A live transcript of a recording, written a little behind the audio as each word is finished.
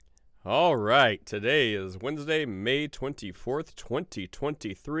All right, today is Wednesday, May 24th,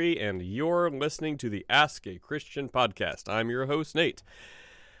 2023, and you're listening to the Ask a Christian podcast. I'm your host, Nate.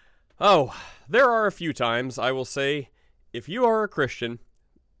 Oh, there are a few times I will say, if you are a Christian,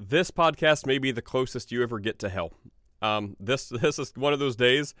 this podcast may be the closest you ever get to hell. This is one of those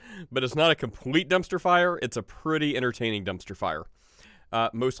days, but it's not a complete dumpster fire. It's a pretty entertaining dumpster fire,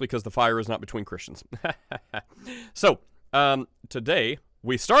 mostly because the fire is not between Christians. So, today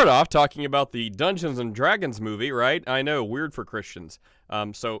we start off talking about the Dungeons and Dragons movie, right? I know, weird for Christians.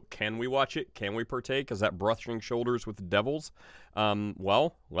 So can we watch it? Can we partake? Is that brushing shoulders with the devils?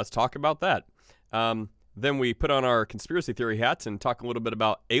 Well, let's talk about that. Then we put on our conspiracy theory hats and talk a little bit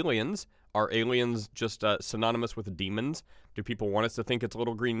about aliens. Are aliens just synonymous with demons? Do people want us to think it's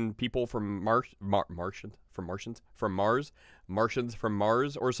little green people from Martians from Mars,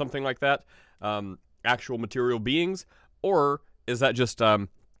 or something like that? Actual material beings? Or is that just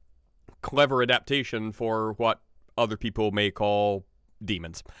clever adaptation for what other people may call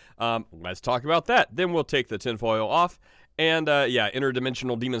demons? Let's talk about that. Then we'll take the tinfoil off. And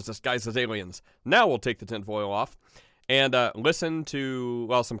interdimensional demons disguised as aliens. Now we'll take the tinfoil off and listen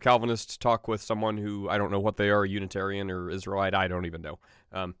to, some Calvinists talk with someone who, I don't know what they are, Unitarian or Israelite, I don't even know.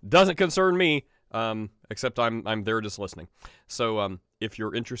 Doesn't concern me, except I'm there just listening. So if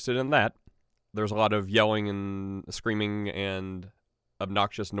you're interested in that, there's a lot of yelling and screaming and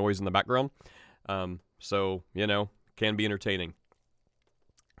obnoxious noise in the background. So, can be entertaining.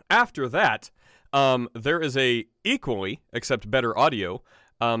 After that, there is a equally, except better audio,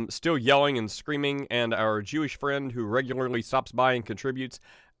 still yelling and screaming, and our Jewish friend who regularly stops by and contributes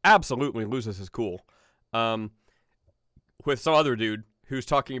absolutely loses his cool. With some other dude who's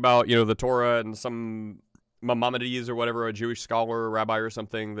talking about, the Torah and some Maimonides or whatever, a Jewish scholar or rabbi or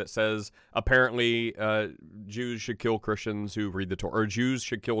something that says apparently Jews should kill Christians who read the Torah, or Jews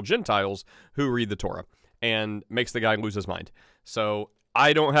should kill Gentiles who read the Torah, and makes the guy lose his mind. So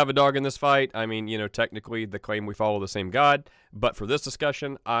I don't have a dog in this fight. I mean, technically the claim we follow the same God, but for this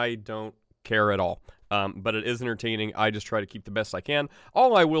discussion, I don't care at all. But it is entertaining. I just try to keep the best I can.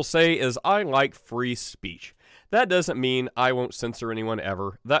 All I will say is I like free speech. That doesn't mean I won't censor anyone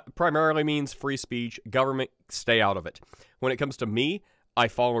ever. That primarily means free speech. Government, stay out of it. When it comes to me, I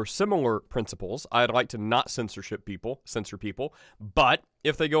follow similar principles. I'd like to not censor people, but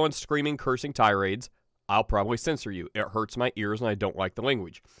if they go on screaming, cursing tirades, I'll probably censor you. It hurts my ears and I don't like the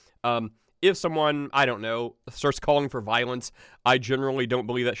language. If someone, I don't know, starts calling for violence, I generally don't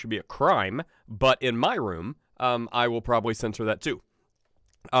believe that should be a crime, but in my room, I will probably censor that too.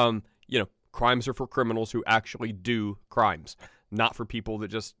 Crimes are for criminals who actually do crimes, not for people that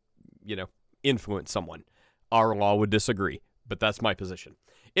just, influence someone. Our law would disagree, but that's my position.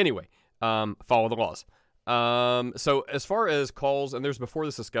 Anyway, follow the laws. So as far as calls, and there's before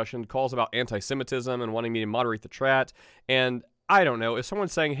this discussion, calls about anti-Semitism and wanting me to moderate the chat, and I don't know, if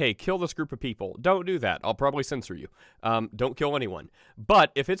someone's saying, hey, kill this group of people, don't do that. I'll probably censor you. Don't kill anyone.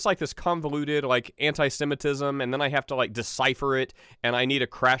 But if it's like this convoluted, anti-Semitism, and then I have to, decipher it, and I need a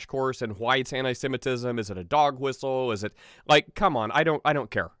crash course in why it's anti-Semitism, is it a dog whistle? Is it, come on, I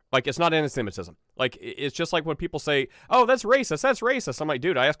don't care. It's not anti-Semitism. It's just like when people say, oh, that's racist. I'm like,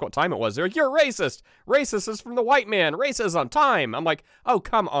 dude, I asked what time it was. They're like, you're racist. Racist is from the white man. Racism, time. I'm like, oh,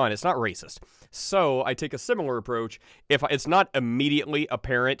 come on, it's not racist. So I take a similar approach. If it's not immediately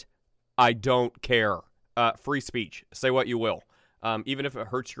apparent, I don't care. Free speech. Say what you will. Even if it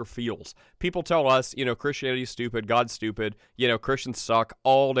hurts your feels. People tell us, Christianity's stupid, God's stupid, Christians suck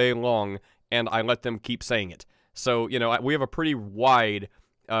all day long, and I let them keep saying it. So, we have a pretty wide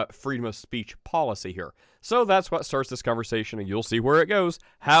freedom of speech policy here. So that's what starts this conversation, and you'll see where it goes.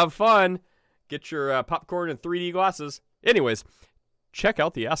 Have fun. Get your popcorn and 3D glasses. Anyways, check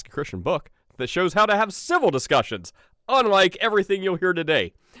out the Ask a Christian book that shows how to have civil discussions, unlike everything you'll hear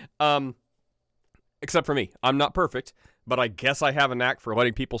today. Except for me. I'm not perfect, but I guess I have a knack for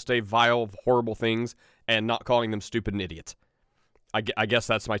letting people say vile, horrible things and not calling them stupid and idiots. I guess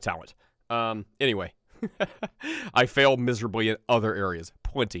that's my talent. Anyway. I fail miserably in other areas.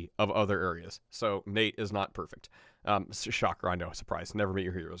 Plenty of other areas. So Nate is not perfect. Shocker, I know. Surprise. Never meet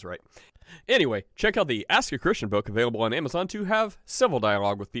your heroes, right? Anyway, check out the Ask a Christian book available on Amazon to have civil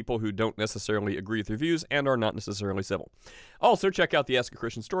dialogue with people who don't necessarily agree with your views and are not necessarily civil. Also, check out the Ask a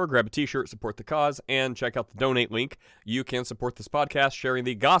Christian store, grab a t-shirt, support the cause, and check out the donate link. You can support this podcast sharing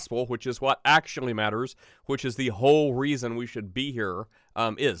the gospel, which is what actually matters, which is the whole reason we should be here,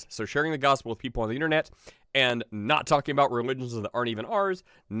 is. So sharing the gospel with people on the internet and not talking about religions that aren't even ours,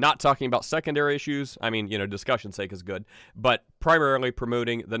 not talking about secondary issues. I mean, discussion's sake is good, but primarily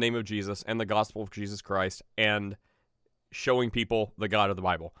promoting the name of Jesus and the gospel of Jesus Christ and, showing people the God of the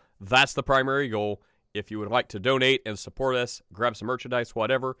Bible. That's the primary goal. If you would like to donate and support us, grab some merchandise,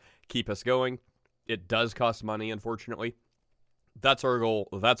 whatever, keep us going. It does cost money, unfortunately. That's our goal.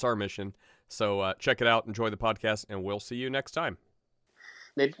 That's our mission. So check it out. Enjoy the podcast, and we'll see you next time.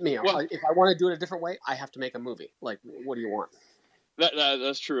 Maybe, if I want to do it a different way, I have to make a movie. Like, what do you want?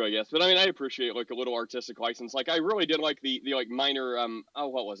 That's true, I guess. But I mean, I appreciate like a little artistic license. Like, I really did like the like minor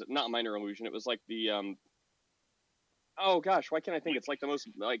what was it? Not minor illusion. It was like the oh gosh, why can't I think? It's like the most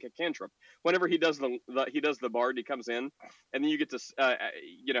like a cantrip. Whenever he does the bard, he comes in, and then you get to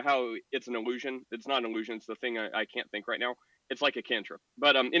how it's an illusion. It's not an illusion. It's the thing I can't think right now. It's like a cantrip.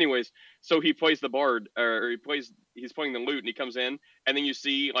 But anyways, so he plays the bard, or he's playing the lute, and he comes in, and then you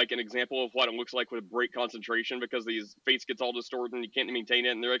see like an example of what it looks like with break concentration, because these face gets all distorted and you can't maintain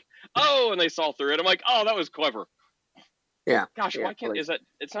it, and they're like, oh, and they saw through it. I'm like, oh, that was clever. Yeah. Gosh, why can't is that?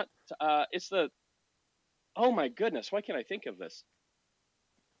 It's not. It's the. Oh my goodness, why can't I think of this?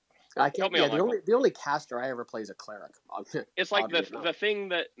 I can't. Yeah, the only caster I ever play is a cleric. It's like the thing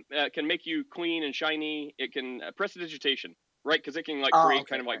that can make you clean and shiny. It can prestidigitation, right? Because it can like create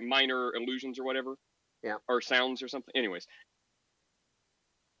kind of like minor illusions or whatever. Yeah. Or sounds or something. Anyways,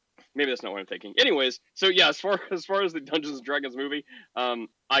 maybe that's not what I'm thinking. Anyways, so yeah, as far as the Dungeons and Dragons movie,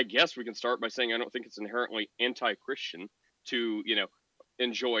 I guess we can start by saying I don't think it's inherently anti-Christian to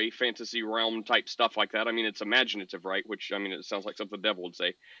enjoy fantasy realm type stuff like that. I mean, it's imaginative, right? Which, I mean, it sounds like something the devil would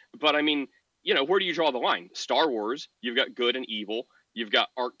say. But I mean, where do you draw the line? Star Wars, you've got good and evil. You've got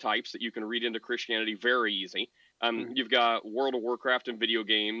archetypes that you can read into Christianity very easy. You've got World of Warcraft and video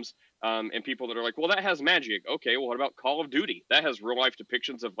games, and people that are like, well, that has magic. Okay, well, what about Call of Duty? That has real life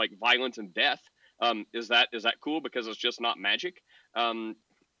depictions of like violence and death. Is that cool because it's just not magic?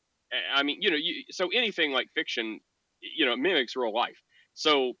 I mean, so anything like fiction, it mimics real life.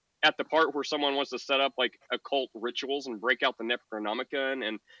 So at the part where someone wants to set up like occult rituals and break out the Necronomicon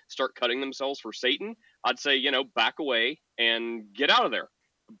and start cutting themselves for Satan, I'd say, back away and get out of there.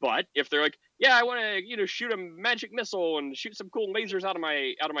 But if they're like, yeah, I want to, shoot a magic missile and shoot some cool lasers out of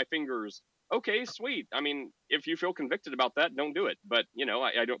my fingers. Okay, sweet. I mean, if you feel convicted about that, don't do it. But,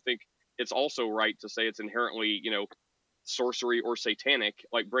 I don't think it's also right to say it's inherently, sorcery or satanic,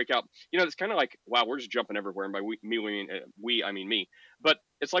 like break out. It's kind of like, wow, we're just jumping everywhere, and by I mean me. But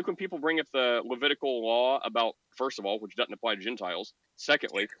it's like when people bring up the Levitical law about, first of all, which doesn't apply to Gentiles.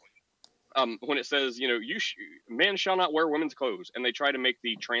 Secondly, when it says, man shall not wear women's clothes, and they try to make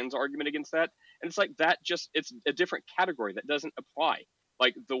the trans argument against that, and it's like that it's a different category that doesn't apply.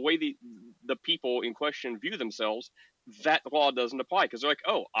 Like the way the people in question view themselves, that law doesn't apply, because they're like,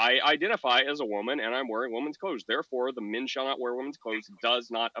 oh, I identify as a woman and I'm wearing women's clothes, therefore the men shall not wear women's clothes does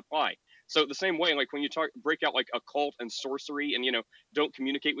not apply. So the same way, like when you break out like occult and sorcery and don't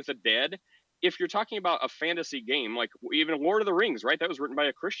communicate with the dead, if you're talking about a fantasy game, like even Lord of the Rings, right, that was written by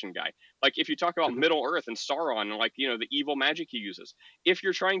a Christian guy. Like if you talk about Middle Earth and Sauron and like the evil magic he uses, if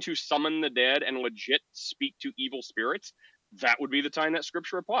you're trying to summon the dead and legit speak to evil spirits, that would be the time that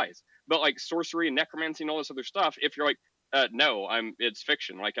scripture applies. But like sorcery and necromancy and all this other stuff, if you're like, no, it's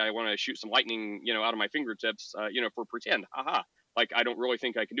fiction. Like I want to shoot some lightning, out of my fingertips, for pretend. Haha. Like I don't really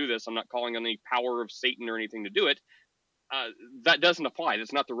think I can do this. I'm not calling on the power of Satan or anything to do it. That doesn't apply.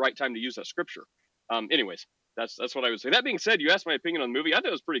 That's not the right time to use that scripture. Anyways, that's what I would say. That being said, you asked my opinion on the movie. I thought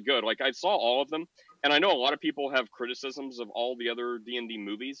it was pretty good. Like I saw all of them, and I know a lot of people have criticisms of all the other D&D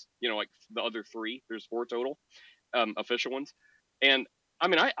movies. Like the other 3. There's 4 total. Official ones, and I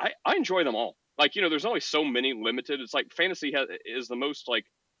mean I enjoy them all. Like there's only so many limited. It's like fantasy is the most like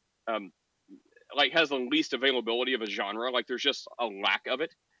has the least availability of a genre. Like there's just a lack of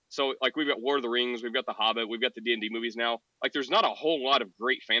it. So like we've got Lord of the Rings, we've got The Hobbit, we've got the D&D movies now. Like there's not a whole lot of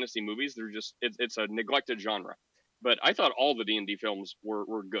great fantasy movies. They're just it's a neglected genre. But I thought all the D&D films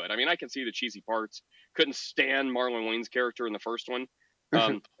were good. I mean, I can see the cheesy parts. Couldn't stand Marlon Wayne's character in the first one. I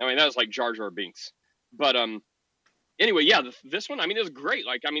mean, that was like Jar Jar Binks. But anyway, yeah, this one, I mean, it's great.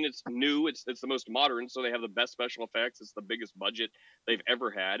 Like, I mean, it's new. It's the most modern, so they have the best special effects. It's the biggest budget they've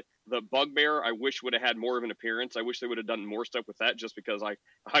ever had. The Bugbear, I wish would have had more of an appearance. I wish they would have done more stuff with that, just because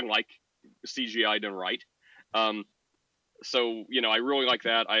I like CGI done right. So, I really like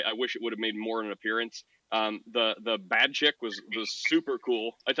that. I wish it would have made more of an appearance. The bad chick was super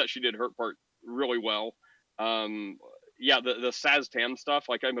cool. I thought she did her part really well. Yeah, the Saz Tam stuff,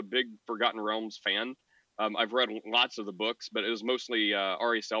 like I'm a big Forgotten Realms fan. I've read lots of the books, but it was mostly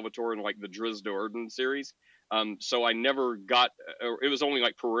R.A. Salvatore and like the Drizzt Do'Urden series. So I never got, it was only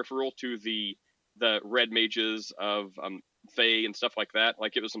like peripheral to the Red Mages of Fae and stuff like that.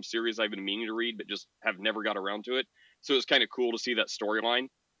 Like it was some series I've been meaning to read, but just have never got around to it. So it was kind of cool to see that storyline.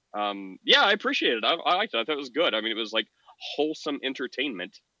 Yeah, I appreciate it. I liked it. I thought it was good. I mean, it was like wholesome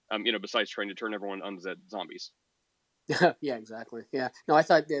entertainment. Besides trying to turn everyone undead zombies. Yeah, exactly. Yeah. No, I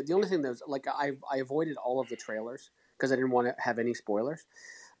thought the only thing that was like I avoided all of the trailers because I didn't want to have any spoilers.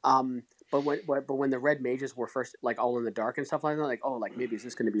 But when the red mages were first like all in the dark and stuff like that, like, oh, like maybe is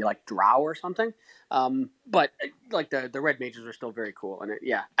this going to be like Drow or something? But like the red mages are still very cool, and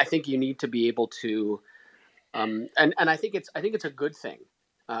yeah, I think you need to be able to, and I think it's a good thing,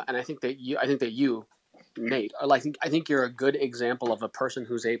 and I think that you, Nate, I think you're a good example of a person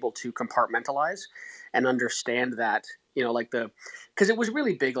who's able to compartmentalize and understand that, because it was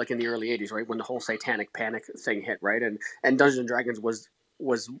really big like in the early 80s, right, when the whole satanic panic thing hit, right, and Dungeons and Dragons was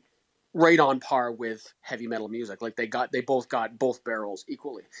right on par with heavy metal music. Like they both got both barrels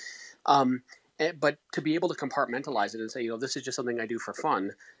equally. But to be able to compartmentalize it and say, this is just something I do for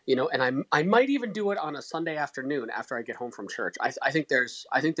fun, and I might even do it on a Sunday afternoon after I get home from church. I think there's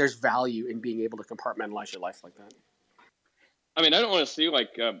value in being able to compartmentalize your life like that. I mean, I don't want to seem like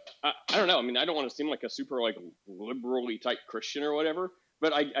I don't know. I mean, I don't want to seem like a super like liberally type Christian or whatever.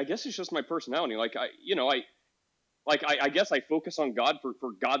 But I guess it's just my personality. Like I guess I focus on God for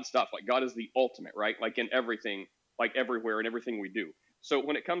God stuff. Like God is the ultimate, right? Like in everything, like everywhere and everything we do. So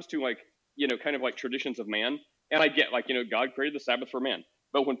when it comes to like, kind of like traditions of man, and I get like, God created the Sabbath for man.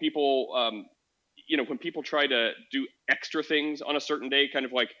 But when people, when people try to do extra things on a certain day, kind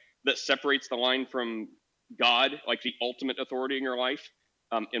of like that separates the line from God, like the ultimate authority in your life,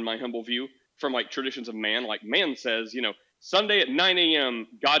 in my humble view, from like traditions of man, like man says, Sunday at 9 a.m.,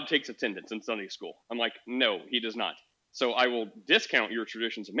 God takes attendance in Sunday school. I'm like, no, he does not. So I will discount your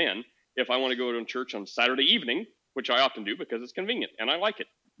traditions of men if I want to go to church on Saturday evening, which I often do because it's convenient and I like it.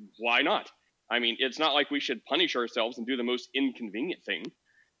 Why not? I mean, it's not like we should punish ourselves and do the most inconvenient thing,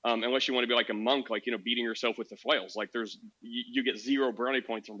 unless you want to be like a monk, like, beating yourself with the flails. Like you get 0 brownie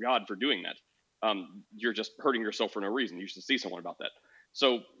points from God for doing that. You're just hurting yourself for no reason. You should see someone about that.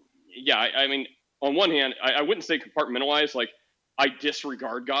 So, yeah, I mean, on one hand, I wouldn't say compartmentalize, like I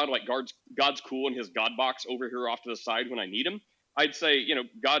disregard God, like God's cool in his God box over here off to the side when I need him. I'd say,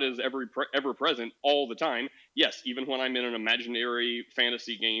 God is ever present all the time. Yes, even when I'm in an imaginary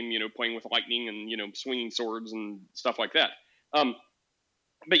fantasy game, playing with lightning and, swinging swords and stuff like that.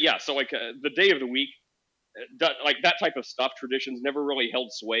 But yeah, so like the day of the week, like that type of stuff, traditions never really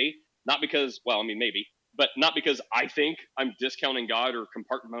held sway. Not because, well, I mean, maybe, but not because I think I'm discounting God or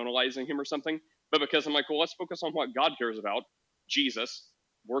compartmentalizing him or something, but because I'm like, well, let's focus on what God cares about. Jesus,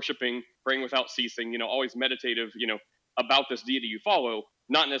 worshiping, praying without ceasing, always meditative, about this deity you follow,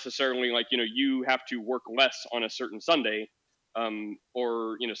 not necessarily like, you have to work less on a certain Sunday,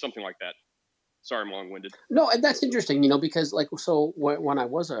 or, something like that. Sorry, I'm long-winded. No, and that's interesting, because like, so when I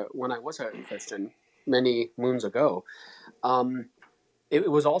was a Christian many moons ago, it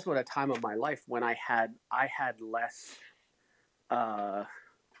was also at a time of my life when I had less, I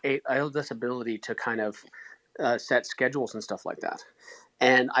had this ability to kind of set schedules and stuff like that,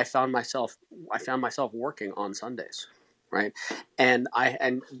 and I found myself working on Sundays, right? And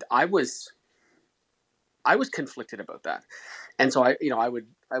I was conflicted about that, and so I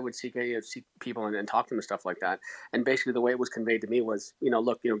would seek people and talk to them and stuff like that. And basically, the way it was conveyed to me was,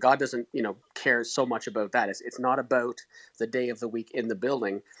 look, God doesn't care so much about that. It's not about the day of the week in the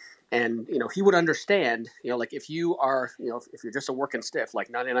building. And he would understand, like if you are, if you're just a working stiff, like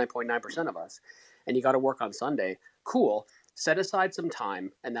 99.9% of us, and you got to work on Sunday, cool. Set aside some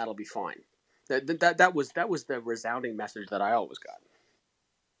time, and that'll be fine. That was the resounding message that I always got.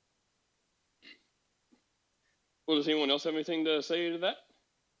 Well, does anyone else have anything to say to that?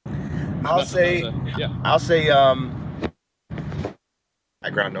 I'll say,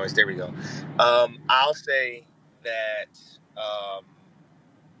 background noise. There we go. I'll say that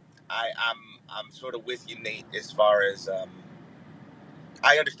I'm sort of with you, Nate, as far as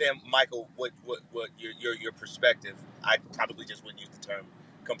I understand, Michael, what your perspective. I probably just wouldn't use the term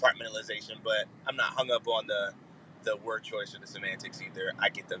compartmentalization, but I'm not hung up on the word choice or the semantics either. I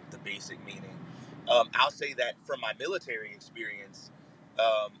get the basic meaning. I'll say that from my military experience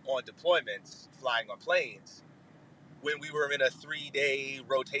on deployments, flying on planes, when we were in a 3-day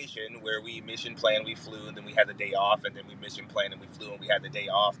rotation where we mission planned, we flew, and then we had the day off, and then we mission planned and we flew and we had the day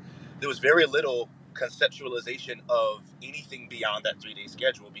off, there was very little conceptualization of anything beyond that 3-day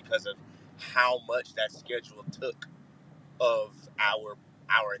schedule because of how much that schedule took of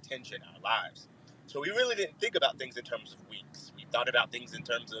our attention, our lives. So we really didn't think about things in terms of weeks. We thought about things in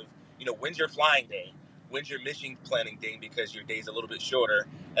terms of, when's your flying day? When's your mission planning day, because your day's a little bit shorter.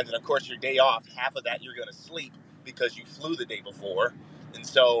 And then, of course, your day off, half of that you're going to sleep because you flew the day before. And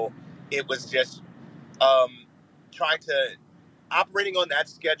so it was just trying to operating on that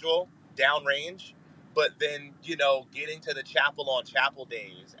schedule downrange But then, getting to the chapel on chapel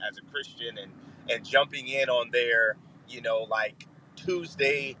days as a Christian and jumping in on their, like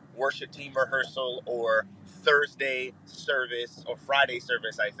Tuesday worship team rehearsal or Thursday service or Friday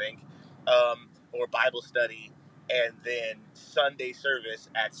service, I think, or Bible study, and then Sunday service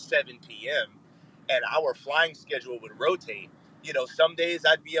at 7 p.m. And our flying schedule would rotate. Some days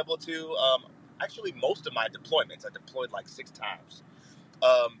I'd be able to, actually, most of my deployments, I deployed like 6 times.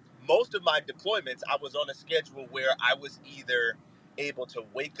 Most of my deployments, I was on a schedule where I was either able to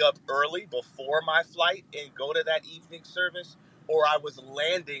wake up early before my flight and go to that evening service, or I was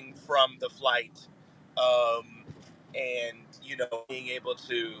landing from the flight, and being able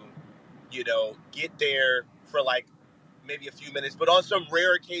to get there for like maybe a few minutes. But on some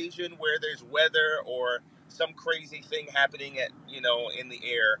rare occasion where there's weather or some crazy thing happening in the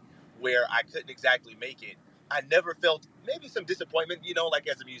air where I couldn't exactly make it, I never felt maybe some disappointment, like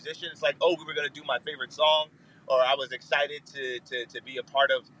as a musician. It's like, oh, we were going to do my favorite song, or I was excited to be a part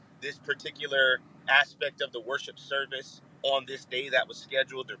of this particular aspect of the worship service on this day that was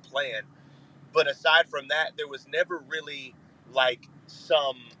scheduled or planned. But aside from that, there was never really like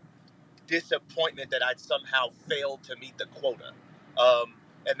some disappointment that I'd somehow failed to meet the quota.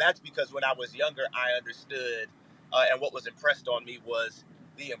 And that's because when I was younger, I understood, and what was impressed on me was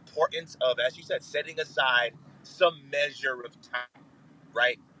the importance of, as you said, setting aside some measure of time,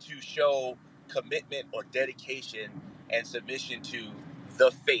 right, to show commitment or dedication and submission to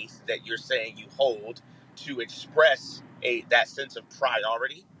the faith that you're saying you hold, to express that sense of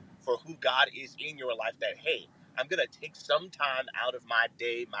priority for who God is in your life, that, hey, I'm going to take some time out of my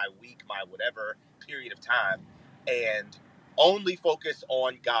day, my week, my whatever period of time, and only focus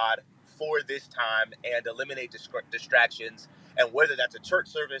on God for this time and eliminate distractions. And whether that's a church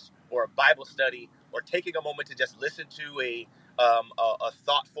service or a Bible study or taking a moment to just listen to a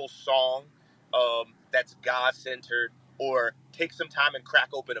thoughtful song that's God-centered, or take some time and crack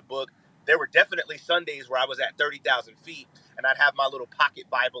open a book. There were definitely Sundays where I was at 30,000 feet and I'd have my little pocket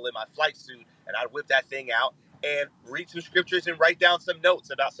Bible in my flight suit and I'd whip that thing out and read some scriptures and write down some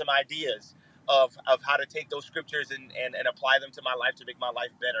notes about some ideas of how to take those scriptures and apply them to my life to make my life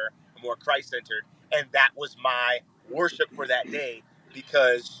better and more Christ-centered. And that was my worship for that day,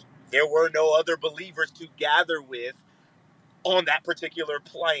 because there were no other believers to gather with on that particular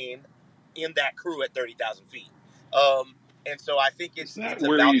plane in that crew at 30,000 feet. And so I think it's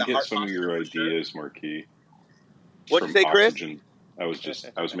where about you the get heart some of your posture, for ideas, sure. Marquis? What'd you From say, Chris? oxygen. I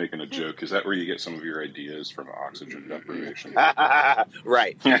was making a joke. Is that where you get some of your ideas, from oxygen deprivation?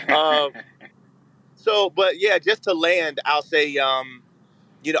 Right. So, but yeah, just to land, I'll say, I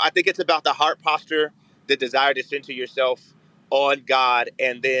think it's about the heart posture, the desire to center yourself on God.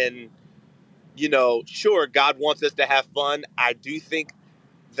 And then, sure, God wants us to have fun. I do think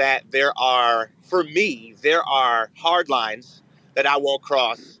that there are hard lines that I won't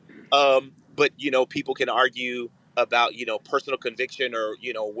cross. But, people can argue about, personal conviction, or,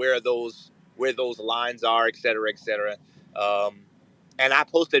 where those lines are, et cetera, et cetera. And I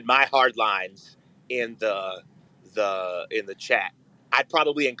posted my hard lines in the chat. I'd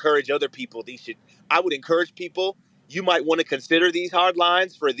probably encourage other people. I would encourage people, you might want to consider these hard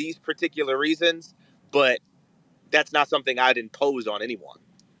lines for these particular reasons, but that's not something I'd impose on anyone.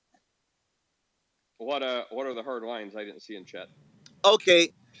 What are the hard lines I didn't see in chat?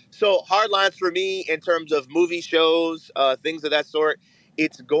 Okay, so hard lines for me in terms of movie shows, things of that sort,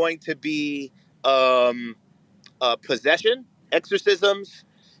 it's going to be possession, exorcisms,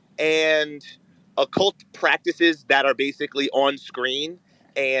 and occult practices that are basically on screen.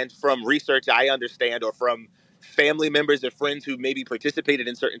 And from research I understand, or from family members or friends who maybe participated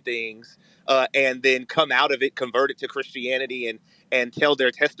in certain things, and then come out of it, converted to Christianity, and tell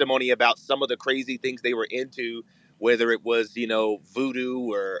their testimony about some of the crazy things they were into, whether it was, voodoo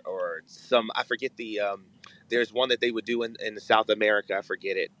or some, I forget there's one that they would do in South America. I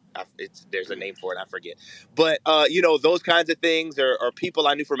forget it. There's a name for it. I forget. But, those kinds of things, or people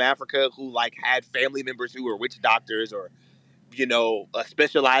I knew from Africa who like had family members who were witch doctors, or,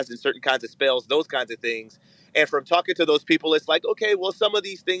 specialized in certain kinds of spells, those kinds of things. And from talking to those people, it's like, okay, well, some of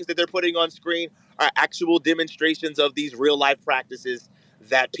these things that they're putting on screen are actual demonstrations of these real life practices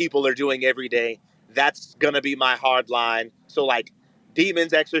that people are doing every day. That's going to be my hard line. So like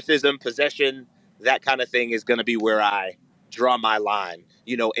demons, exorcism, possession, that kind of thing is going to be where I draw my line,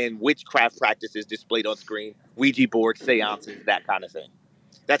 and witchcraft practices displayed on screen, Ouija boards, seances, that kind of thing.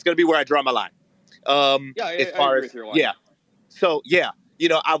 That's going to be where I draw my line. I agree with your line. Yeah. So yeah,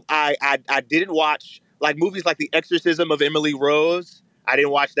 I didn't watch like movies like The Exorcism of Emily Rose. I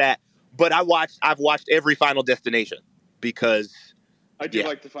didn't watch that, but I've watched every Final Destination, because I do Yeah.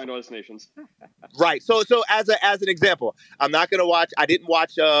 like the Final Destinations. Right. So as an example, I'm not gonna watch. I didn't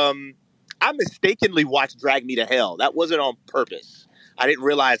watch. I mistakenly watched Drag Me to Hell. That wasn't on purpose. I didn't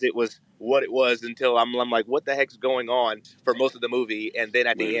realize it was what it was until I'm like, what the heck's going on for most of the movie, and then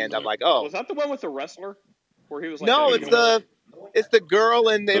at Wait the a end, I'm minute. like, oh Was that the one with the wrestler where he was like, no, Wait a it's the girl,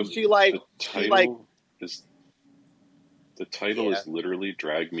 and So then she like the title Yeah. is literally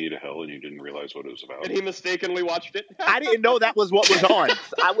 "Drag Me to Hell," and you didn't realize what it was about. and he mistakenly watched it? I didn't know that was what was on.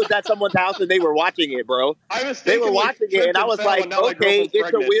 I was at someone's house and they were watching it, bro. I They mistakenly were watching it, tripped and I and was fell, like, and now my okay, girlfriend's it's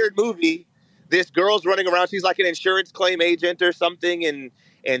pregnant. a weird movie. This girl's running around. She's like an insurance claim agent or something,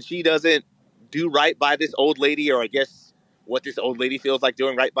 and she doesn't do right by this old lady, or I guess what this old lady feels like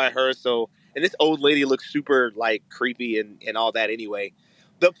doing right by her. So, and this old lady looks super like creepy and all that anyway.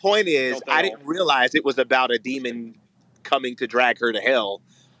 The point is, Don't they I all? didn't realize it was about a demon coming to drag her to hell.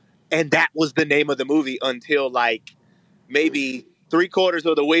 And that was the name of the movie until like maybe 3/4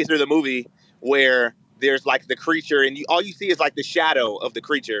 of the way through the movie, where there's like the creature, and all you see is like the shadow of the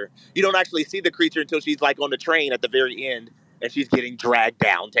creature. You don't actually see the creature until she's like on the train at the very end, and she's getting dragged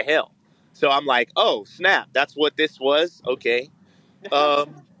down to hell. So I'm like, oh snap, that's what this was. Okay.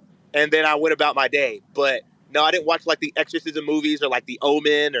 And then I went about my day. But no, I didn't watch like the exorcism movies or like the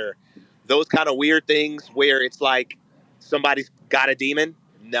Omen or those kind of weird things where it's like somebody's got a demon.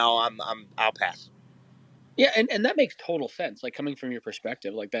 No, I'll pass. Yeah, and that makes total sense. Like coming from your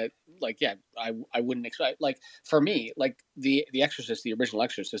perspective, like that, like yeah, I wouldn't expect. Like for me, like the Exorcist, the original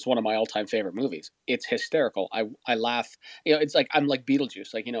Exorcist, is one of my all time favorite movies. It's hysterical. I laugh. You know, it's like I'm like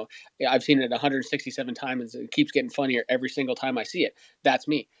Beetlejuice. Like I've seen it 167 times. And it keeps getting funnier every single time I see it. That's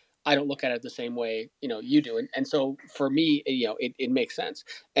me. I don't look at it the same way you do, and so for me, it makes sense.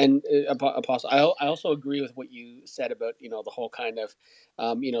 And Apostle, I also agree with what you said about the whole kind of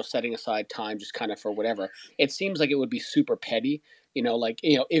setting aside time just kind of for whatever. It seems like it would be super petty,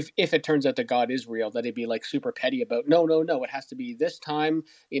 if it turns out that God is real, that it'd be like super petty about no, it has to be this time,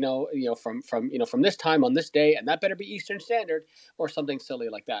 from this time on this day, and that better be Eastern Standard or something silly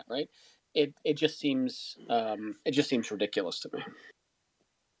like that, right? It just seems ridiculous to me.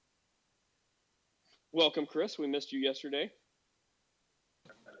 Welcome, Chris. We missed you yesterday.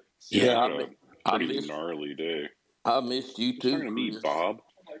 Yeah, pretty gnarly day. I missed you too. Talking to me, Bob.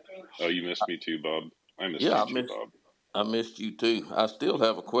 Oh, you missed me too, Bob. I missed you too, Bob. I missed you too. I still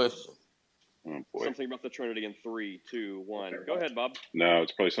have a question. Oh boy. Something about the Trinity in 3, 2, 1. Go ahead, Bob. No,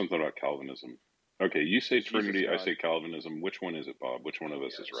 it's probably something about Calvinism. Okay, you say Trinity, I say Calvinism. Which one is it, Bob? Which one of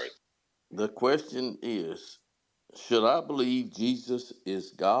us is right? The question is, should I believe Jesus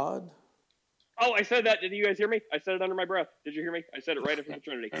is God? Oh, I said that. Did you guys hear me? I said it under my breath. Did you hear me? I said it right after the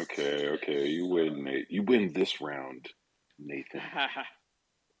Trinity. Okay. You win, Nate. You win this round, Nathan.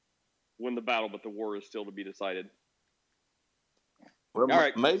 Win the battle, but the war is still to be decided. Well, all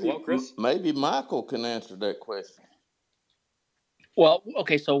right. Chris? Maybe Michael can answer that question. Well,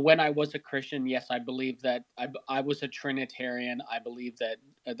 okay, so when I was a Christian, yes, I believe that I was a Trinitarian. I believe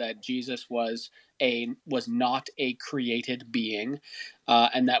that Jesus was not a created being,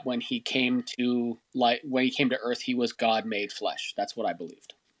 and that when he came to earth, he was God made flesh. That's what I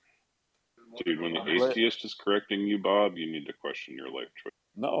believed. Dude, when the atheist is correcting you, Bob, you need to question your life choice.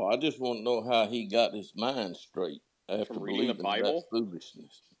 No, I just want to know how he got his mind straight after believing the Bible? that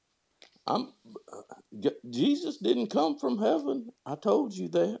foolishness. Jesus didn't come from heaven. I told you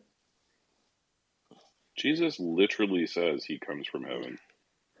that. Jesus literally says he comes from heaven.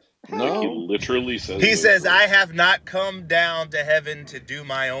 No. He literally says He says, I have not come down to heaven to do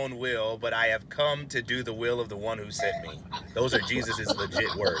my own will, but I have come to do the will of the one who sent me. Those are Jesus's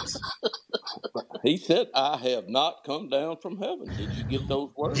legit words. He said, I have not come down from heaven. Did you get those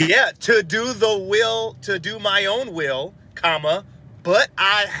words? Yeah, to do my own will, comma, but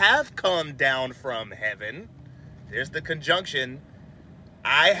I have come down from heaven. There's the conjunction.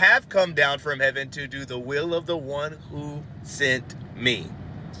 I have come down from heaven to do the will of the one who sent me.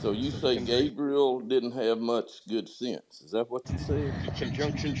 So you say Gabriel didn't have much good sense. Is that what you said?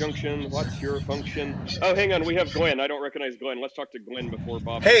 Conjunction, junction, what's your function? Oh, hang on, we have Glenn. I don't recognize Glenn. Let's talk to Glenn before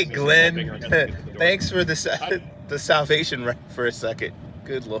Bob. Hey, Glenn. Thanks for the salvation right for a second.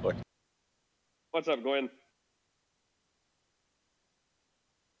 Good Lord. What's up, Glenn?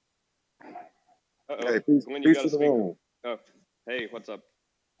 Uh-oh. Hey, peace, Glenn, you peace got to to the speak. room. Oh, hey, what's up?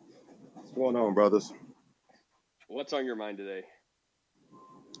 What's going on, brothers? What's on your mind today?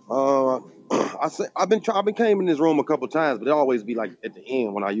 I've been came in this room a couple times, but it always be like at the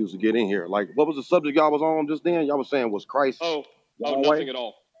end when I used to get in here. Like, what was the subject y'all was on just then? Y'all was saying was Christ? Oh, nothing at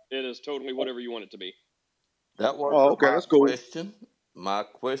all. It is totally whatever you want it to be. That was okay. That's cool. Question. My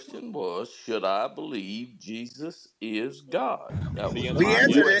question was, should I believe Jesus is God? That The was answer We my is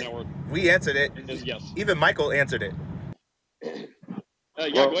answered yes. it. question. Now we're We answered it. is yes. Even Michael answered it. Yeah,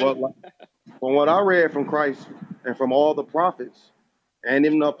 Well, go ahead. well, from what I read from Christ and from all the prophets and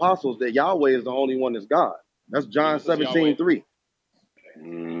even the apostles, that Yahweh is the only one that's God. That's John Jesus is Yahweh.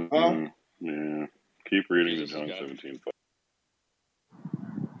 17:3. Huh? Yeah. Keep reading the Jesus is John God. 17.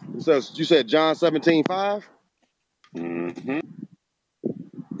 You said John 17:5? Mm-hmm.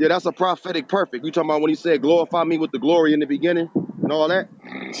 Yeah, that's a prophetic perfect. You talking about when he said, glorify me with the glory in the beginning and all that?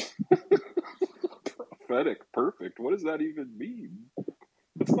 Prophetic, perfect. What does that even mean?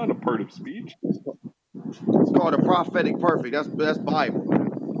 That's not a part of speech. It's called a prophetic perfect. That's Bible.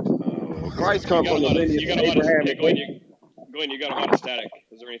 Oh, okay. Christ come from the lineage You of got a lot of Abraham hey and David. Glenn, you got a lot of static.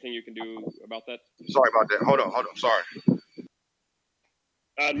 Is there anything you can do about that? Sorry about that. Hold on. Sorry.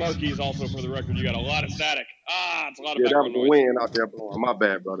 Marky's also, for the record, you got a lot of static. It's a lot of Yeah, that was background the noise. wind out there blowing. My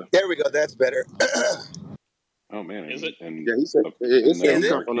bad, brother. There we go. That's better. Oh man, Is it? Yeah, he said it and said now Is he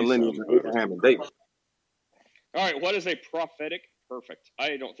it? come from the Marquise lineage sounds of better. Abraham and David. All right, what is a prophetic perfect?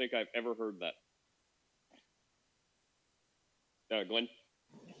 I don't think I've ever heard that. Glenn?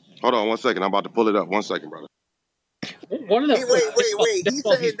 Hold on 1 second. I'm about to pull it up. 1 second, brother. One of the Wait. just He's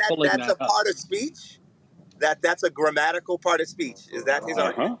while he's saying that pulling that's a that up. part of speech. That's a grammatical part of speech. Is that his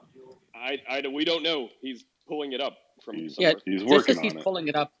argument? We don't know. He's pulling it up from He's Yeah, somewhere. he's just working as he's on it. pulling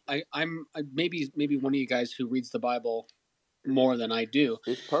it up, maybe one of you guys who reads the Bible more than I do.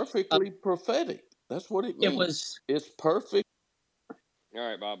 It's perfectly prophetic. That's what it It means. was It's perfect. All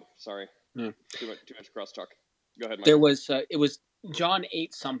right, Bob. Sorry. Yeah. Too much crosstalk. Go ahead, Mike. there was it was John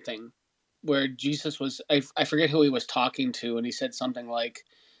 8 something where Jesus was I forget who he was talking to, and he said something like,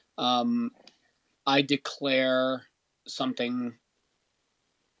 I declare something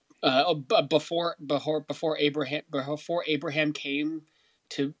before Abraham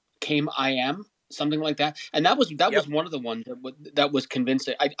came I am, something like that. And that was Yep. one of the ones that was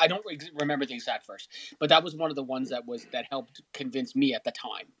convincing. I don't remember the exact verse, but that was one of the ones that helped convince me at the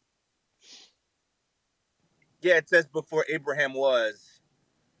time. Yeah, it says before Abraham was,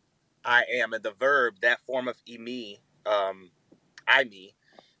 I am, and the verb, that form of imi, I me,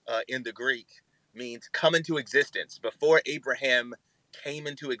 in the Greek means come into existence. Before Abraham came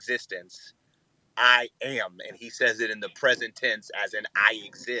into existence, I am, and he says it in the present tense as in I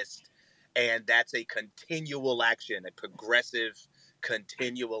exist, and that's a continual action, a progressive,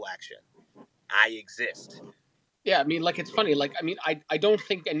 continual action. I exist. Yeah, I mean, like, it's funny. Like, I mean, I don't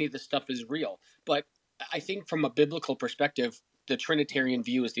think any of this stuff is real, but I think from a biblical perspective, the Trinitarian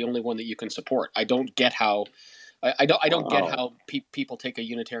view is the only one that you can support. I don't get how, I don't get how people take a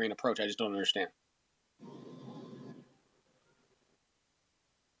Unitarian approach. I just don't understand.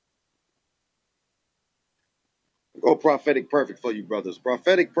 Go prophetic perfect for you, brothers.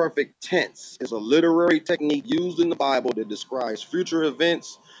 Prophetic perfect tense is a literary technique used in the Bible that describes future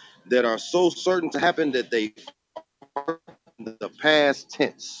events that are so certain to happen that they are in the past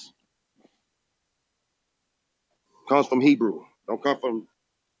tense. Comes from Hebrew. Don't come from,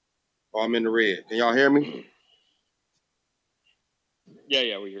 oh, I'm in the red. Can y'all hear me?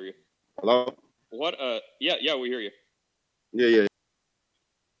 Yeah, we hear you. Hello? What? Yeah, we hear you. Yeah.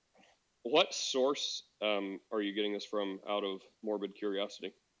 What source are you getting this from? Out of morbid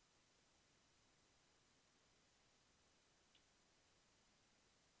curiosity.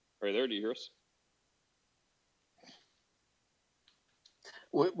 Are you there? Do you hear us?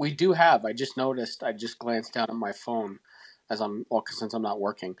 We do have. I just noticed. I just glanced down at my phone since I'm not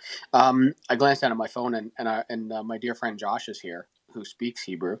working. I glanced down at my phone, and my dear friend Josh is here, who speaks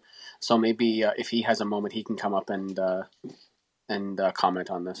Hebrew. So maybe if he has a moment, he can come up and comment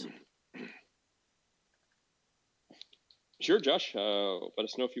on this. Sure, Josh. Let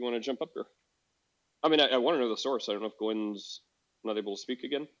us know if you want to jump up here. I mean, I want to know the source. I don't know if Glenn's not able to speak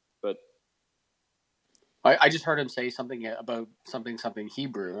again, but I just heard him say something about something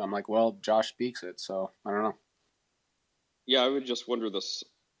Hebrew. I'm like, well, Josh speaks it, so I don't know. yeah, I would just wonder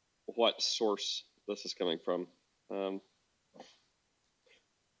what source this is coming from. But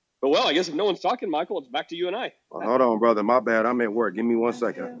well, I guess if no one's talking, Michael, it's back to you and I. Hold on, brother. My bad. I'm at work. Give me 1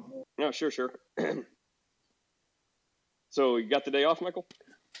 second. No, sure. So you got the day off, Michael?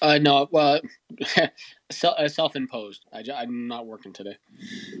 No, well, self-imposed. I'm not working today.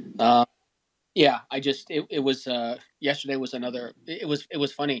 Yeah, it was yesterday was another. It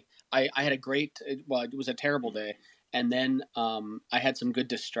was funny. I had it was a terrible day, and then I had some good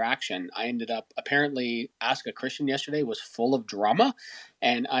distraction. I ended up apparently Ask a Christian yesterday was full of drama,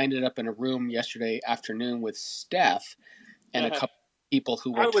 and I ended up in a room yesterday afternoon with Steph and a couple of people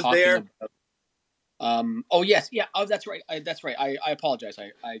who were I was talking there. about. Oh yes, yeah. Oh, that's right. That's right. I apologize.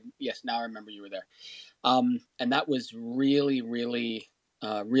 Yes. Now I remember you were there. And that was really, really,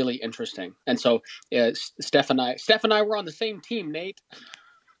 really interesting. And so Steph and I were on the same team. Nate,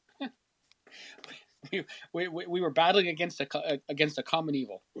 we were battling against a common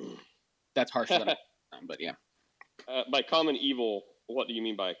evil. That's harsher than but yeah. By common evil, what do you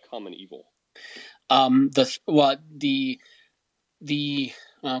mean by common evil?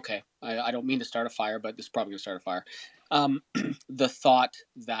 Okay, I don't mean to start a fire, but this is probably going to start a fire. The thought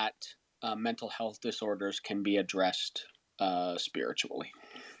that mental health disorders can be addressed spiritually.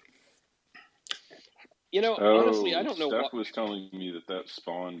 Honestly, I don't know. Steph was telling me that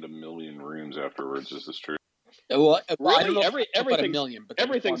spawned 1 million rooms afterwards. Is this true? Well, really, I don't know everything, a million, but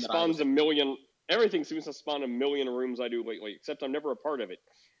everything spawns 1 million. Everything seems to spawn 1 million rooms I do lately, except I'm never a part of it.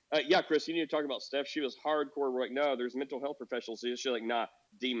 Yeah, Chris, you need to talk about Steph. She was hardcore. We're like, no, there's mental health professionals. She's like, nah,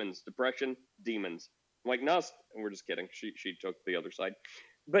 demons, depression, demons. I'm like, nah, we're just kidding. She took the other side.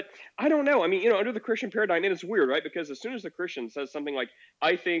 But I don't know. I mean, under the Christian paradigm, and it's weird, right? Because as soon as the Christian says something like,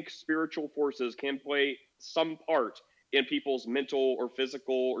 I think spiritual forces can play some part in people's mental or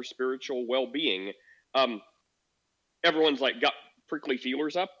physical or spiritual well-being, everyone's like got prickly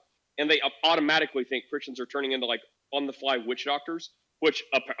feelers up, and they automatically think Christians are turning into like on-the-fly witch doctors, which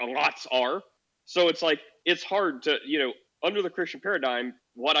lots are. So it's like, it's hard to, under the Christian paradigm,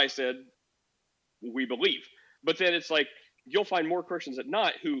 what I said, we believe. But then it's like, you'll find more Christians than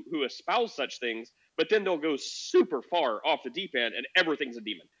not who espouse such things, but then they'll go super far off the deep end and everything's a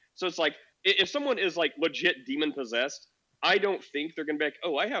demon. So it's like, if someone is like legit demon possessed, I don't think they're going to be like,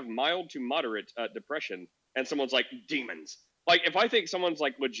 oh, I have mild to moderate depression. And someone's like, demons. Like, if I think someone's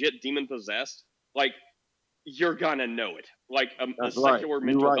like legit demon possessed, like, you're gonna know it. Like a secular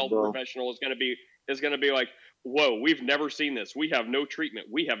mental health professional is gonna be like, whoa, we've never seen this. We have no treatment.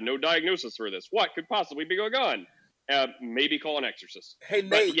 We have no diagnosis for this. What could possibly be going on? Maybe call an exorcist. Hey, Nate.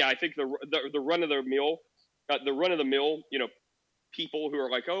 But yeah, I think the run of the mill, people who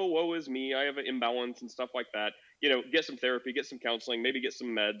are like, oh, woe is me, I have an imbalance and stuff like that. Get some therapy, get some counseling, maybe get some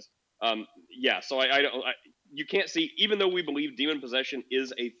meds. Yeah. So you can't see, even though we believe demon possession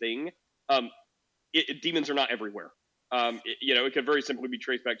is a thing. Demons are not everywhere. It could very simply be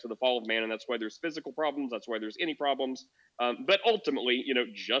traced back to the fall of man, and that's why there's physical problems. That's why there's any problems. But ultimately,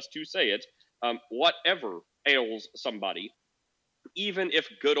 just to say it, whatever ails somebody, even if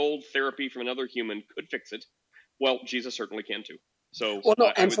good old therapy from another human could fix it, well, Jesus certainly can too. So, well,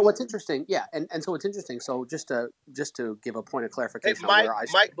 no, so what's interesting, yeah, and so what's interesting. So just to give a point of clarification, hey,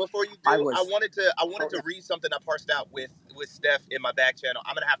 Mike, before you do, I wanted to read something I parsed out with Steph in my back channel.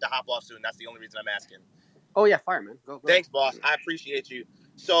 I'm gonna have to hop off soon. That's the only reason I'm asking. Oh yeah, fireman, go. Thanks, boss. I appreciate you.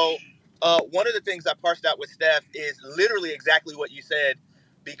 So, one of the things I parsed out with Steph is literally exactly what you said,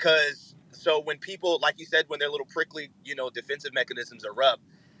 because so when people, like you said, when their little prickly, defensive mechanisms erupt,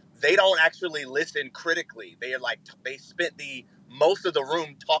 they don't actually listen critically. They are like, they spent most of the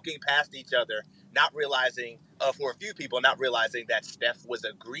room talking past each other, not realizing, for a few people, not realizing that Steph was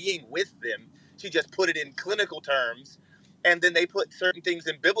agreeing with them. She just put it in clinical terms, and then they put certain things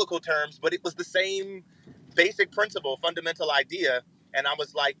in biblical terms, but it was the basic principle, fundamental idea. And I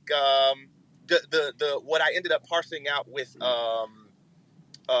was like, what I ended up parsing out with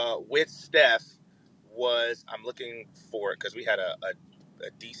Steph was, I'm looking for it because we had a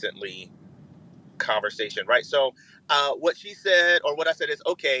decently conversation, right? So what she said, or what I said is,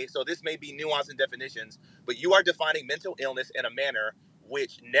 okay, so this may be nuance in definitions, but you are defining mental illness in a manner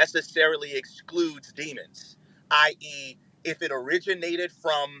which necessarily excludes demons, i.e., if it originated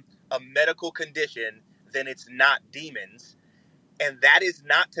from a medical condition, then it's not demons. And that is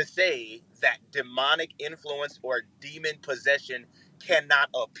not to say that demonic influence or demon possession cannot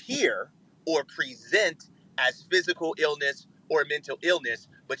appear or present as physical illness or mental illness,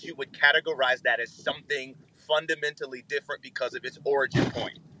 but you would categorize that as something fundamentally different because of its origin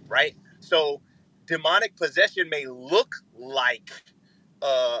point, right? So demonic possession may look like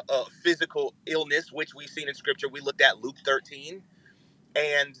a physical illness, which we've seen in scripture. We looked at Luke 13,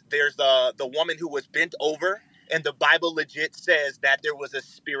 and there's the woman who was bent over, and the Bible legit says that there was a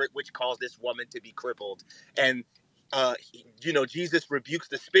spirit which caused this woman to be crippled. And, Jesus rebukes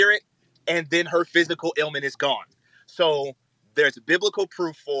the spirit, and then her physical ailment is gone. So there's biblical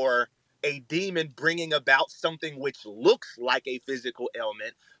proof for a demon bringing about something which looks like a physical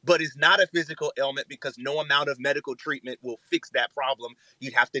ailment, but is not a physical ailment, because no amount of medical treatment will fix that problem.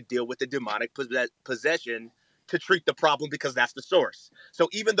 You'd have to deal with the demonic possession to treat the problem, because that's the source. So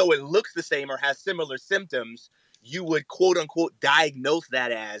even though it looks the same or has similar symptoms, you would quote unquote diagnose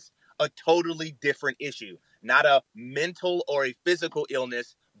that as a totally different issue. not a mental or a physical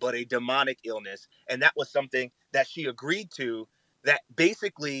illness, but a demonic illness. And that was something that she agreed to, that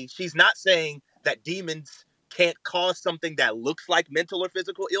basically she's not saying that demons can't cause something that looks like mental or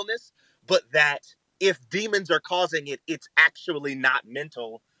physical illness, but that if demons are causing it, it's actually not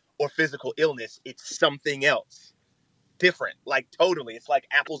mental or physical illness. It's something else different, like totally. It's like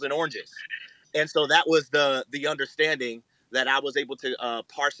apples and oranges. And so that was the understanding that I was able to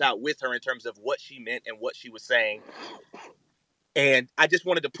parse out with her in terms of what she meant and what she was saying. And I just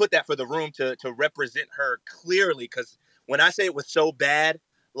wanted to put that for the room to represent her clearly, because when I say it was so bad,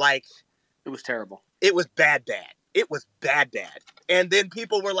 like, It was terrible. it was bad. It was bad. And then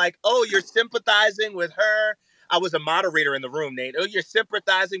people were like, oh, you're sympathizing with her. I was a moderator in the room, Nate. Oh, you're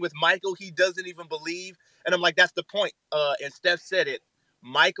sympathizing with Michael. He doesn't even believe. And I'm like, that's the point. And Steph said it.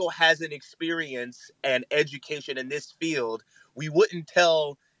 Michael has an experience and education in this field. We wouldn't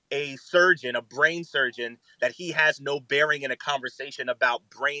tell a surgeon, a brain surgeon, that he has no bearing in a conversation about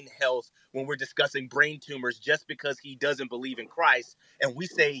brain health when we're discussing brain tumors just because he doesn't believe in Christ. And we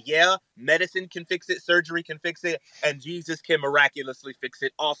say, yeah, medicine can fix it, surgery can fix it, and Jesus can miraculously fix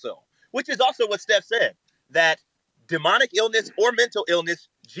it also. Which is also what Steph said, that demonic illness or mental illness,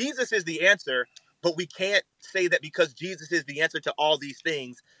 Jesus is the answer, but we can't say that because Jesus is the answer to all these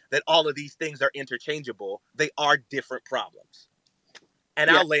things, that all of these things are interchangeable. They are different problems. And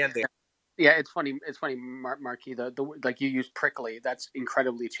Yeah. I'll land there. Yeah, it's funny. It's funny, Marquis. The like you used prickly. That's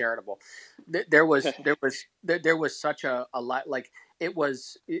incredibly charitable. There was such a lot. Like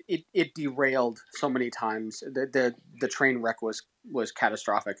it derailed so many times. The train wreck was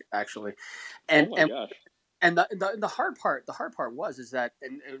catastrophic, actually. And Oh my gosh. and the hard part was that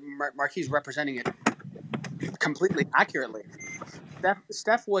and Marquis representing it completely accurately.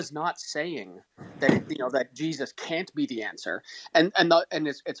 Steph was not saying that that Jesus can't be the answer, and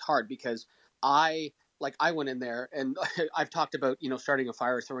it's hard because I went in there and I've talked about starting a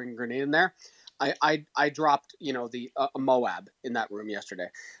fire, throwing a grenade in there. I dropped a Moab in that room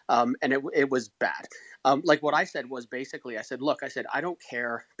yesterday, and it was bad. Like what I said was basically I said, look, I don't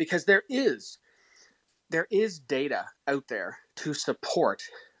care, because there is data out there to support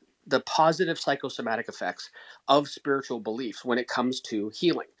the positive psychosomatic effects of spiritual beliefs when it comes to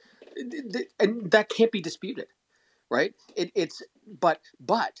healing, and that can't be disputed, right? And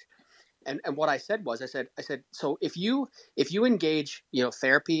what I said was, I said, so if you engage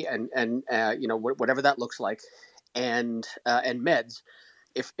therapy and whatever that looks like, and meds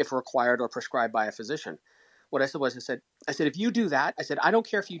if required or prescribed by a physician, what I said was, I said if you do that, I said I don't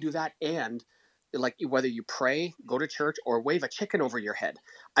care if you do that and like whether you pray, go to church, or wave a chicken over your head.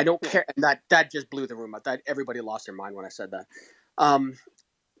 I don't care. And that just blew the room up. That everybody lost their mind when I said that. And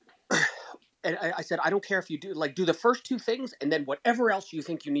I said, I don't care if you do the first two things and then whatever else you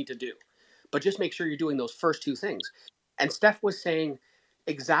think you need to do, but just make sure you're doing those first two things. And Steph was saying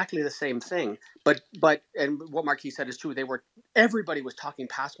exactly the same thing, but and what Marquis said is true. Everybody was talking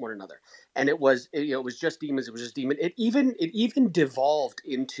past one another, and it was just demons. It was just demon. It even devolved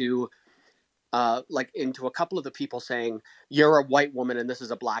into into a couple of the people saying, you're a white woman and this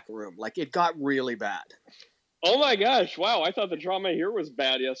is a black room. Like, it got really bad. Oh my gosh, wow, I thought the drama here was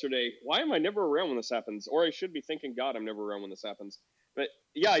bad yesterday. Why am I never around when this happens? Or I should be thanking God I'm never around when this happens. But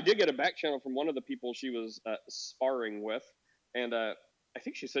yeah, I did get a back channel from one of the people she was sparring with. And I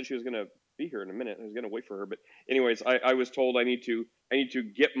think she said she was going to be here in a minute. I was going to wait for her. But anyways, I was told I need to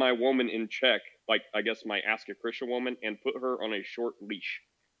get my woman in check, like I guess my Ask a Christian woman, and put her on a short leash.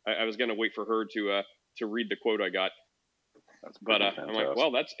 I was going to wait for her to read the quote I got. But I'm like,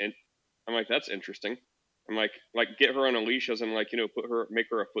 well, that's interesting. I'm like get her on a leash, as in make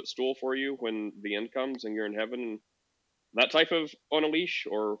her a footstool for you when the end comes and you're in heaven, and that type of on a leash.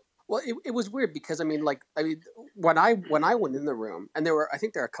 Or well, it was weird because when I went in the room, and I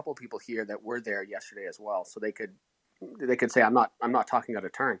think there are a couple of people here that were there yesterday as well, so they could say I'm not talking out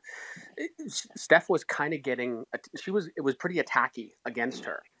of turn. Steph was kind of getting it was pretty attacky against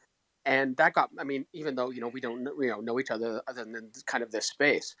her. And that got, even though, we don't know each other other than kind of this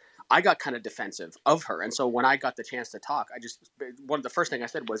space, I got kind of defensive of her. And so when I got the chance to talk, one of the first thing I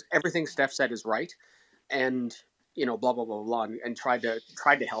said was everything Steph said is right. And, blah, blah, blah, blah, and tried to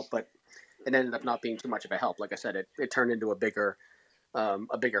help, but it ended up not being too much of a help. Like I said, it turned into a bigger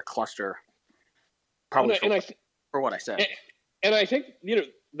cluster, probably for what I said. And I think,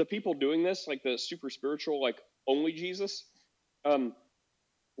 the people doing this, like the super spiritual, like only Jesus,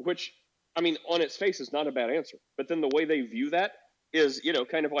 which, on its face is not a bad answer. But then the way they view that is,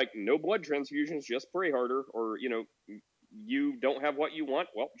 kind of like no blood transfusions, just pray harder. Or, you don't have what you want,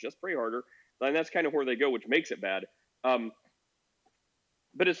 well, just pray harder. And that's kind of where they go, which makes it bad.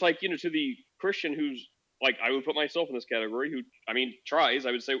 But it's like, to the Christian who's like I would put myself in this category who, I mean, tries.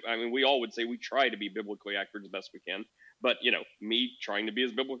 I would say, I mean, we all would say we try to be biblically accurate as best we can. But, you know, me trying to be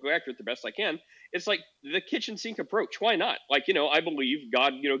as biblically accurate the best I can, it's like the kitchen sink approach. Why not? Like, you know, I believe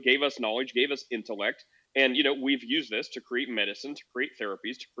God, you know, gave us knowledge, gave us intellect. And, you know, we've used this to create medicine, to create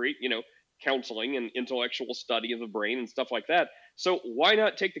therapies, to create, you know, counseling and intellectual study of the brain and stuff like that. So why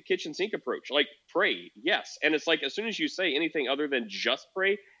not take the kitchen sink approach? Like, pray, yes. And it's like, as soon as you say anything other than just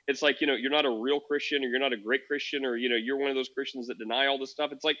pray, it's like, you know, you're not a real Christian, or you're not a great Christian, or, you know, you're one of those Christians that deny all this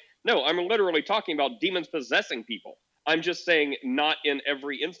stuff. It's like, no, I'm literally talking about demons possessing people. I'm just saying not in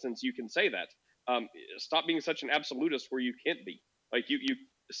every instance you can say that. Stop being such an absolutist where you can't be. Like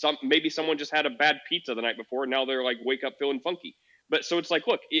maybe someone just had a bad pizza the night before, and now they're like, wake up feeling funky. But so it's like,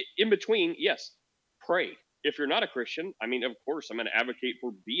 look, in between, yes, pray. If you're not a Christian, I mean, of course, I'm going to advocate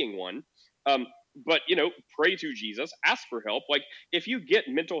for being one. But, you know, pray to Jesus, ask for help. Like, if you get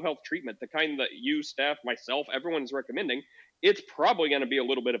mental health treatment, the kind that you, Steph, myself, everyone's recommending, it's probably going to be a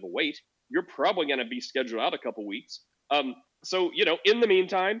little bit of a wait. You're probably going to be scheduled out a couple weeks. So, you know, in the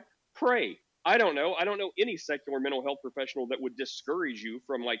meantime, pray. I don't know any secular mental health professional that would discourage you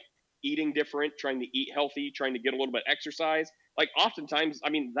from, like, eating different, trying to eat healthy, trying to get a little bit of exercise. Like, oftentimes,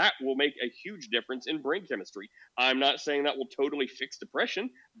 I mean, that will make a huge difference in brain chemistry. I'm not saying that will totally fix depression,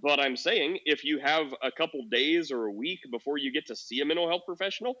 but I'm saying if you have a couple days or a week before you get to see a mental health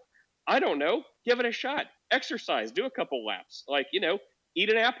professional, I don't know, give it a shot. Exercise, do a couple laps. Like, you know, eat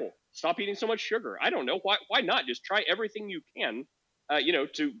an apple. Stop eating so much sugar. I don't know. Why not? Just try everything you can, you know,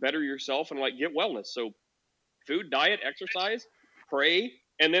 to better yourself and, like, get wellness. So food, diet, exercise, pray.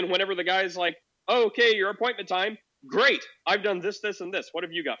 And then whenever the guy's like, oh, okay, your appointment time, great. I've done this, this, and this. What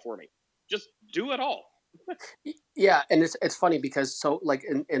have you got for me? Just do it all. Yeah, and it's funny because so like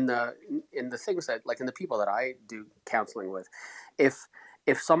in the things that, like, in the people that I do counseling with,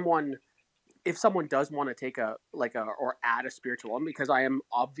 if someone does want to take or add a spiritual one, because I am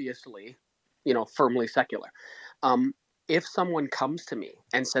obviously, you know, firmly secular. If someone comes to me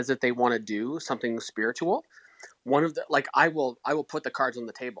and says that they want to do something spiritual, one of the, like, I will put the cards on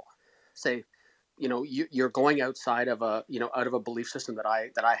the table, say, you know, you're going outside of a, you know, out of a belief system that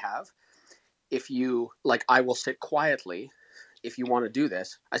I have. If you like, I will sit quietly if you want to do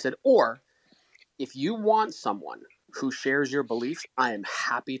this. I said, or if you want someone who shares your beliefs, I am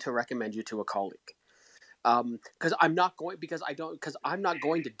happy to recommend you to a colleague. Because I'm not going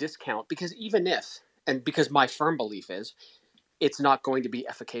to discount, because even if, and because my firm belief is it's not going to be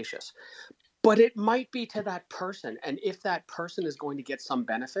efficacious, but it might be to that person. And if that person is going to get some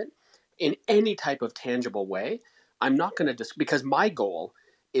benefit in any type of tangible way, I'm not going to because my goal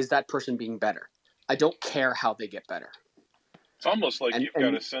is that person being better. I don't care how they get better. It's almost like you've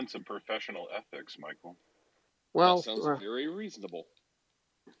got a sense of professional ethics, Michael. Well, that sounds very reasonable.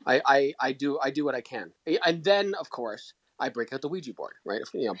 I do what I can, and then of course I break out the Ouija board, right?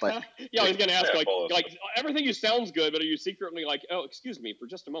 You know, but yeah, I was going to ask, like everything you sounds good, but are you secretly like, oh, excuse me for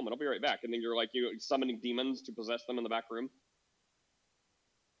just a moment, I'll be right back, and then you're like, you summoning demons to possess them in the back room?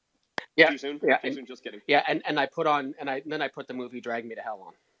 Yeah, too soon. Yeah, too soon. Just kidding. Yeah, and I put on, and then I put the movie Drag Me to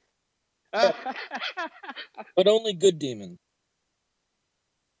Hell on. But only good demons.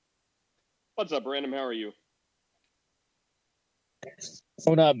 What's up, Random? How are you?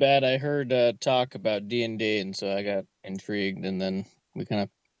 Oh, not bad. I heard talk about D&D, and so I got intrigued, and then we kind of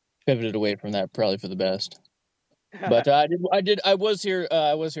pivoted away from that, probably for the best. But I was here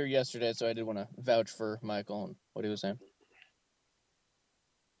yesterday, so I did want to vouch for Michael and what he was saying.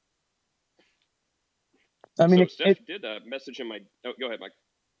 I mean, so Steph did message in my. Oh, go ahead, Mike.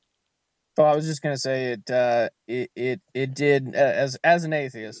 Oh, I was just gonna say it did, as an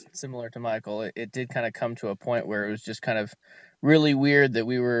atheist, similar to Michael, it did kind of come to a point where it was just kind of really weird that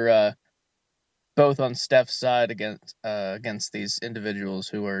we were both on Steph's side against these individuals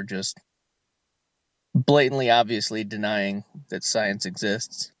who are just blatantly, obviously denying that science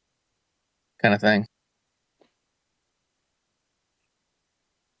exists, kind of thing.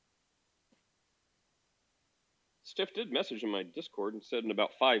 Steph did message in my Discord and said in about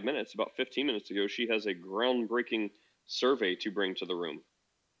 5 minutes, about 15 minutes ago, she has a groundbreaking survey to bring to the room.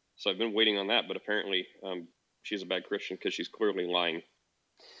 So I've been waiting on that, but apparently she's a bad Christian because she's clearly lying.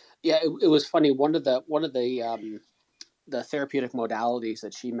 Yeah, it was funny. One of the therapeutic modalities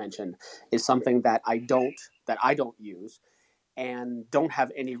that she mentioned is something that I don't use and don't have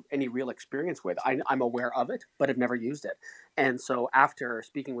any real experience with. I'm aware of it, but have never used it. And so after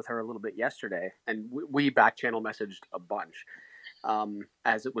speaking with her a little bit yesterday, and we back channel messaged a bunch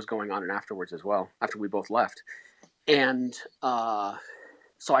as it was going on and afterwards as well, after we both left. And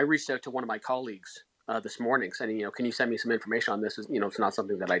so I reached out to one of my colleagues this morning, saying, can you send me some information on this? It's not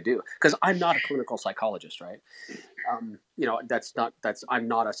something that I do because I'm not a clinical psychologist, right? I'm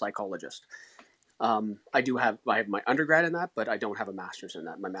not a psychologist. I have my undergrad in that, but I don't have a master's in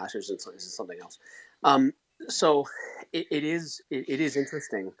that. My master's is something else. So it is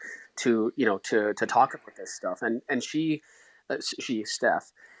interesting to talk about this stuff, and she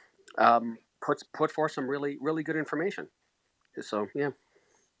Steph put forth some really really good information. So yeah.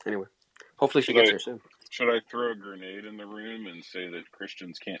 Anyway, hopefully she gets here soon. Should I throw a grenade in the room and say that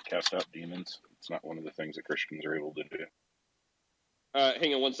Christians can't cast out demons? It's not one of the things that Christians are able to do.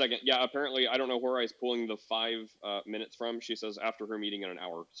 Hang on one second. Yeah, apparently, I don't know where I was pulling the 5 minutes from. She says after her meeting in an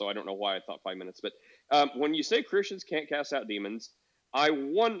hour. So I don't know why I thought 5 minutes. But when you say Christians can't cast out demons, I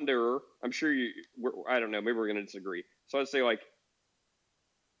wonder, I'm sure I don't know, maybe we're going to disagree. So I'd say, like,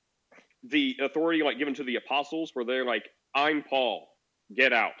 the authority, like, given to the apostles, where they're like, I'm Paul,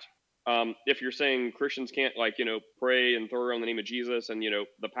 get out. If you're saying Christians can't, like, pray and throw around the name of Jesus and,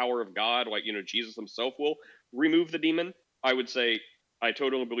 the power of God, like, Jesus himself will remove the demon, I would say I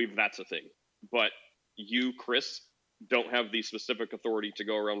totally believe that's a thing. But you, Chris, don't have the specific authority to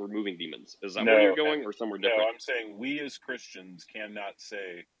go around removing demons. Is that where you're going, or somewhere different? No, I'm saying we as Christians cannot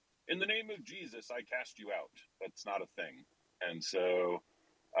say, in the name of Jesus, I cast you out. That's not a thing. And so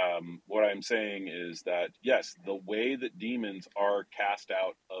what I'm saying is that, yes, the way that demons are cast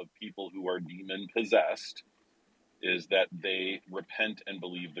out of people who are demon-possessed is that they repent and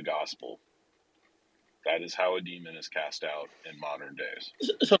believe the gospel. That is how a demon is cast out in modern days.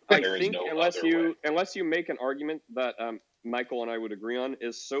 So I think unless you make an argument that Michael and I would agree on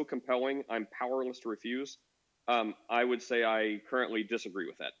is so compelling, I'm powerless to refuse. I would say I currently disagree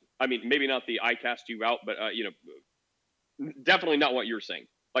with that. I mean, maybe not the I cast you out, but definitely not what you're saying.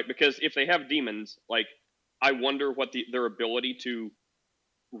 Like, because if they have demons, like, I wonder what their ability to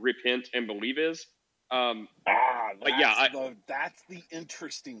repent and believe is. That's the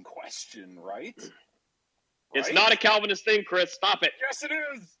interesting question, right? It's not a Calvinist thing, Chris. Stop it. Yes, it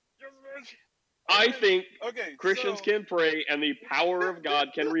is. I think Christians can pray, and the power of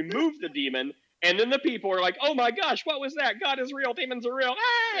God can remove the demon, and then the people are like, "Oh my gosh, what was that? God is real. Demons are real.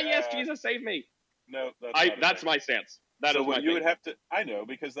 Yes, Jesus, save me." No, that's my stance. Would have to. I know,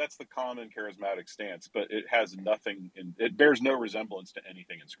 because that's the common charismatic stance, but it has nothing. It bears no resemblance to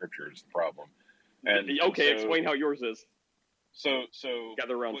anything in Scripture. Is the problem. Explain how yours is. So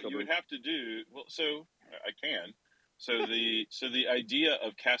gather around. What you would have to do. Well, so I can. So the idea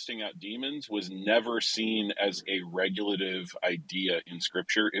of casting out demons was never seen as a regulative idea in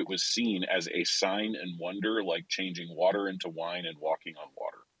Scripture. It was seen as a sign and wonder, like changing water into wine and walking on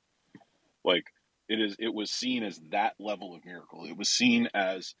water. Like, it was seen as that level of miracle. It was seen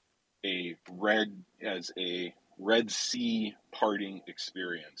as a Red Sea parting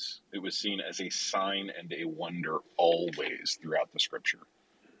experience. It was seen as a sign and a wonder always throughout the Scripture.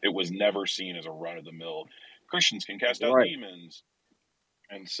 It was never seen as a run-of-the-mill, Christians can cast out demons.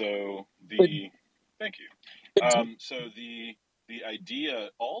 And so thank you. So the idea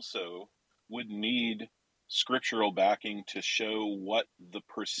also would need scriptural backing to show what the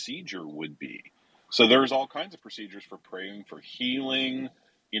procedure would be. So there's all kinds of procedures for praying for healing.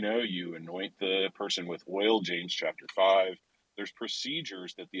 You anoint the person with oil, James chapter 5. There's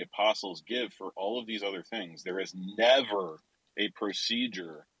procedures that the apostles give for all of these other things. There is never a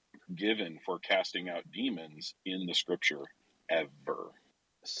procedure given for casting out demons in the Scripture ever.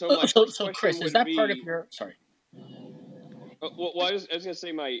 So Chris, is that part of your? Sorry. Well, I was going to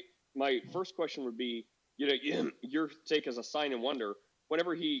say my first question would be, your take as a sign and wonder.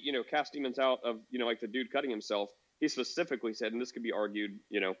 Whenever he, cast demons out of, like the dude cutting himself, he specifically said, and this could be argued,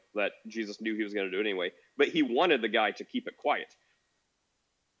 that Jesus knew he was going to do it anyway, but he wanted the guy to keep it quiet.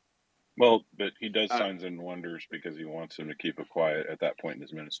 Well, but he does signs and wonders because he wants him to keep it quiet at that point in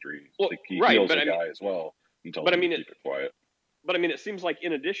his ministry. Well, he heals the guy as well and tells him to keep it quiet. But it seems like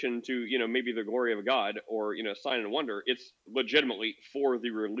in addition to, maybe the glory of God or, sign and wonder, it's legitimately for the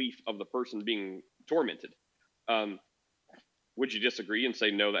relief of the person being tormented. Would you disagree and say,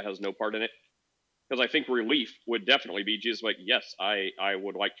 no, that has no part in it? Because I think relief would definitely be Jesus like, yes, I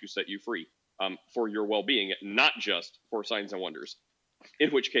would like to set you free for your well-being, not just for signs and wonders.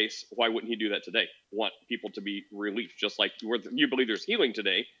 In which case, why wouldn't he do that today? Want people to be relieved, just like you believe there's healing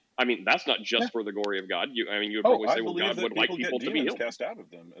today. That's not just for the glory of God. You would probably say, well, God would like people to be healed. Cast out of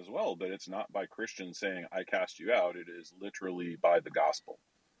them as well, but it's not by Christians saying, I cast you out. It is literally by the gospel.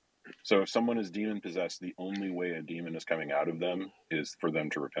 So if someone is demon-possessed, the only way a demon is coming out of them is for them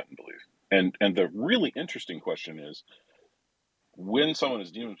to repent and believe. And the really interesting question is, when someone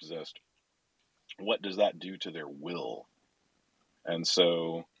is demon-possessed, what does that do to their will? And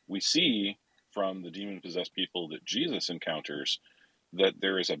so we see from the demon-possessed people that Jesus encounters that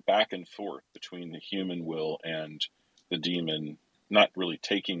there is a back and forth between the human will and the demon, not really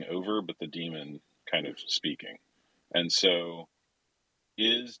taking over, but the demon kind of speaking. And so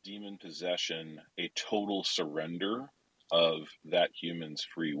is demon possession a total surrender of that human's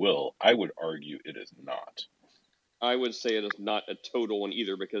free will? I would argue it is not. I would say it is not a total one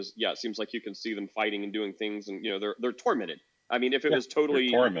either, because it seems like you can see them fighting and doing things, and they're tormented. I mean, if it was totally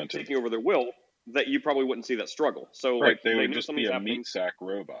taking over their will, that you probably wouldn't see that struggle. So right, they would just be a meat sack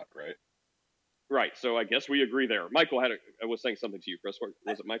robot, right? Right. So I guess we agree there. Michael was saying something to you, Chris.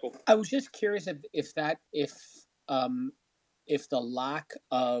 Was it Michael? I was just curious if the lack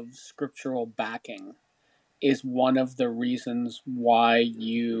of scriptural backing is one of the reasons why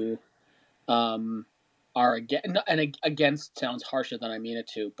you are against sounds harsher than I mean it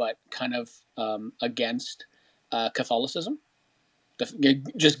to, but kind of against Catholicism.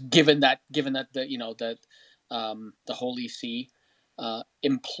 Just given that the Holy See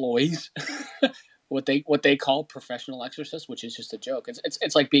employs what they call professional exorcists, which is just a joke.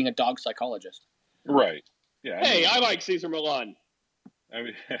 It's like being a dog psychologist. Right. Yeah. I like Caesar Milan. I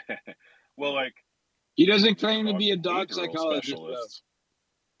mean, well, like he doesn't claim to be a dog psychologist.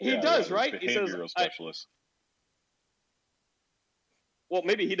 He does, right? Behavioral specialist. Well,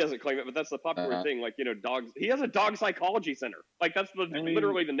 maybe he doesn't claim it, but that's the popular thing. Like, dogs. He has a dog psychology center. Like, that's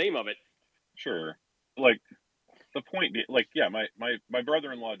literally the name of it. Sure. Like, the point, like, yeah, my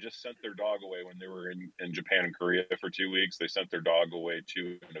brother-in-law just sent their dog away when they were in Japan and Korea for 2 weeks. They sent their dog away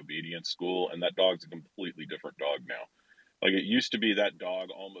to an obedience school, and that dog's a completely different dog now. Like, it used to be that dog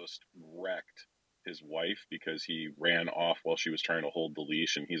almost wrecked his wife because he ran off while she was trying to hold the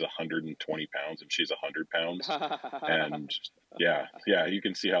leash, and he's 120 pounds and she's 100 pounds. And yeah, you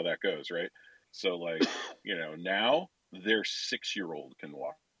can see how that goes, right? So, like, now their 6-year-old can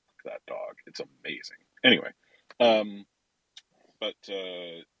walk that dog. It's amazing. Anyway, but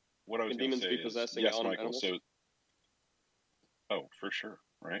what I was going to say is, yes, Michael. Animals? So, oh, for sure,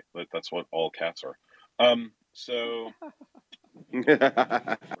 right? That's what all cats are. So,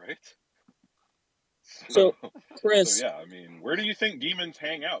 right? So, Chris. So, yeah, I mean, where do you think demons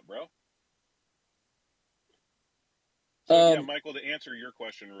hang out, bro? So, yeah, Michael, to answer your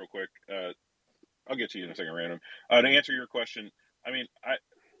question real quick, I'll get to you in a second, random. To answer your question, I mean,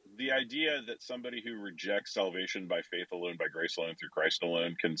 the idea that somebody who rejects salvation by faith alone, by grace alone, through Christ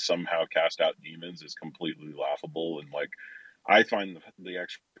alone, can somehow cast out demons is completely laughable. And, like, I find the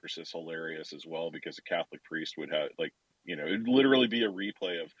Exorcist hilarious as well, because a Catholic priest would have, like, it'd literally be a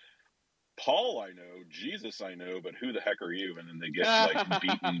replay of Paul I know, Jesus I know, but who the heck are you? And then they get like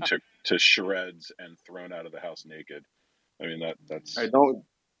beaten to shreds and thrown out of the house naked. I mean, that's. Hey,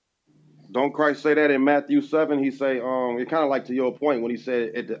 don't Christ say that in Matthew 7? He say, it kind of like to your point when he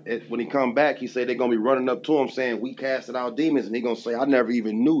said when he come back, he said they're gonna be running up to him saying, "We casted out demons," and he gonna say, "I never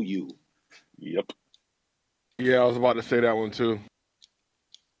even knew you." Yep. Yeah, I was about to say that one too.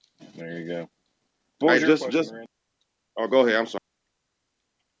 There you go. Hey, oh, go ahead. I'm sorry.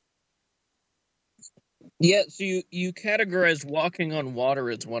 Yeah, so you categorize walking on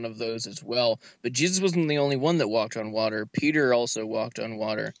water as one of those as well, but Jesus wasn't the only one that walked on water. Peter also walked on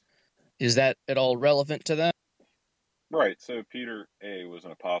water. Is that at all relevant to that? Right, so Peter, A, was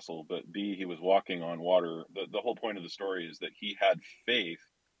an apostle, but B, he was walking on water. The whole point of the story is that he had faith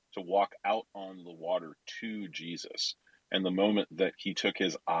to walk out on the water to Jesus. And the moment that he took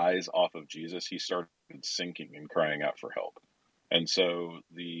his eyes off of Jesus, he started sinking and crying out for help. And so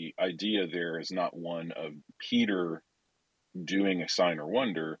the idea there is not one of Peter doing a sign or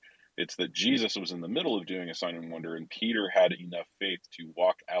wonder. It's that Jesus was in the middle of doing a sign and wonder, and Peter had enough faith to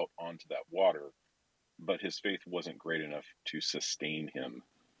walk out onto that water, but his faith wasn't great enough to sustain him,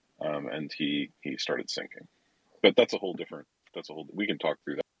 and he started sinking. But we can talk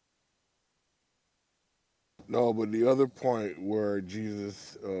through that. No, but the other point where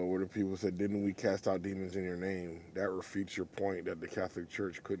Jesus, where the people said, "Didn't we cast out demons in your name?" That refutes your point that the Catholic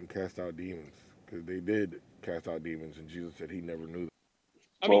Church couldn't cast out demons, because they did cast out demons, and Jesus said he never knew them.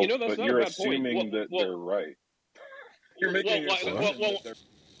 I mean, that's but not you're a bad point. assuming that they're right. You're making assumptions that they're.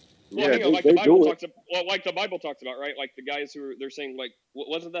 Well, hang on, like the Bible talks about, right? Like the guys they're saying, like,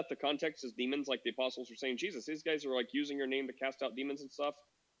 wasn't that the context as demons? Like the apostles were saying, Jesus, these guys are like using your name to cast out demons and stuff.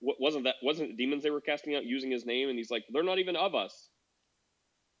 Wasn't it demons they were casting out using his name? And he's like, they're not even of us.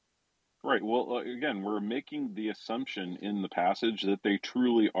 Right. Well, again, we're making the assumption in the passage that they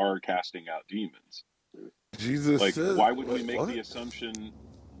truly are casting out demons. Jesus says, why would we make the assumption?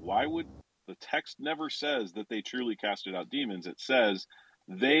 Why would the text never says that they truly casted out demons? It says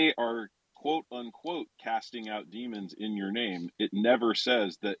they are quote unquote casting out demons in your name, it never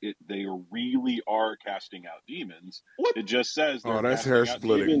says that they really are casting out demons. What? It just says they're that's casting hair out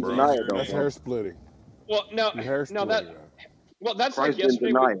splitting, demons bro. in deny it, your though, That's name. bro. hair splitting. Well, now You hair that splitting. that's Christ like yesterday.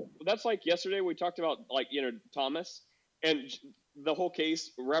 didn't deny it. That's like yesterday we talked about Thomas, and the whole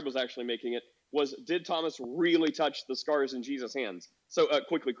case Reb was actually making it was, did Thomas really touch the scars in Jesus' hands? So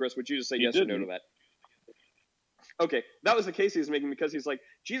quickly, Chris, would you just say He yes or no didn't. to that? Okay, that was the case he was making, because he's like,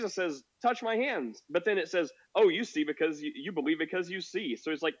 Jesus says, touch my hands. But then it says, oh, you see because you believe because you see. So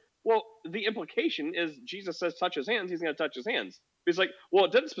he's like, well, the implication is Jesus says touch his hands, he's going to touch his hands. He's like, well,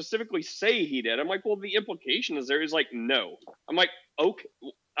 it doesn't specifically say he did. I'm like, well, the implication is there. He's like, no. I'm like, okay.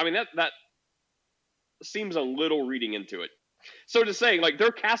 I mean, that seems a little reading into it. So to say, like,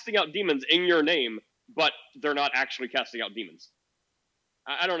 they're casting out demons in your name, but they're not actually casting out demons.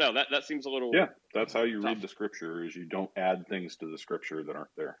 I don't know. That seems a little... Yeah, that's how you tough. read the scripture, is you don't add things to the scripture that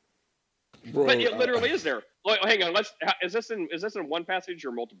aren't there. Bro, But it literally is there. Like, hang on. Is this in one passage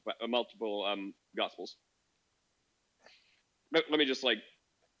or multiple gospels? Let me just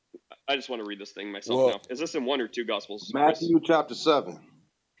I just want to read this thing myself now. Is this in one or two gospels? Matthew chapter 7,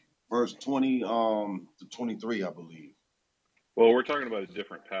 verse 20 to 23, I believe. Well, we're talking about a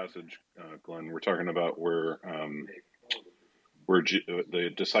different passage, Glenn. We're talking about where the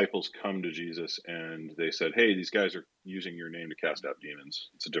disciples come to Jesus and they said, "Hey, these guys are using your name to cast out demons."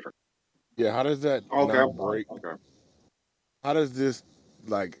 It's a different. Yeah, how does that Okay. not break? Okay. How does this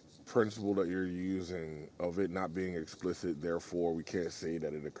principle that you're using of it not being explicit, therefore we can't say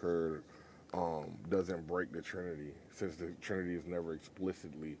that it occurred, doesn't break the Trinity, since the Trinity is never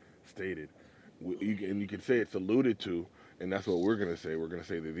explicitly stated? You can say it's alluded to, and that's what we're going to say. We're going to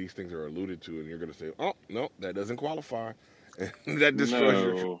say that these things are alluded to, and you're going to say, oh, no, that doesn't qualify. And that destroys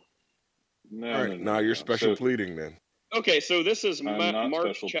your... No, All right, now you're special pleading then. Okay, so this is Mark.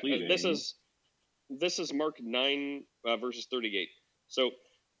 pleading. This is Mark 9 verses 38. So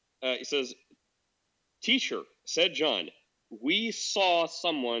it says, "Teacher," said John, "we saw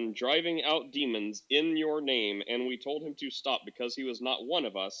someone driving out demons in your name, and we told him to stop because he was not one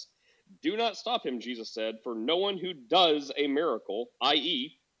of us. Do not stop him," Jesus said, "for no one who does a miracle,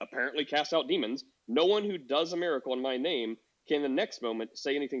 i.e., apparently cast out demons, no one who does a miracle in my name can the next moment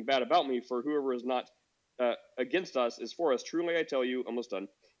say anything bad about me, for whoever is not against us is for us. Truly, I tell you," almost done,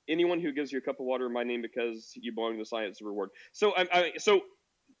 "anyone who gives you a cup of water in my name because you belong to the science of reward." So, so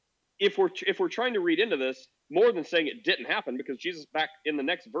if we're trying to read into this more than saying it didn't happen, because Jesus, back in the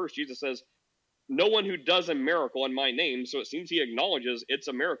next verse, Jesus says, "No one who does a miracle in my name," so it seems he acknowledges it's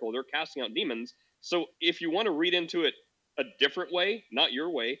a miracle. They're casting out demons. So if you want to read into it a different way, not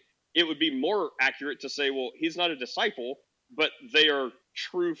your way, it would be more accurate to say, well, he's not a disciple, but they are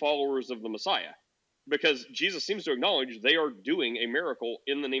true followers of the Messiah. Because Jesus seems to acknowledge they are doing a miracle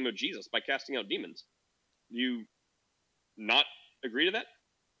in the name of Jesus by casting out demons. You not agree to that?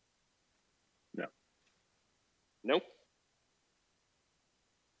 No. No?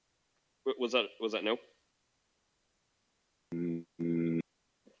 Was that no?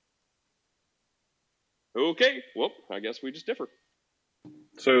 Okay. Well, I guess we just differ.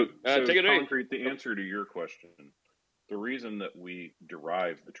 So take it away. Concrete, the answer to your question, the reason that we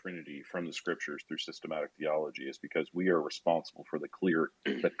derive the Trinity from the Scriptures through systematic theology is because we are responsible for the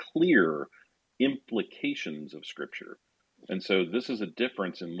clear implications of Scripture. And so this is a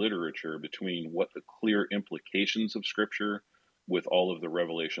difference in literature between what the clear implications of Scripture, with all of the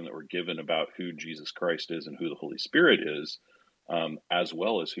revelation that we're given about who Jesus Christ is and who the Holy Spirit is, as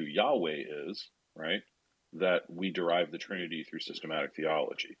well as who Yahweh is, right? That we derive the Trinity through systematic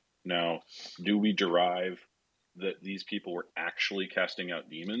theology. Now, do we derive that these people were actually casting out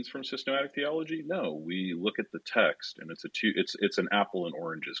demons from systematic theology? No, we look at the text, and it's an apple and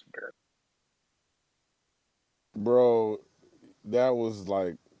oranges comparison. Bro, that was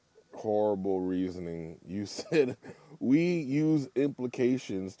horrible reasoning. You said we use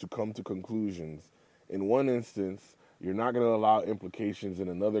implications to come to conclusions. In one instance, you're not going to allow implications in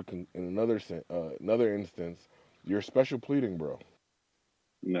another instance. You're special pleading, bro.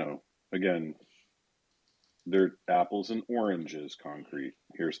 No, again, they're apples and oranges, Concrete.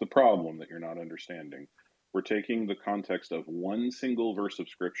 Here's the problem that you're not understanding. We're taking the context of one single verse of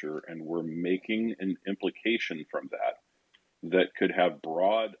Scripture and we're making an implication from that could have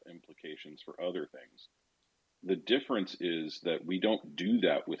broad implications for other things. The difference is that we don't do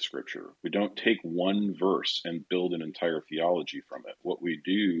that with Scripture. We don't take one verse and build an entire theology from it. What we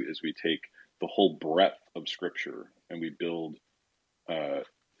do is we take the whole breadth of Scripture and we build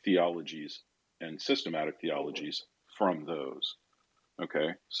theologies and systematic theologies from those. Okay,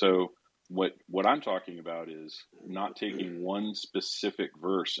 so What I'm talking about is not taking one specific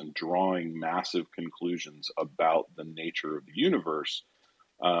verse and drawing massive conclusions about the nature of the universe,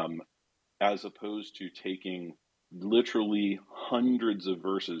 as opposed to taking literally hundreds of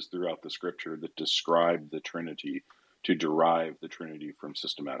verses throughout the scripture that describe the Trinity to derive the Trinity from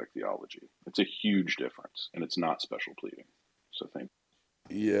systematic theology. It's a huge difference, and it's not special pleading. So thank you.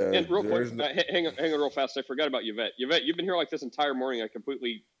 Yeah, And real quick, no... hang on real fast. I forgot about Yvette. Yvette, you've been here like this entire morning. I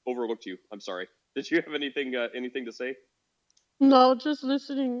completely overlooked you. I'm sorry. Did you have anything to say? No, just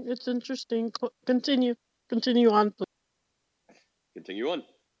listening. It's interesting. Continue on, please. Continue on.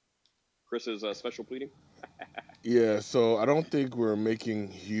 Chris's special pleading. Yeah, so I don't think we're making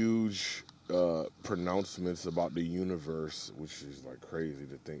huge pronouncements about the universe, which is like crazy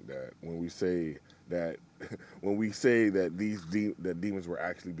to think that when we say that that demons were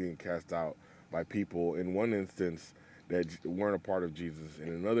actually being cast out by people in one instance that weren't a part of Jesus. In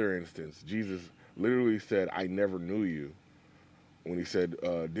another instance, Jesus literally said, "I never knew you." When he said,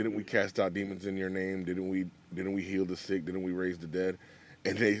 "Didn't we cast out demons in your name? Didn't we heal the sick? Didn't we raise the dead?"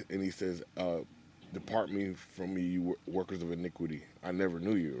 And he says, "Depart me from me, you workers of iniquity. I never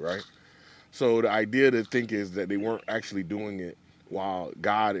knew you." Right. So the idea to think is that they weren't actually doing it while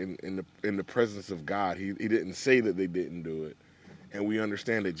God in the presence of God. He didn't say that they didn't do it, and we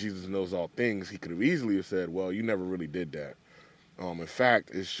understand that Jesus knows all things. He could have easily have said, "Well, you never really did that." In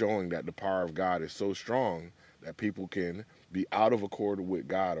fact, it's showing that the power of God is so strong that people can be out of accord with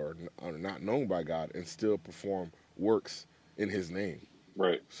God or not known by God and still perform works in His name.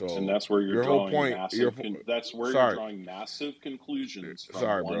 Right. So And that's where you're your whole drawing point. massive. That's where you're drawing massive conclusions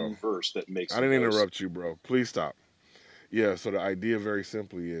from one verse that makes. I didn't interrupt you, bro. Please stop. Yeah. So the idea, very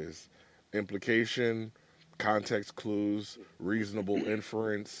simply, is implication, context clues, reasonable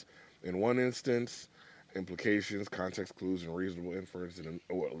inference. In one instance, implications, context clues, and reasonable inference. And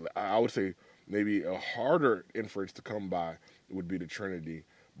I would say maybe a harder inference to come by would be the Trinity,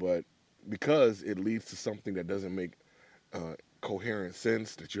 but because it leads to something that doesn't make coherent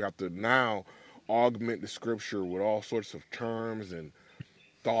sense, that you have to now augment the scripture with all sorts of terms and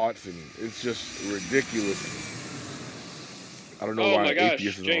thoughts, and it's just ridiculous. I don't know why my an gosh,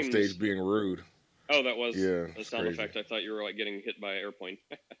 atheist is James. on stage being rude. Oh, that was a sound crazy effect. I thought you were like getting hit by an airplane.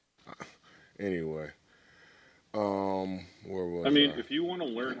 Anyway, where was I mean, if you want to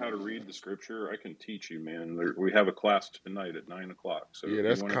learn how to read the scripture, I can teach you, man. We have a class tonight at 9:00. So yeah,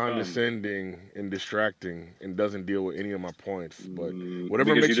 that's condescending and distracting and doesn't deal with any of my points. But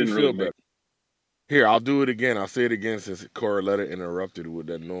whatever makes you feel better. Here, I'll do it again. I'll say it again since Coraletta interrupted with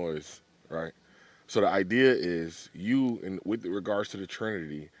that noise, right? So the idea is with regards to the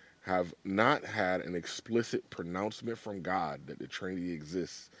Trinity, have not had an explicit pronouncement from God that the Trinity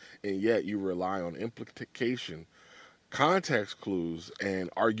exists, and yet you rely on implication, context clues,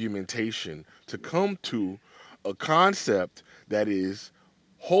 and argumentation to come to a concept that is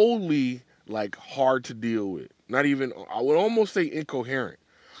wholly hard to deal with. Not even, I would almost say incoherent,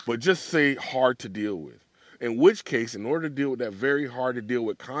 but just say hard to deal with. In which case, in order to deal with that very hard to deal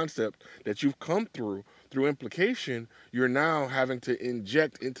with concept that you've come through implication, you're now having to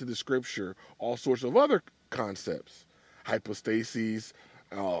inject into the scripture all sorts of other concepts, hypostases,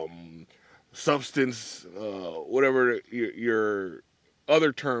 substance, whatever your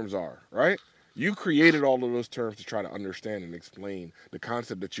other terms are, right? You created all of those terms to try to understand and explain the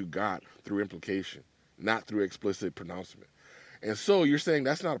concept that you got through implication, not through explicit pronouncement. And so you're saying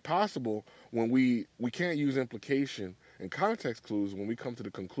that's not possible when we can't use implication and context clues when we come to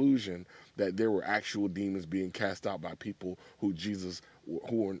the conclusion that there were actual demons being cast out by people who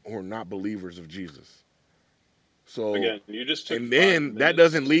are not believers of Jesus. So again, you just took and then that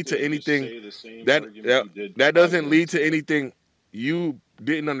doesn't lead to anything. That doesn't lead to anything. You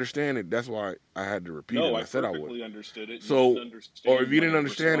didn't understand it. That's why I had to repeat it. I said I would. Understood it. So, or if you didn't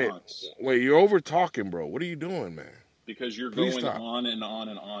understand it, wait, you're over talking, bro. What are you doing, man? Because you're going on and on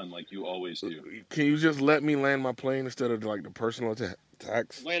and on like you always do. Can you just let me land my plane instead of the personal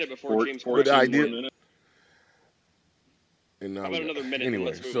attacks? Land it before James. But the idea. And how about another minute? Anyway, and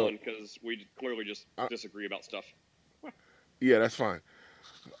let's move on because we clearly just disagree about stuff. Yeah, that's fine.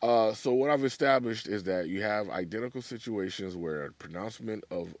 So what I've established is that you have identical situations where a pronouncement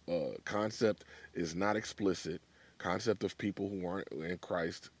of concept is not explicit. Concept of people who aren't in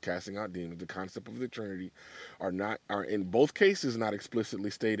Christ casting out demons, the concept of the Trinity are in both cases not explicitly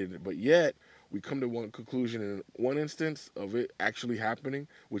stated, but yet we come to one conclusion in one instance of it actually happening,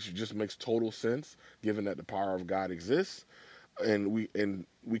 which just makes total sense given that the power of God exists. and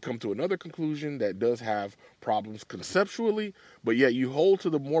we come to another conclusion that does have problems conceptually, but yet you hold to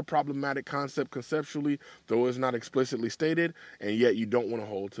the more problematic concept conceptually, though it's not explicitly stated, and yet you don't want to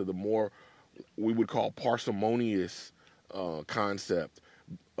hold to the more we would call parsimonious concept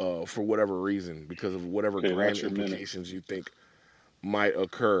for whatever reason, because of whatever Okay, grand that's your minute. implications you think might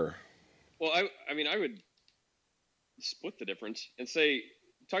occur. Well, I mean, I would split the difference and say,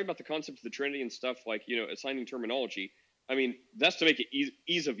 talking about the concept of the Trinity and stuff like, assigning terminology. I mean, that's to make it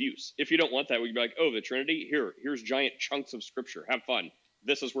ease of use. If you don't want that, we'd be like, oh, the Trinity, here's giant chunks of scripture. Have fun.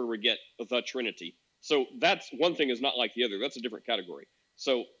 This is where we get the Trinity. So that's one thing is not like the other. That's a different category.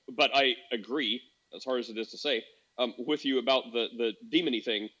 So, but I agree, as hard as it is to say, with you about the demony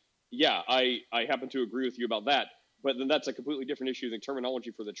thing. Yeah, I happen to agree with you about that. But then that's a completely different issue than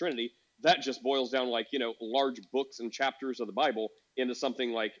terminology for the Trinity. That just boils down like, large books and chapters of the Bible into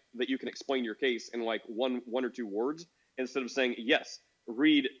something like that you can explain your case in like one or two words, instead of saying, yes,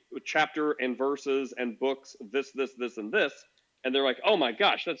 read chapter and verses and books, this, and this. And they're like, oh my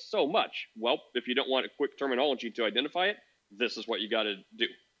gosh, that's so much. Well, if you don't want a quick terminology to identify it, this is what you got to do.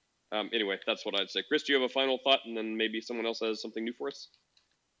 Anyway, that's what I'd say. Chris, do you have a final thought? And then maybe someone else has something new for us?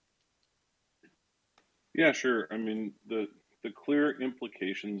 Yeah, sure. I mean, the clear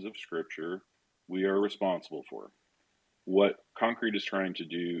implications of Scripture we are responsible for. What Concrete is trying to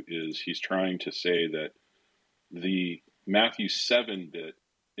do is he's trying to say that the Matthew 7 bit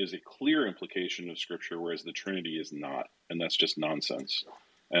is a clear implication of Scripture, whereas the Trinity is not, and that's just nonsense.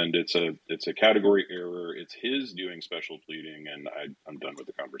 And it's a category error. It's his doing special pleading, and I'm done with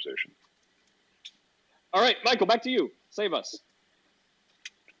the conversation. All right, Michael, back to you. Save us.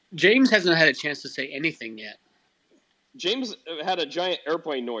 James hasn't had a chance to say anything yet. James had a giant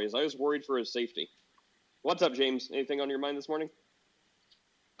airplane noise. I was worried for his safety. What's up, James? Anything on your mind this morning?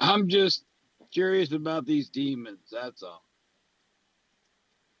 I'm just curious about these demons. That's all.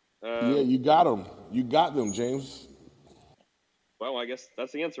 Yeah, you got them. You got them, James. Well, I guess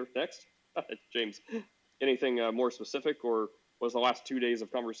that's the answer. Next. James, anything more specific, or was the last 2 days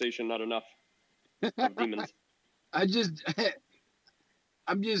of conversation not enough of demons? I'm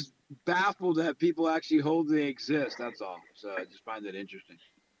just baffled that people actually hold they exist. That's all. So I just find that interesting.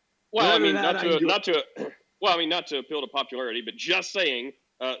 Well, I mean, not to appeal to popularity, but just saying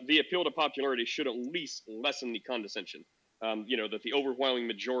the appeal to popularity should at least lessen the condescension. That the overwhelming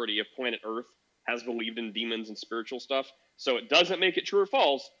majority of planet Earth has believed in demons and spiritual stuff. So it doesn't make it true or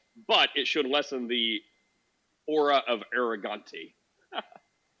false, but it should lessen the aura of arrogancy.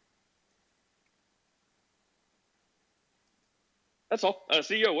 That's all.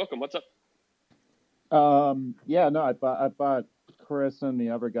 CEO, welcome. What's up? I thought Chris and the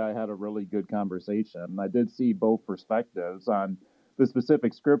other guy had a really good conversation. I did see both perspectives on the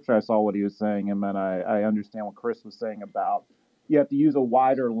specific scripture. I saw what he was saying, and then I understand what Chris was saying about you have to use a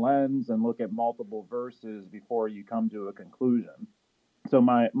wider lens and look at multiple verses before you come to a conclusion. So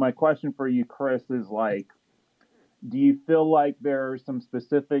my question for you, Chris, is like, do you feel like there are some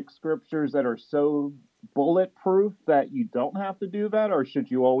specific scriptures that are so bulletproof that you don't have to do that, or should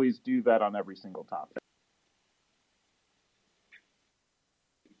you always do that on every single topic?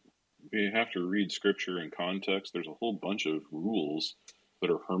 You have to read Scripture in context. There's a whole bunch of rules that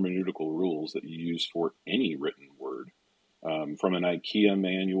are hermeneutical rules that you use for any written word. From an IKEA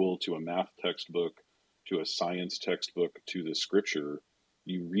manual to a math textbook to a science textbook to the Scripture,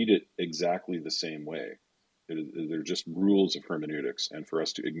 you read it exactly the same way. They're just rules of hermeneutics. And for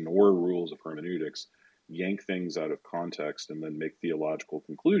us to ignore rules of hermeneutics, yank things out of context, and then make theological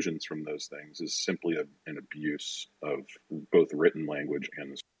conclusions from those things is simply an abuse of both written language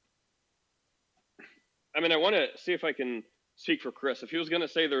and the. I mean, I want to see if I can speak for Chris. If he was going to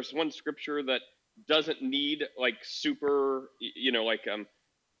say there's one scripture that doesn't need like super, like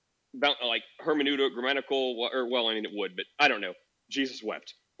hermeneutic, grammatical, I mean, it would, but I don't know. Jesus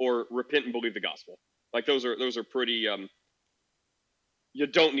wept, or repent and believe the gospel. Like those are pretty. You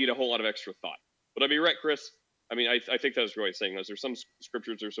don't need a whole lot of extra thought. Would I be right, Chris? I mean, I think that's really saying those. There's some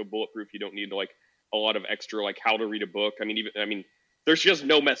scriptures that are so bulletproof you don't need like a lot of extra like how to read a book. I mean, there's just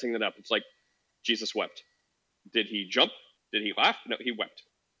no messing it up. It's like Jesus wept. Did he jump? Did he laugh? No, he wept.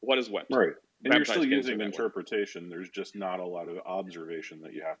 What is wept? Right. And you're still Baptized using interpretation. There's just not a lot of observation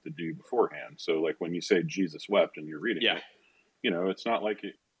that you have to do beforehand. So like when you say Jesus wept and you're reading it, it's not like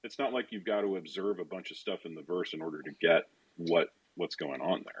you've got to observe a bunch of stuff in the verse in order to get what's going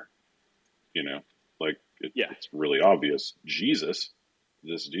on there. It's really obvious. Jesus,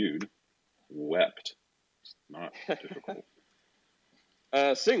 this dude, wept. It's not difficult.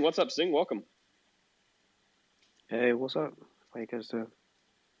 Sing, what's up, Sing? Welcome. Hey, what's up? How you guys doing?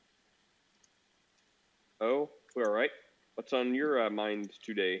 Oh, we're all right. What's on your mind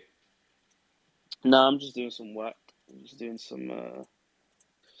today? No, I'm just doing some work. I'm just doing some.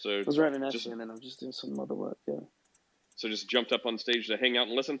 So I was writing an essay, and then I'm just doing some other work. Yeah. So just jumped up on stage to hang out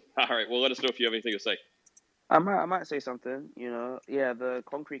and listen. All right. Well, let us know if you have anything to say. I might say something. Yeah. The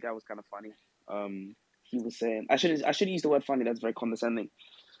concrete guy was kind of funny. He was saying I should use the word funny. That's very condescending.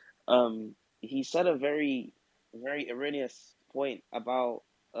 He said a very, very erroneous point about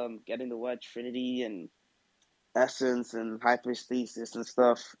getting the word Trinity and essence and hypostasis and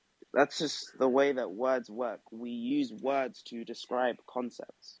stuff. That's just the way that words work. We use words to describe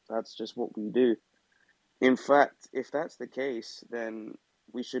concepts. That's just what we do. In fact, if that's the case, then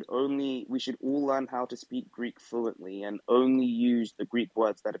we should all learn how to speak Greek fluently and only use the Greek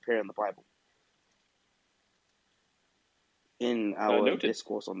words that appear in the Bible. In our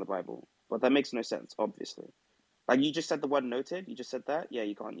discourse on the Bible. But that makes no sense, obviously. Like, you just said the word noted? You just said that? Yeah,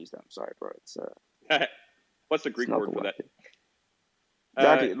 you can't use that. I'm sorry, bro. It's What's the Greek word for that?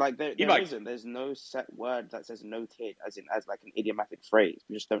 Exactly. Like, there isn't. There's no set word that says noted as like an idiomatic phrase.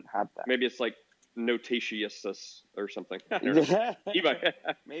 We just don't have that. Maybe it's like notatious or something. Maybe.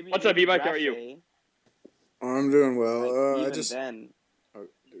 What's up, Ebike? How are you? I'm doing well. Like, I just. Then... Oh,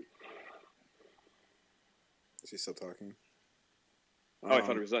 dude. Is he still talking? Oh, I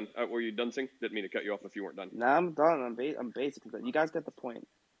thought it was done. Were you done, Sing? Didn't mean to cut you off if you weren't done. Nah, I'm done. I'm basically done. You guys get the point.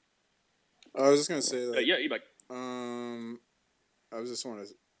 I was just gonna say that. Yeah, Ebike. I was just want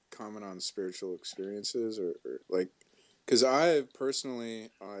to comment on spiritual experiences or like, because I've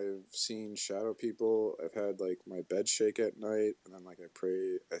seen shadow people. I've had like my bed shake at night, and then like I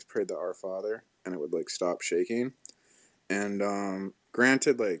prayed the Our Father, and it would like stop shaking. And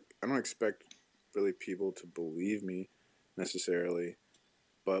granted, like I don't expect really people to believe me necessarily,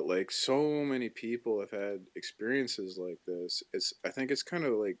 but like so many people have had experiences like this. I think it's kind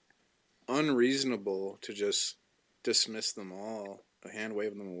of like unreasonable to just dismiss them all, hand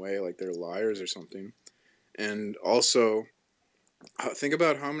wave them away like they're liars or something. And also think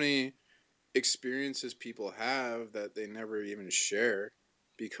about how many experiences people have that they never even share,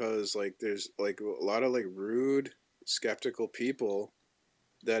 because like there's like a lot of like rude, skeptical people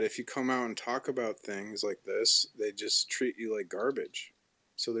that if you come out and talk about things like this, they just treat you like garbage.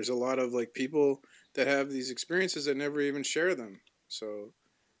 So there's a lot of like people that have these experiences that never even share them. So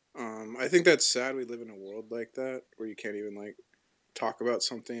I think that's sad. We live in a world like that where you can't even like talk about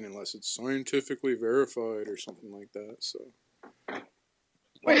something unless it's scientifically verified or something like that. So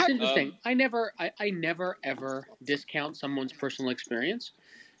Well, it's interesting. I never ever discount someone's personal experience.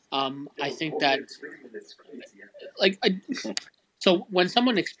 I think that so when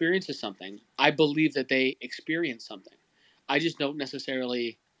someone experiences something, I believe that they experience something. I just don't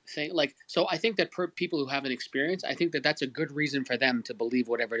necessarily think so I think that people who have an experience, I think that that's a good reason for them to believe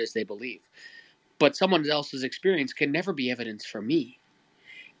whatever it is they believe. But someone else's experience can never be evidence for me.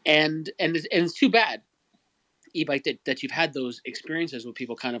 And it's too bad, Ebike, that you've had those experiences with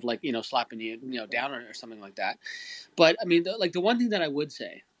people kind of like, slapping you, down or something like that. But I mean, the one thing that I would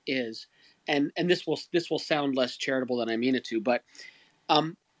say is, and this will sound less charitable than I mean it to, but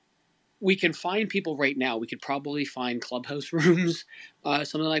we can find people right now. We could probably find clubhouse rooms,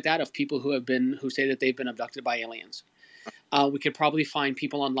 something like that, of people who say that they've been abducted by aliens. We could probably find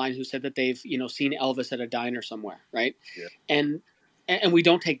people online who said that they've seen Elvis at a diner somewhere, right? Yeah. And we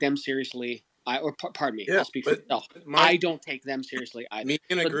don't take them seriously. Pardon me. Yeah, I'll speak for myself. I don't take them seriously either. Me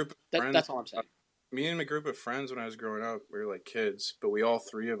and a group of friends. That's all I'm saying. Me and a group of friends when I was growing up, we were like kids, but we all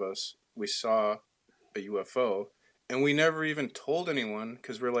three of us, we saw a UFO, and we never even told anyone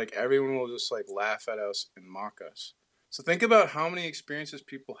because we're like, everyone will just like laugh at us and mock us. So think about how many experiences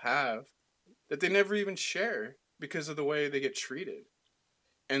people have that they never even share because of the way they get treated.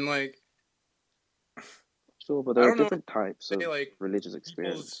 And like, sure, but there are different types of like religious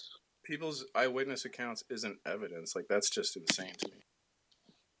experience. People's eyewitness accounts isn't evidence. Like, that's just insane to me.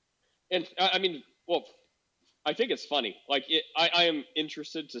 And I mean, well, I think it's funny. Like, I am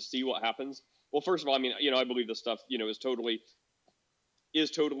interested to see what happens. Well, first of all, I mean, I believe this stuff, is totally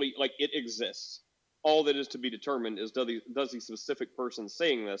like it exists. All that is to be determined is does the specific person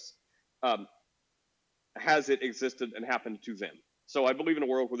saying this, has it existed and happened to them? So I believe in a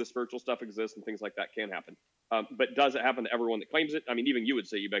world where the spiritual stuff exists and things like that can happen. But does it happen to everyone that claims it? I mean, even you would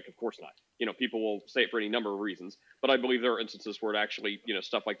say, Ebike, of course not. People will say it for any number of reasons. But I believe there are instances where it actually,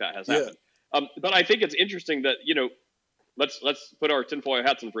 stuff like that has happened. But I think it's interesting that, let's put our tinfoil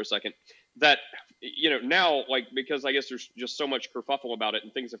hats on for a second. That, now, like, because I guess there's just so much kerfuffle about it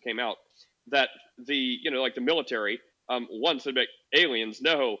and things have came out, that the, like the military, once said, aliens,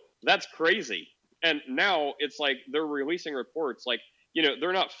 no, that's crazy. And now it's like they're releasing reports like,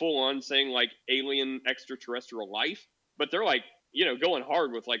 they're not full on saying like alien extraterrestrial life, but they're like, going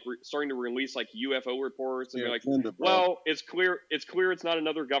hard with like starting to release like UFO reports and be like, Linda, bro. well, it's clear it's not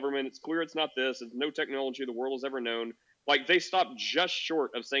another government. It's clear it's not this. It's no technology the world has ever known. Like they stopped just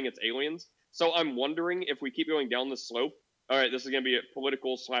short of saying it's aliens. So I'm wondering if we keep going down this slope. All right, this is going to be a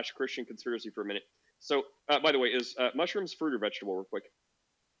political / Christian conspiracy for a minute. So, by the way, is mushrooms fruit or vegetable? Real quick.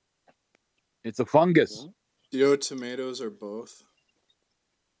 It's a fungus. Tomatoes are both.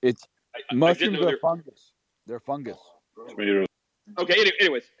 It's I mushrooms didn't know are fungus. They're fungus. Tomatoes. Okay.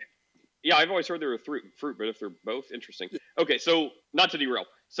 Anyways, yeah, I've always heard they were fruit, but if they're both, interesting. Okay, so not to derail.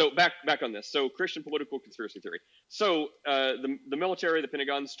 So back on this. So Christian political conspiracy theory. So the military, the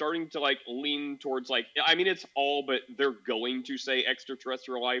Pentagon, starting to like lean towards like, I mean, it's all, but they're going to say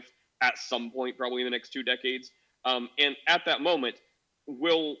extraterrestrial life at some point, probably in the next 2 decades. And at that moment,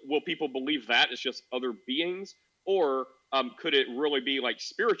 will people believe that it's just other beings, or could it really be like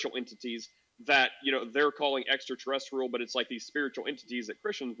spiritual entities that they're calling extraterrestrial, but it's like these spiritual entities that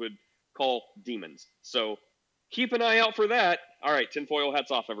Christians would call demons? So keep an eye out for that. All right, tinfoil hats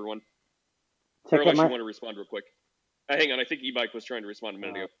off, everyone. Unless you want to respond real quick. Hang on, I think E-Bike was trying to respond a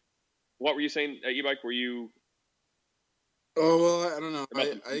minute ago. What were you saying, E-Bike? Were you... Oh, well, I don't know.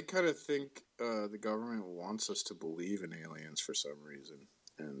 I kind of think the government wants us to believe in aliens for some reason.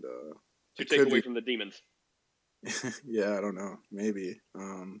 And to take away from the demons. Yeah, I don't know. Maybe.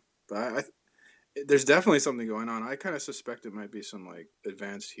 But there's definitely something going on. I kind of suspect it might be some like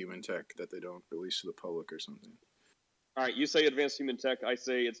advanced human tech that they don't release to the public or something. All right, you say advanced human tech. I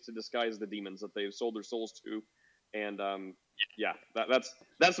say it's to disguise the demons that they've sold their souls to. And yeah,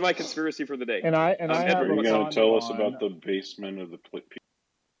 that's my conspiracy for the day. And I are you going to tell us about the basement of the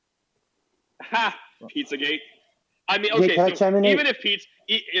Ha! Pizzagate. I mean, okay, so even if Pete's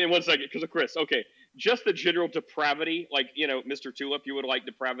in 1 second, because of Chris, okay, just the general depravity, like Mr. Tulip, you would like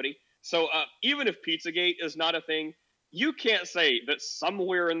depravity. So even if Pizzagate is not a thing, you can't say that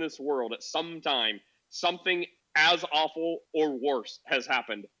somewhere in this world at some time something as awful or worse has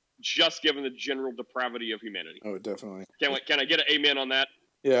happened, just given the general depravity of humanity. Oh, definitely. Can I get an amen on that?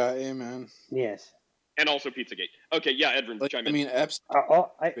 Yeah, amen. Yes. And also Pizzagate. Okay, yeah, Edwin, chime in. I mean,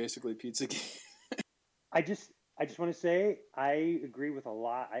 basically Pizzagate. I just want to say I agree with a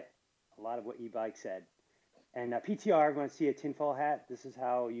lot of what E-Bike said. And PTR, I'm going to see a tinfoil hat. This is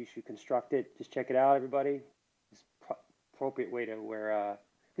how you should construct it. Just check it out, everybody. This appropriate way to wear.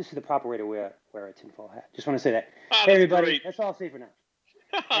 This is the proper way to wear a tinfoil hat. Just want to say that. Hey, everybody. Great. That's all I'll say for now.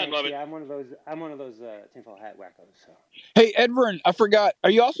 I love it. Yeah, I'm one of those tinfoil hat wackos. So. Hey, Edwin, I forgot. Are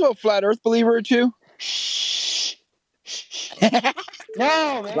you also a flat Earth believer too? Shh.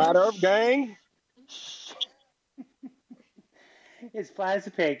 No, man. Flat Earth gang. It's flat as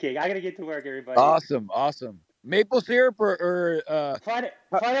a pancake. I gotta get to work, everybody. Awesome. Maple syrup or Flat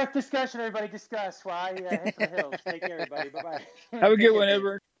Earth discussion, everybody. Discuss why I hit the hills. Take care, everybody. Bye bye. Have a good one,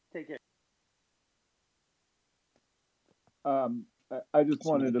 Edwin. Take care. I just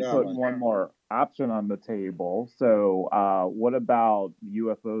wanted to put one more option on the table. So, what about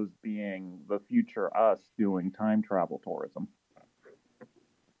UFOs being the future us doing time travel tourism?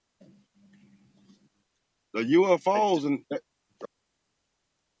 The UFOs and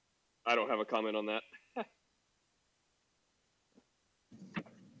I don't have a comment on that.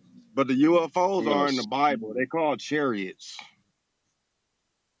 but the UFOs are in the Bible. They're called chariots.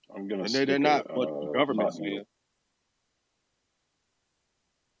 I'm gonna. And they're not what the government says.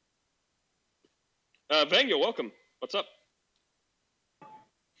 Vanga, welcome. What's up?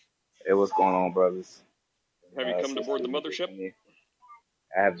 Hey, what's going on, brothers? Have you come to board the mothership?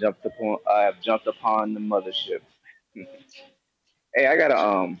 I have jumped upon the mothership. Hey, I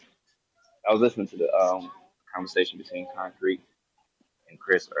was listening to the conversation between Concrete and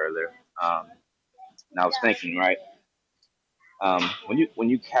Chris earlier, and I was thinking, right? When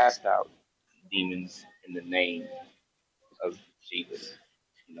you cast out demons in the name of Jesus,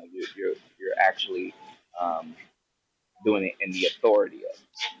 you're actually doing it in the authority of it.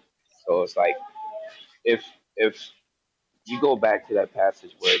 So it's like if you go back to that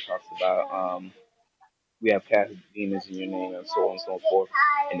passage where it talks about we have cast demons in your name and so on and so forth,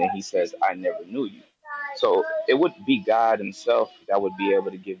 and then he says, I never knew you. So it would be God himself that would be able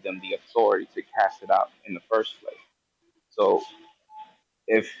to give them the authority to cast it out in the first place. So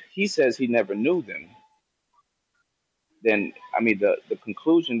if he says he never knew them, then I mean the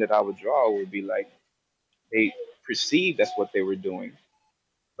conclusion that I would draw would be like they perceived that's what they were doing,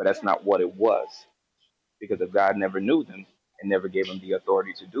 but that's not what it was. Because if God never knew them and never gave them the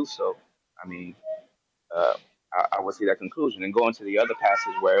authority to do so, I mean, I would see that conclusion. And going to the other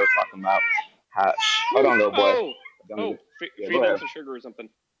passage where it was talking about how, hold on, little boy. Feed them some sugar or something.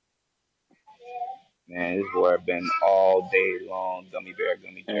 Man, this boy been all day long gummy bear,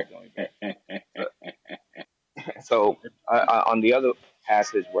 gummy bear, gummy bear. So on the other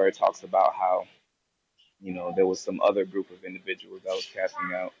passage where it talks about how there was some other group of individuals that was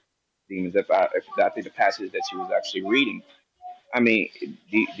casting out demons. If I think the passage that she was actually reading, I mean,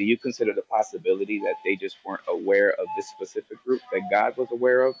 do you consider the possibility that they just weren't aware of this specific group that God was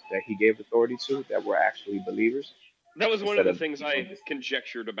aware of, that He gave authority to, that were actually believers That was one of instead the of things I just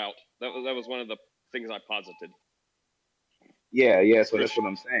conjectured about. That was one of the things I posited. yeah. So Chris, that's what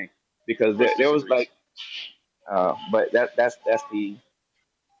I'm saying, because Chris there was disagrees. like, but that's the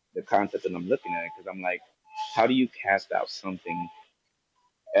concept that I'm looking at, because I'm like, how do you cast out something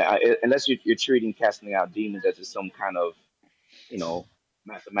unless you're treating casting out demons as just some kind of you know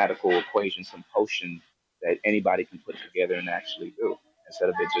mathematical equation, some potion that anybody can put together and actually do, instead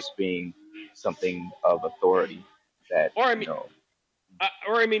of it just being something of authority that Or I mean, I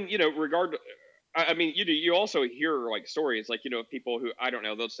mean, you also hear like stories like of people who I don't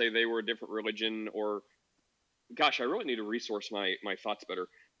know. They'll say they were a different religion, or gosh, I really need to resource my thoughts better.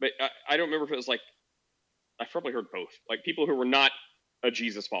 But I don't remember if it was like I've probably heard both. Like people who were not a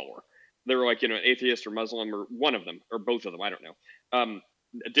Jesus follower, they were like an atheist or Muslim or one of them or both of them. I don't know.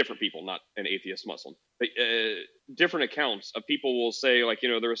 Different people, not an atheist Muslim, but different accounts of people will say like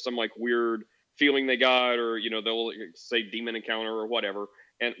there was some like weird feeling they got, or they'll say demon encounter or whatever,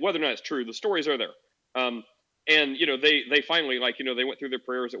 and whether or not it's true, the stories are there. And they finally like they went through their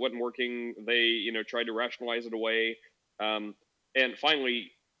prayers, it wasn't working, they tried to rationalize it away, and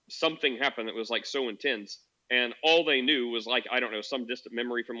finally something happened that was like so intense, and all they knew was like I don't know, some distant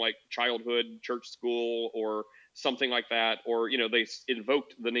memory from like childhood, church, school, or something like that, or they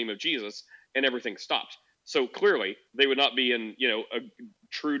invoked the name of Jesus and everything stopped. So clearly they would not be a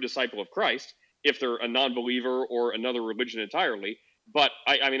true disciple of Christ if they're a non-believer or another religion entirely. But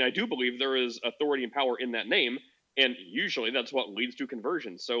I mean, I do believe there is authority and power in that name, and usually that's what leads to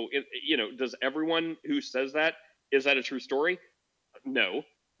conversion. So does everyone who says that, is that a true story? No.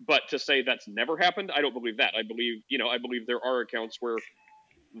 But to say that's never happened, I don't believe that. I believe there are accounts where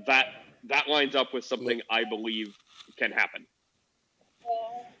that lines up with Look, something I believe can happen.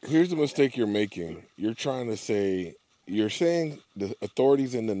 here's the mistake you're making. You're saying the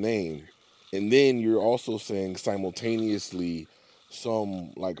authorities in the name, and then you're also saying simultaneously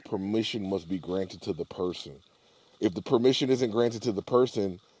some like permission must be granted to the person. If the permission isn't granted to the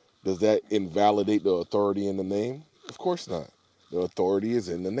person, does that invalidate the authority in the name? Of course not. The authority is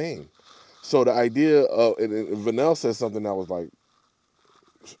in the name. So the idea of, and Vanel says something that was like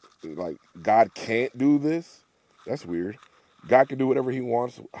God can't do this. That's weird. God can do whatever he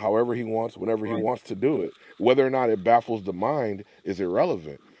wants, however he wants, whenever he wants to do it. Whether or not it baffles the mind is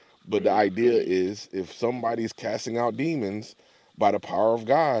irrelevant. But the idea is if somebody's casting out demons by the power of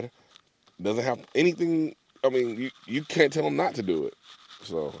God, doesn't have anything, I mean, you can't tell them not to do it.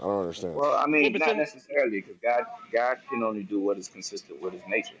 So I don't understand. well, I mean, But not then, necessarily, because God can only do what is consistent with His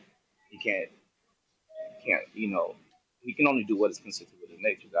nature. He can't He can only do what is consistent with His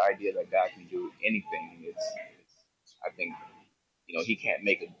nature. The idea that God can do anything is I think he can't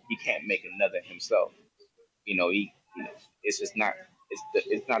make another himself. It's just not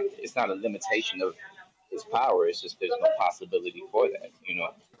it's not a limitation of his power. It's just there's no possibility for that. As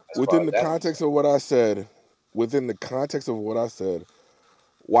far Within as the that's context concerned. of what I said,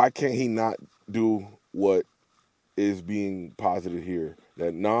 why can't he not do what is being posited here?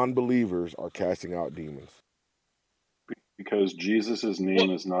 That non-believers are casting out demons. Because Jesus' well,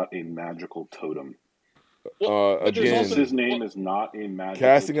 name is not a magical totem. but there's also Again, Jesus' well, name is not a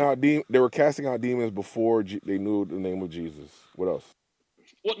magical totem. they were casting out demons before they knew the name of Jesus. What else?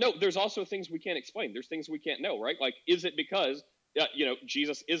 well, no, there's also things we can't explain. There's things we can't know, right? Like, is it because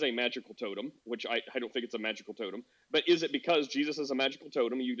Jesus is a magical totem, which I don't think it's a magical totem, but is it because Jesus is a magical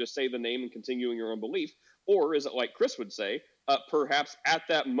totem, you just say the name and continue in your own belief, or is it like Chris would say, perhaps at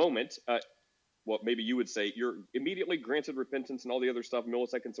that moment, well, maybe you would say you're immediately granted repentance and all the other stuff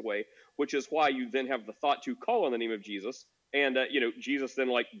milliseconds away, which is why you then have the thought to call on the name of Jesus, and Jesus then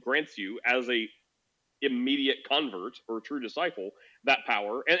like grants you as a immediate convert or true disciple that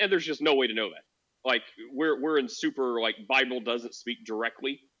power, and there's just no way to know that. Like we're in super like Bible doesn't speak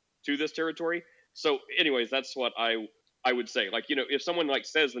directly to this territory. So, anyways, that's what I would say. Like if someone like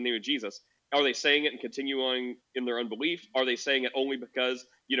says the name of Jesus, are they saying it and continuing in their unbelief? Are they saying it only because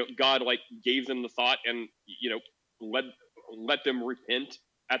God like gave them the thought and let them repent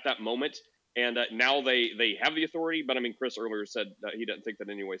at that moment, and now they have the authority? But I mean, Chris earlier said he doesn't think that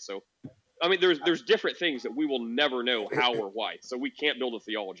anyway. So I mean, there's different things that we will never know how or why, so we can't build a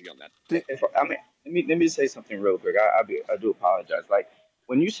theology on that. I mean, let me say something real quick. I do apologize. Like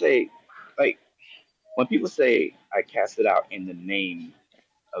when you say, like When people say I cast it out in the name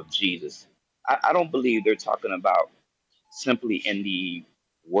of Jesus, I don't believe they're talking about simply in the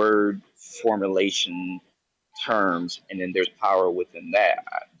word formulation terms, and then there's power within that.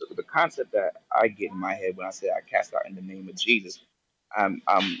 The concept that I get in my head when I say I cast out in the name of Jesus, I'm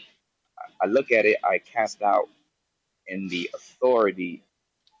I look at it, I cast out in the authority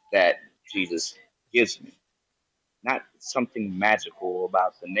that Jesus gives me, not something magical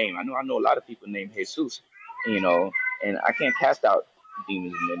about the name. I know a lot of people named Jesus, you know, and I can't cast out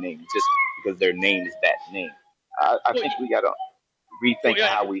demons in their name just because their name is that name. I Well, think we gotta well, rethink yeah.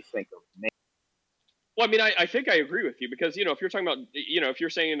 how we think of names. Well, I mean, I think I agree with you because, if you're talking about, if you're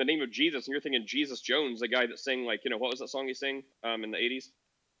saying in the name of Jesus and you're thinking Jesus Jones, the guy that sang, like, what was that song he sang in the 80s?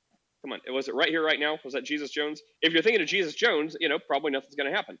 Come on. Was it Right Here, Right Now? Was that Jesus Jones? If you're thinking of Jesus Jones, probably nothing's going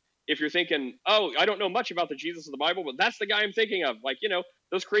to happen. If you're thinking, oh, I don't know much about the Jesus of the Bible, but that's the guy I'm thinking of. Like,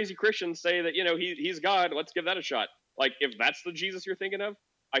 those crazy Christians say that, he's God. Let's give that a shot. Like, if that's the Jesus you're thinking of,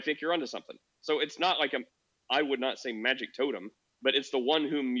 I think you're onto something. So it's not like I would not say magic totem, but it's the one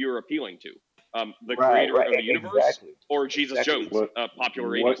whom you're appealing to. The Right, creator right, of the universe, exactly, or Jesus exactly. Jones, What popular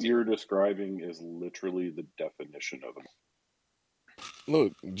radio what singer. you're describing is literally the definition of a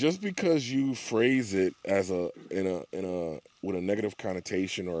Look, just because you phrase it as in a with a negative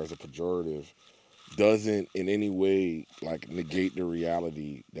connotation or as a pejorative doesn't in any way like negate the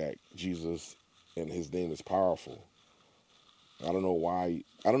reality that Jesus and his name is powerful. I don't know why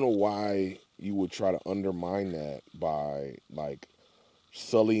you would try to undermine that by like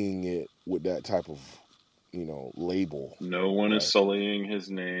sullying it with that type of, label, No one is right? sullying his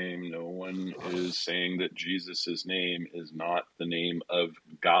name. No one is saying that Jesus' name is not the name of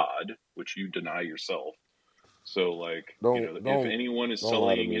God, which you deny yourself. So, like, Don't if don't anyone is don't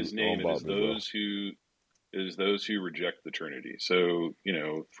lie to sullying me. his name, Don't it about is me, bro. those who reject the Trinity. So,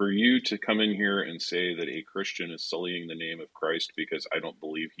 for you to come in here and say that a Christian is sullying the name of Christ because I don't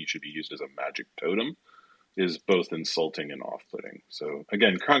believe he should be used as a magic totem is both insulting and off-putting. So,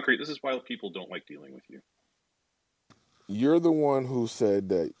 again, concrete. This is why people don't like dealing with you. You're the one who said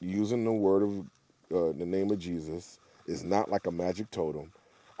that using the word of the name of Jesus is not like a magic totem.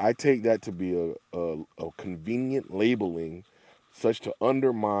 I take that to be a convenient labeling, such to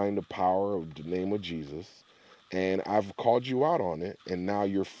undermine the power of the name of Jesus. And I've called you out on it, and now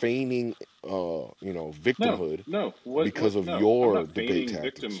you're feigning, No, victimhood no. because of No, I'm your not debate feigning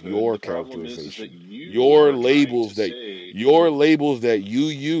tactics, victimhood. your The problem is that characterization, you your are trying to labels that say your labels that you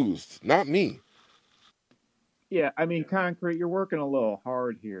used, not me. Yeah, I mean, concrete, you're working a little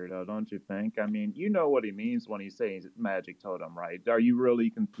hard here, though, don't you think? I mean, you know what he means when he says magic totem, right? Are you really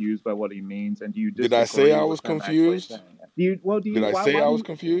confused by what he means, and do you Did I say disagree I with was him actually confused? saying it? Do you? Well, do Did you? I Why? say Why I do was you?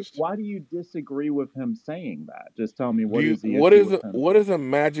 confused? Why do you disagree with him saying that? Just tell me Do what you is the issue with him? what is a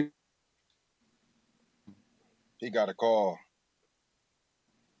magic? He got a call.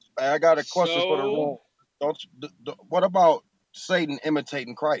 Hey, I got a question for the So, room. What about Satan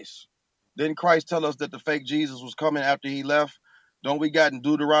imitating Christ? Didn't Christ tell us that the fake Jesus was coming after he left? Don't we got in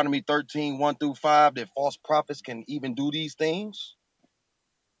Deuteronomy 13, 1 through 5, that false prophets can even do these things?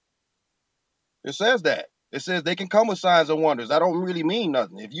 It says that. It says they can come with signs and wonders. That don't really mean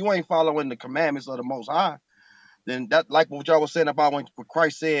nothing. If you ain't following the commandments of the Most High, then that, like what y'all was saying about when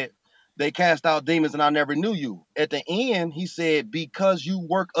Christ said, they cast out demons and I never knew you. At the end, he said, because you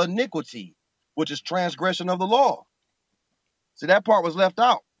work iniquity, which is transgression of the law. See, that part was left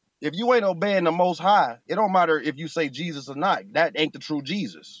out. If you ain't obeying the Most High, it don't matter if you say Jesus or not. That ain't the true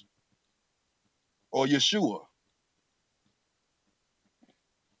Jesus or Yeshua.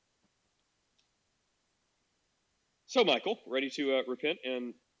 Michael, ready to repent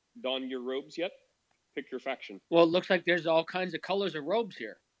and don your robes yet? Pick your faction. Well, it looks like there's all kinds of colors of robes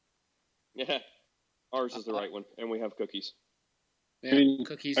here. Yeah, ours is the right one, and we have cookies. I mean,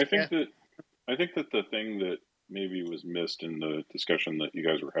 Cookies. I think that the thing that maybe was missed in the discussion that you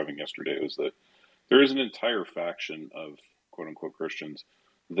guys were having yesterday was that there is an entire faction of quote unquote Christians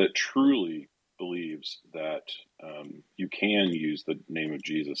that truly believes that you can use the name of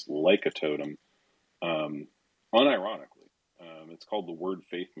Jesus like a totem, unironically. It's called the Word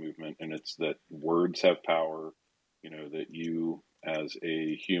Faith Movement, and it's that words have power, that you as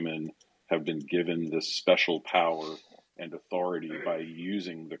a human have been given this special power and authority by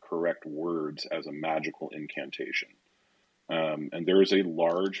using the correct words as a magical incantation. And there is a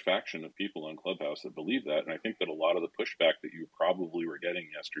large faction of people on Clubhouse that believe that. And I think that a lot of the pushback that you probably were getting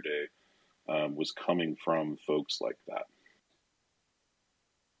yesterday was coming from folks like that.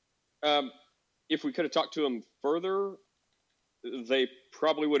 If we could have talked to them further, they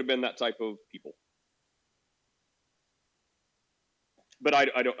probably would have been that type of people. but I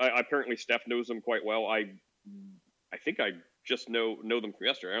don't. Apparently, Steph knows them quite well. I think I just know them from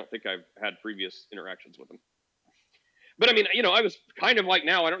yesterday. I don't think I've had previous interactions with them. But I mean, I was kind of like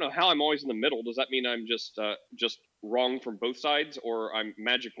now. I don't know how I'm always in the middle. Does that mean I'm just wrong from both sides, or I'm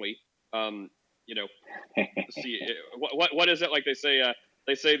magically, see what is it like they say?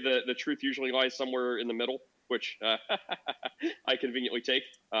 They say the truth usually lies somewhere in the middle, which I conveniently take.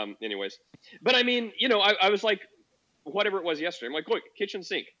 Anyways, but I mean, I was like, whatever it was yesterday. I'm like, look, kitchen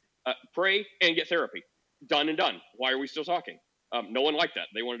sink, pray and get therapy, done and done. Why are we still talking? No one liked that.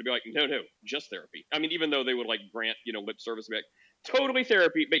 They wanted to be like, no, just therapy. I mean, even though they would like grant, lip service, and be like, totally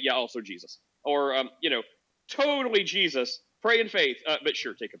therapy, but yeah, also Jesus, or totally Jesus, pray in faith, but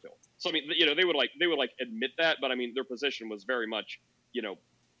sure, take a pill. So I mean, they would like admit that, but I mean, their position was very much,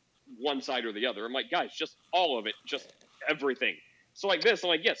 one side or the other. I'm like, guys, just all of it, just everything. So like this, I'm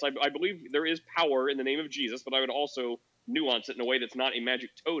like, yes, I believe there is power in the name of Jesus, but I would also nuance it in a way that's not a magic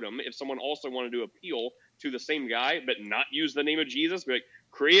totem. If someone also wanted to appeal to the same guy, but not use the name of Jesus, be like,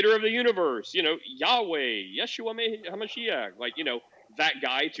 creator of the universe, Yahweh, Yeshua HaMashiach, like, that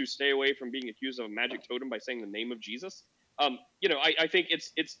guy, to stay away from being accused of a magic totem by saying the name of Jesus. I think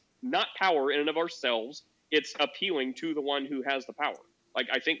it's not power in and of ourselves. It's appealing to the one who has the power. Like,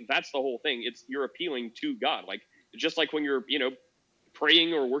 I think that's the whole thing. It's you're appealing to God. Like, just like when you're,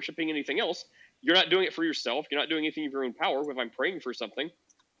 praying or worshiping anything else, you're not doing it for yourself. You're not doing anything of your own power. If I'm praying for something,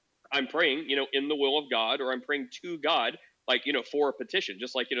 I'm praying, in the will of God, or I'm praying to God, like, for a petition.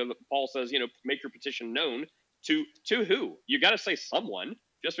 Just like, Paul says, make your petition known to who? You got to say someone.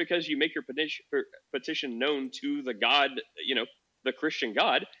 Just because you make your petition known to the God, the Christian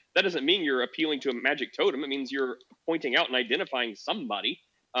God, that doesn't mean you're appealing to a magic totem. It means you're pointing out and identifying somebody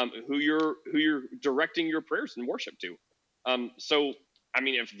who you're directing your prayers and worship to. So, I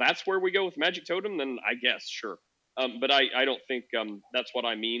mean, if that's where we go with magic totem, then I guess, sure. But I don't think that's what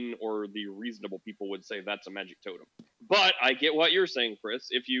I mean, or the reasonable people would say that's a magic totem. But I get what you're saying, Chris.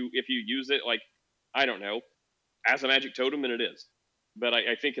 If you use it, like, I don't know, as a magic totem, then it is. But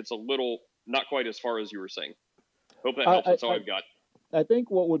I think it's a little not quite as far as you were saying. Hope that helps. That's all I've got. I think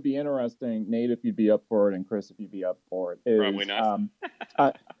what would be interesting, Nate, if you'd be up for it, and Chris, if you'd be up for it, is probably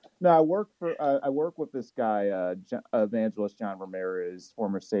not. No, I work with this guy, evangelist John Ramirez,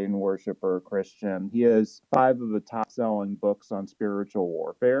 former Satan worshiper, Christian. He has 5 of the top-selling books on spiritual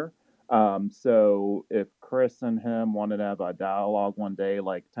warfare. So if Chris and him wanted to have a dialogue one day,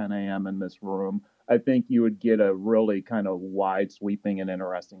 like 10 a.m. in this room, I think you would get a really kind of wide, sweeping, and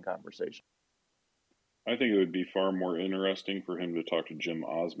interesting conversation. I think it would be far more interesting for him to talk to Jim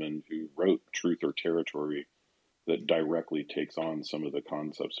Osmond, who wrote Truth or Territory, that directly takes on some of the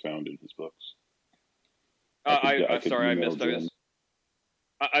concepts found in his books. I'm sorry, I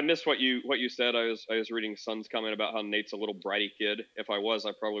missed what you said. I was reading Son's comment about how Nate's a little bratty kid. If I was,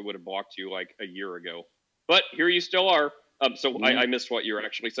 I probably would have blocked you like a year ago. But here you still are. So I missed what you were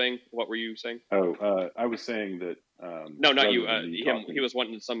actually saying. What were you saying? I was saying that. No, not you. Him. He was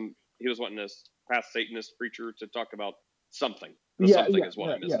wanting a past Satanist preacher to talk about something. Something is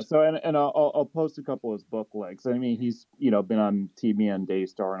what I missed. Yeah. So and I'll post a couple of his book links. I mean, he's been on TBN,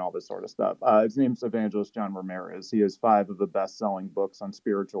 Daystar, and all this sort of stuff. His name's Evangelist John Ramirez. He has 5 of the best-selling books on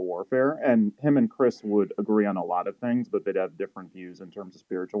spiritual warfare, and him and Chris would agree on a lot of things, but they'd have different views in terms of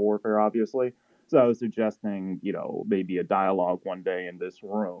spiritual warfare, obviously. So I was suggesting, maybe a dialogue one day in this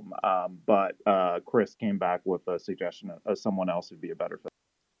room. But Chris came back with a suggestion of someone else who'd be a better fit.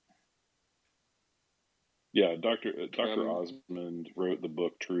 Yeah, Dr. Osmond wrote the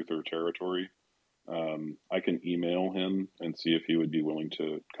book Truth or Territory. I can email him and see if he would be willing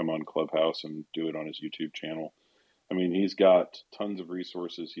to come on Clubhouse and do it on his YouTube channel. I mean, he's got tons of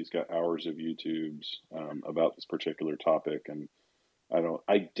resources. He's got hours of YouTubes about this particular topic, and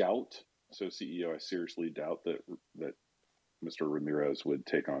I seriously doubt that Mr. Ramirez would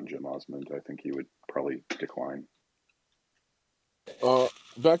take on Jim Osmond. I think he would probably decline.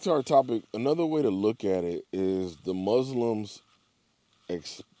 Back to our topic, another way to look at it is the Muslims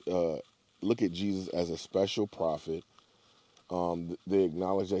look at Jesus as a special prophet. They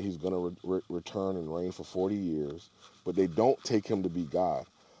acknowledge that he's going to return and reign for 40 years, but they don't take him to be God.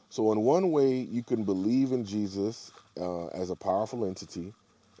 So in one way, you can believe in Jesus as a powerful entity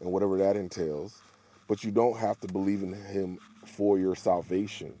and whatever that entails, but you don't have to believe in him for your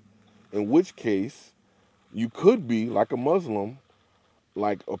salvation. In which case, you could be like a Muslim,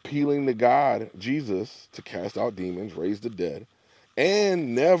 like appealing to God, Jesus, to cast out demons, raise the dead,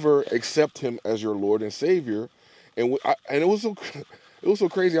 and never accept him as your Lord and Savior. And it was so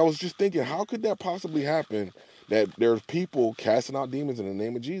crazy. I was just thinking, how could that possibly happen? That there's people casting out demons in the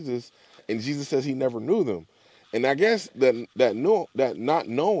name of Jesus, and Jesus says he never knew them. And I guess that not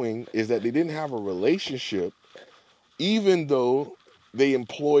knowing is that they didn't have a relationship, even though they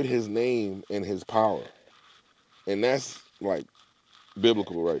employed his name and his power. And that's like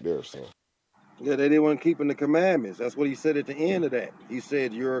biblical right there. So Yeah, they didn't want keeping the commandments. That's what he said at the end of that. He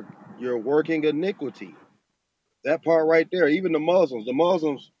said, "You're working iniquity." That part right there. Even the Muslims,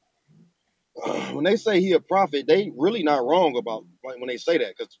 when they say he a prophet, they really not wrong about like when they say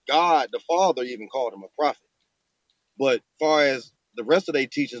that, because God, the Father, even called him a prophet. But far as the rest of their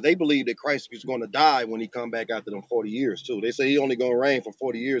teachers, they believe that Christ is going to die when he come back after them 40 years too. They say he only going to reign for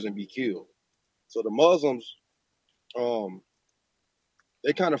 40 years and be killed. So the Muslims,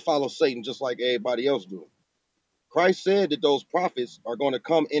 they kind of follow Satan just like everybody else do. Christ said that those prophets are going to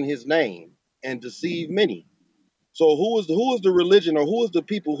come in his name and deceive many. So who is the religion, or who is the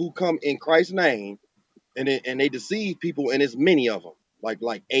people who come in Christ's name and they deceive people, and it's many of them,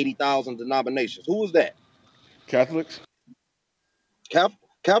 like 80,000 denominations. Who is that? Catholics?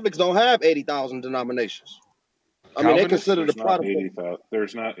 Catholics don't have 80,000 denominations. I mean, they consider the There's not Protestant. 80,000.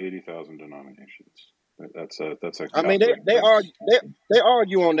 There's not 80,000 denominations. That's a I mean, doctrine. they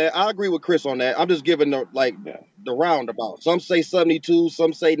argue on that. I agree with Chris on that. I'm just giving the roundabout. Some say 72,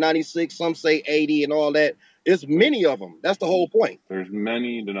 some say 96, some say 80, and all that. It's many of them. That's the whole point. There's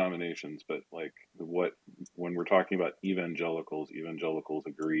many denominations, but like when we're talking about evangelicals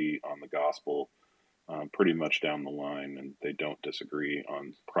agree on the gospel pretty much down the line, and they don't disagree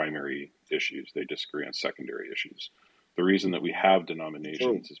on primary issues. They disagree on secondary issues. The reason that we have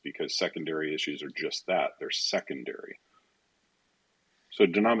denominations is because secondary issues are just that. They're secondary. So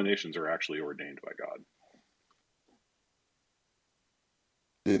denominations are actually ordained by God.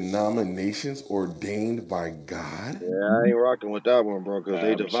 Denominations ordained by God? Yeah, I ain't rocking with that one, bro, because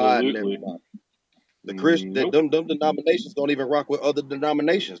they dividing everybody. The Christian, them denominations don't even rock with other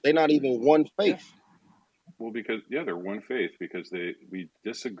denominations. They're not even one faith. Yeah. Well, because they're one faith because we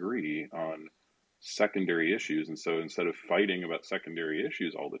disagree on secondary issues, and so instead of fighting about secondary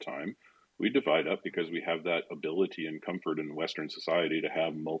issues all the time, we divide up because we have that ability and comfort in Western society to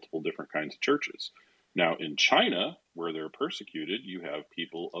have multiple different kinds of churches. Now, in China, where they're persecuted, you have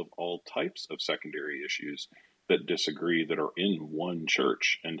people of all types of secondary issues that disagree that are in one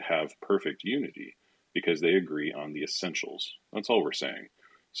church and have perfect unity because they agree on the essentials. That's all we're saying.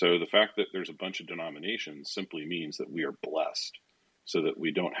 So the fact that there's a bunch of denominations simply means that we are blessed, so that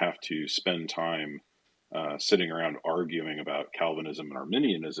we don't have to spend time sitting around arguing about Calvinism and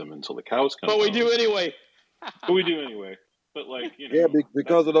Arminianism until the cows come home. But we do anyway. But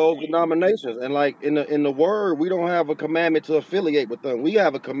because of those denominations, and like in the Word, we don't have a commandment to affiliate with them. We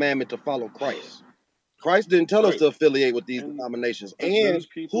have a commandment to follow Christ. Christ didn't tell us to affiliate with these denominations. But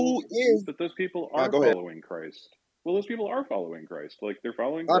those people are following Christ. Well, those people are following Christ. Like, they're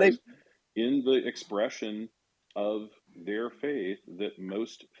following Christ in the expression of their faith that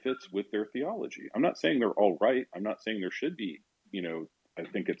most fits with their theology. I'm not saying they're all right. I'm not saying there should be, I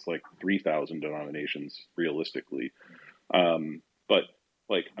think it's like 3,000 denominations realistically. But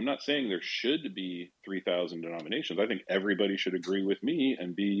like, I'm not saying there should be 3,000 denominations. I think everybody should agree with me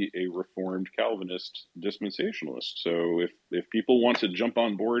and be a Reformed Calvinist dispensationalist. So if people want to jump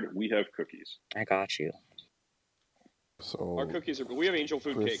on board, we have cookies. I got you. So our cookies we have angel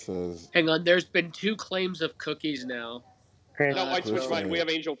food cake. Hang on, there's been 2 claims of cookies now. Chris, no, I switched mine. We have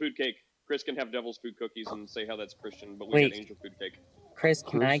angel food cake. Chris can have devil's food cookies and say how that's Christian, but we got angel food cake. Chris,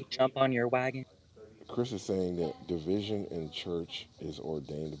 can I jump on your wagon? Chris is saying that division in church is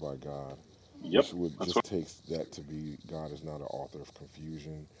ordained by God. Yep. Which would just takes that to be God is not an author of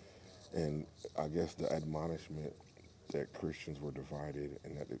confusion. And I guess the admonishment that Christians were divided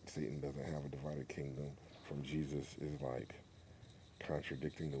and that Satan doesn't have a divided kingdom from Jesus is like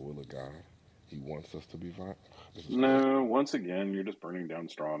contradicting the will of God. He wants us to be divided. No, once again, you're just burning down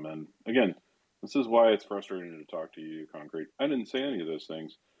straw men. Again, this is why it's frustrating to talk to you, Concrete. I didn't say any of those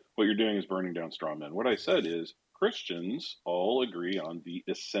things. What you're doing is burning down straw men. What I said is Christians all agree on the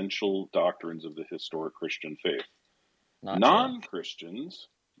essential doctrines of the historic Christian faith. Non-Christians,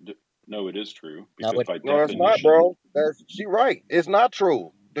 no, it is true. Because by definition, it's not, bro. She's right. It's not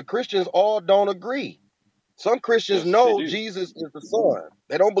true. The Christians all don't agree. Some Christians know Jesus is the Son.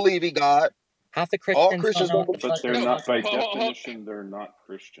 They don't believe he God. Half the Christians all Christians don't believe. But they're not, by definition, they're not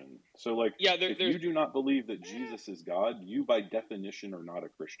Christian. So, like, if you do not believe that Jesus is God, you, by definition, are not a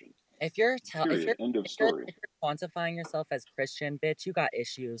Christian. If you're End of story. If you're quantifying yourself as Christian, bitch, you got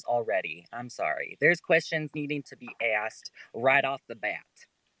issues already. I'm sorry. There's questions needing to be asked right off the bat.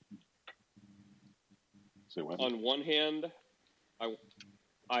 On one hand,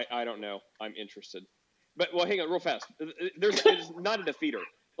 I don't know. I'm interested. But, well, hang on real fast. It's not a defeater.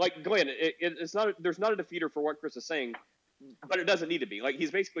 like Glenn, it's not. There's not a defeater for what Chris is saying, but it doesn't need to be. Like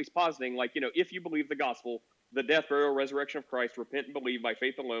he's basically positing, like if you believe the gospel, the death, burial, resurrection of Christ, repent and believe by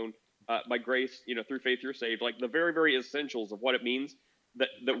faith alone, by grace, through faith you're saved. Like the very, very essentials of what it means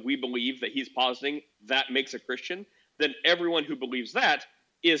that we believe that he's positing that makes a Christian. Then everyone who believes that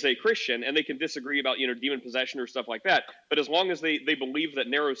is a Christian, and they can disagree about demon possession or stuff like that. But as long as they believe that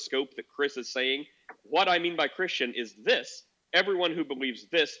narrow scope that Chris is saying, what I mean by Christian is this. Everyone who believes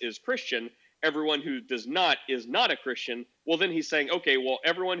this is Christian. Everyone who does not is not a Christian. Well, then he's saying, okay, well,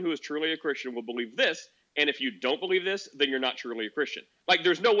 everyone who is truly a Christian will believe this, and if you don't believe this, then you're not truly a Christian. Like,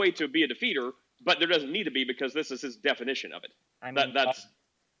 there's no way to be a defeater, but there doesn't need to be because this is his definition of it. I mean, that's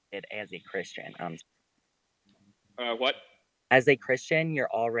it as a Christian. What? As a Christian,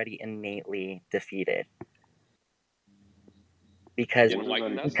 you're already innately defeated. Because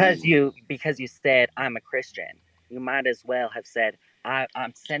you said I'm a Christian. You might as well have said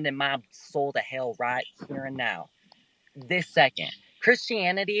I'm sending my soul to hell right here and now. This second.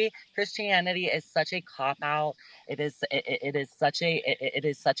 Christianity is such a cop out. It is such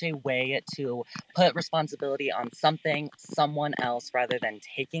a way to put responsibility on someone else rather than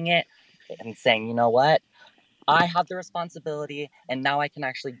taking it and saying, you know what? I have the responsibility, and now I can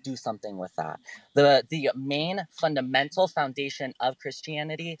actually do something with that. The main fundamental foundation of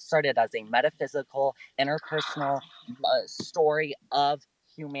Christianity started as a metaphysical, interpersonal story of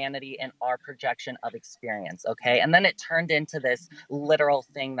humanity and our projection of experience, okay? And then it turned into this literal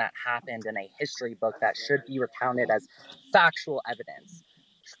thing that happened in a history book that should be recounted as factual evidence.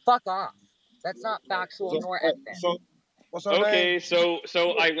 Fuck off. That's not factual nor evidence. What's her okay, name? so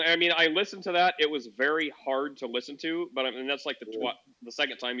I mean I listened to that. It was very hard to listen to, but I mean that's like the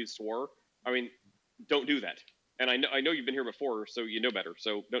second time you swore. I mean, don't do that. And I know you've been here before, so you know better.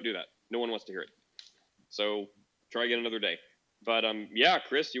 So don't do that. No one wants to hear it. So try again another day. But yeah,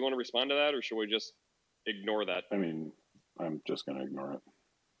 Chris, do you want to respond to that, or should we just ignore that? I mean, I'm just gonna ignore it.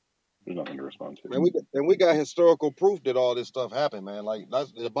 There's nothing to respond to. Man, we got historical proof that all this stuff happened, man. Like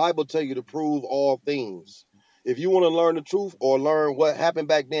the Bible tell you to prove all things. If you want to learn the truth or learn what happened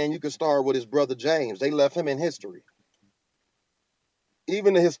back then, you can start with his brother James. They left him in history.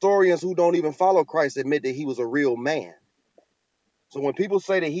 Even the historians who don't even follow Christ admit that he was a real man. So when people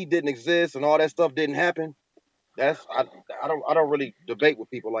say that he didn't exist and all that stuff didn't happen, I don't really debate with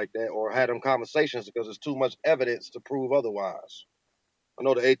people like that or have them conversations because there's too much evidence to prove otherwise. I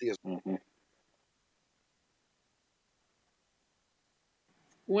know the atheists. Mm-hmm.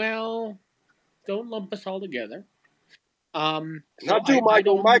 Well, don't lump us all together. Not you,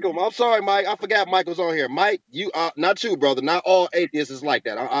 Michael. Michael, I'm sorry, Mike. I forgot Michael's on here. Mike, you not you, brother. Not all atheists is like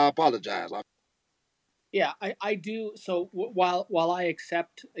that. I apologize. Yeah, I do. So while I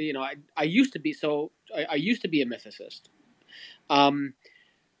accept, I used to be I used to be a mythicist,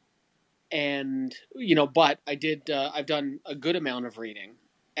 and but I did. I've done a good amount of reading,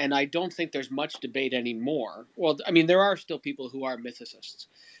 and I don't think there's much debate anymore. Well, I mean, there are still people who are mythicists.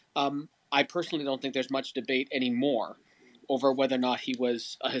 I personally don't think there's much debate anymore over whether or not he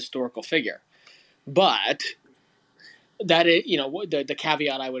was a historical figure, but that is, the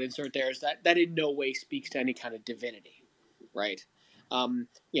caveat I would insert there is that in no way speaks to any kind of divinity, right?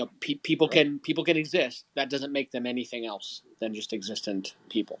 People can exist. That doesn't make them anything else than just existent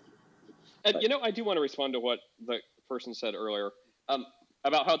people. And I do want to respond to what the person said earlier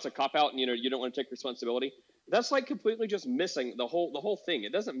about how it's a cop out and you don't want to take responsibility. That's like completely just missing the whole thing.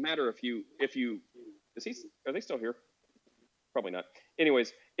 It doesn't matter are they still here? Probably not.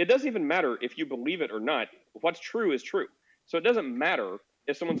 Anyways, it doesn't even matter if you believe it or not. What's true is true. So it doesn't matter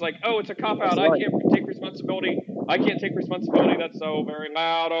if someone's like, oh, it's a cop-out. I can't take responsibility. I can't take responsibility. That's so very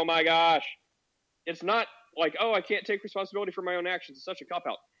loud. Oh, my gosh. It's not like, oh, I can't take responsibility for my own actions. It's such a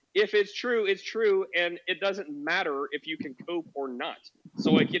cop-out. If it's true, it's true, and it doesn't matter if you can cope or not.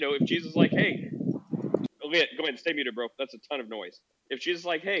 So, if Jesus is like, hey, go ahead and stay muted, bro. That's a ton of noise. If Jesus is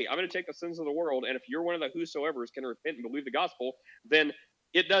like, hey, I'm going to take the sins of the world, and if you're one of the whosoever's can repent and believe the gospel, then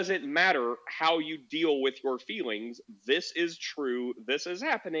it doesn't matter how you deal with your feelings. This is true. This is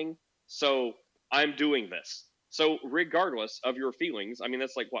happening. So I'm doing this. So regardless of your feelings, I mean,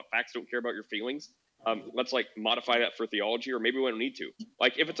 that's like what facts don't care about your feelings. Let's modify that for theology, or maybe we don't need to.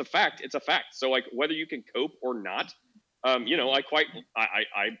 Like, if it's a fact, it's a fact. So whether you can cope or not, I'm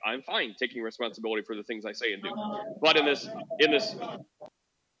fine taking responsibility for the things I say and do. But in this,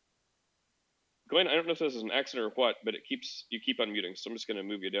 Glenn, I don't know if this is an accident or what, but you keep unmuting, so I'm just going to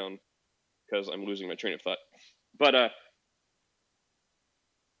move you down because I'm losing my train of thought. But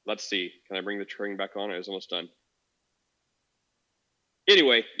let's see. Can I bring the train back on? I was almost done.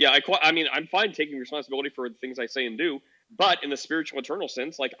 Anyway, yeah, I'm fine taking responsibility for the things I say and do, But in the spiritual eternal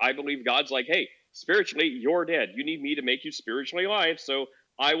sense, like I believe God's like, hey, spiritually, you're dead. You need me to make you spiritually alive, so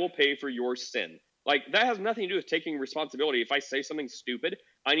I will pay for your sin. Like that has nothing to do with taking responsibility. If I say something stupid,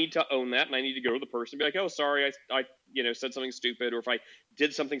 I need to own that, and I need to go to the person and be like, oh, sorry, I said something stupid, or if I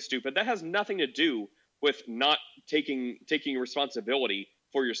did something stupid, that has nothing to do with not taking responsibility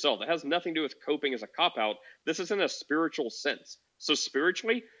for yourself. That has nothing to do with coping as a cop out. This is in a spiritual sense. So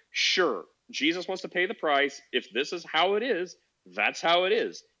spiritually, sure, Jesus wants to pay the price. If this is how it is, that's how it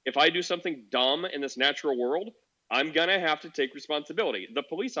is. If I do something dumb in this natural world, I'm going to have to take responsibility. The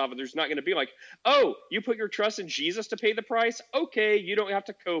police officer's not going to be like, oh, you put your trust in Jesus to pay the price? Okay, you don't have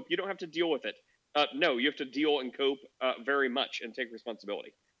to cope. You don't have to deal with it. No, you have to deal and cope very much and take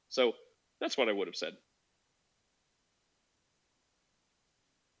responsibility. So that's what I would have said.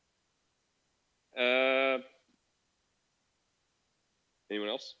 Anyone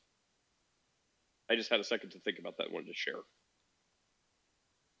else? I just had a second to think about that and wanted to share.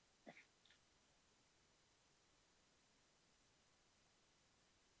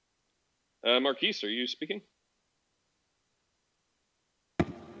 Marquise, are you speaking?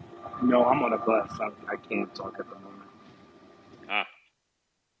 No, I'm on a bus. I can't talk at the moment.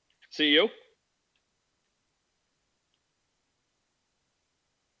 CEO?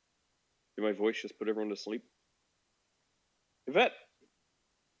 Did my voice just put everyone to sleep? Yvette?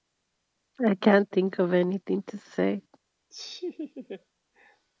 I can't think of anything to say.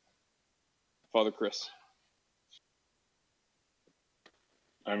 Father Chris.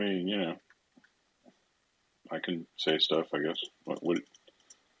 I mean, I can say stuff, I guess. What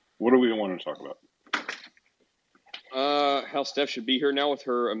do we want to talk about? How Steph should be here now with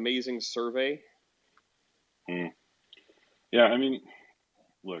her amazing survey. Yeah, I mean,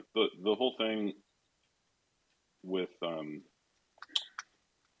 look, the whole thing with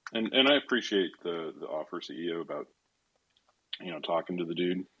and I appreciate the offer, CEO, about talking to the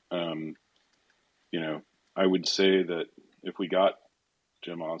dude. I would say that if we got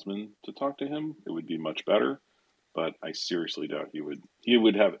Jim Osmond to talk to him, it would be much better. But I seriously doubt he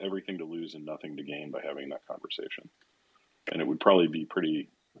would have everything to lose and nothing to gain by having that conversation. And it would probably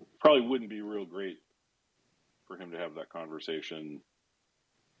wouldn't be real great for him to have that conversation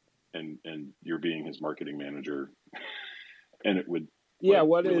and you're being his marketing manager. And it would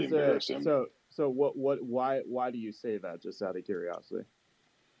what really is embarrass him. So why do you say that, just out of curiosity?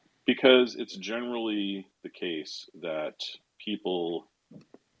 Because it's generally the case that people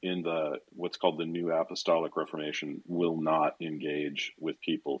in what's called the New Apostolic Reformation will not engage with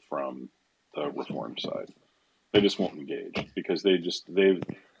people from the Reformed side. They just won't engage because they've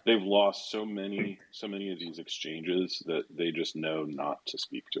lost so many of these exchanges that they just know not to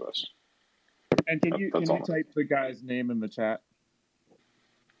speak to us. And can you type the guy's name in the chat?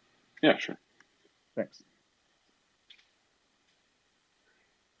 Yeah, sure. Thanks.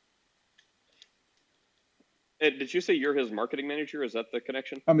 Did you say you're his marketing manager? Is that the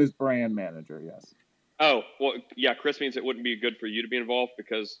connection? I'm his brand manager, yes. Oh, well, yeah, Chris means it wouldn't be good for you to be involved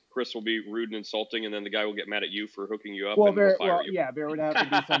because Chris will be rude and insulting, and then the guy will get mad at you for hooking you up and will fire you. Yeah, there would have to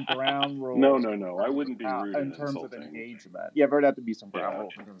be some ground rules. No, I wouldn't be rude in terms of engagement. Yeah, there would have to be some ground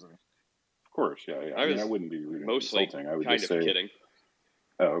rules in terms of. Of course, yeah. I wouldn't be rude and insulting. I would kind just of say, kidding.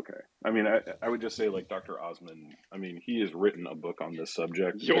 Oh, okay. I mean, I would just say, like, Dr. Osmond, I mean, he has written a book on this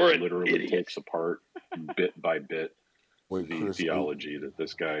subject that literally takes apart bit by bit the theology that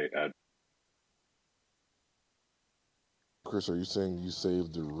this guy had. Chris, are you saying you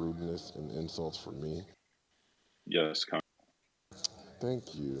saved the rudeness and insults for me? Yes.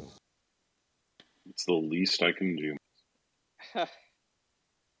 Thank you. It's the least I can do.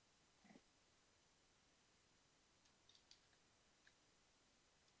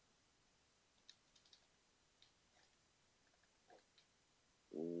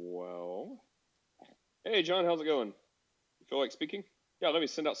 Well, hey, John, how's it going? You feel like speaking? Yeah, let me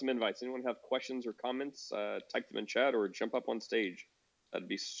send out some invites. Anyone have questions or comments? Type them in chat or jump up on stage. That'd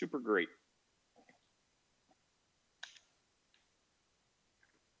be super great.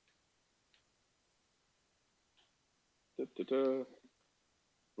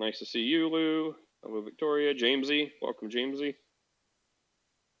 Nice to see you, Lou. Hello, Victoria. Jamesy. Welcome, Jamesy.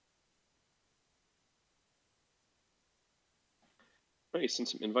 Let me send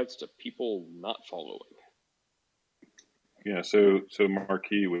some invites to people not following. Yeah, so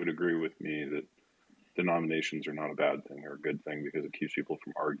Marquis would agree with me that denominations are not a bad thing or a good thing because it keeps people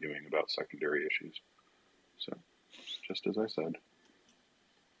from arguing about secondary issues. So, just as I said.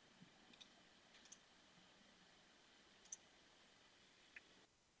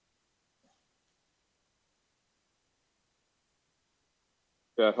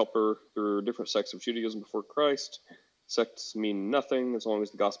 Help her through different sects of Judaism before Christ. Sects mean nothing as long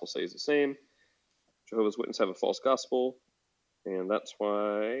as the gospel stays the same. Jehovah's Witnesses have a false gospel, and that's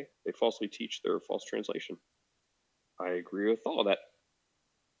why they falsely teach their false translation. I agree with all of that.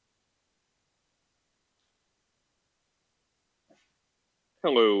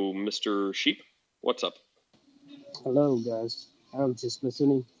 Hello, Mr. Sheep. What's up? Hello, guys. I'm just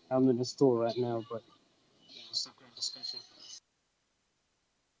listening. I'm in the store right now, but it's a great discussion.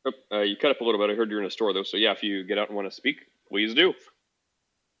 You cut up a little bit. I heard you're in a store, though. So, yeah, if you get out and want to speak, please do.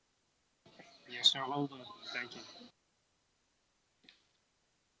 Yes, sir. Hold on. Thank you.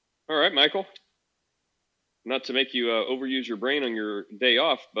 All right, Michael. Not to make you overuse your brain on your day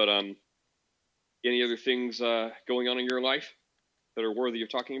off, but any other things going on in your life that are worthy of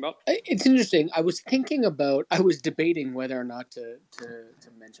talking about? It's interesting. I was debating whether or not to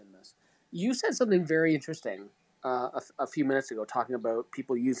mention this. You said something very interesting a few minutes ago, talking about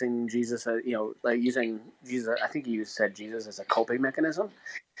people using Jesus, using Jesus. I think you said Jesus as a coping mechanism.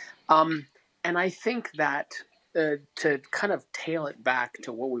 And I think that to kind of tail it back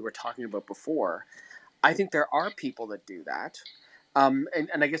to what we were talking about before, I think there are people that do that. And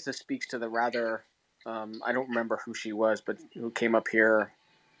I guess this speaks to the rather, I don't remember who she was, but who came up here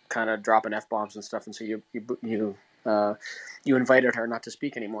kind of dropping F-bombs and stuff. And so you invited her not to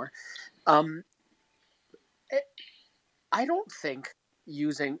speak anymore. I don't think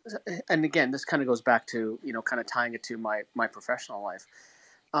using, and again, this kind of goes back to, kind of tying it to my professional life.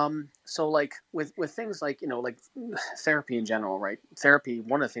 So like with things like, like therapy in general, right? Therapy,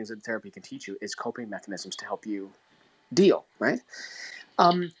 one of the things that therapy can teach you is coping mechanisms to help you deal, right?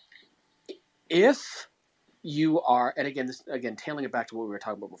 If you are, and again, tailing it back to what we were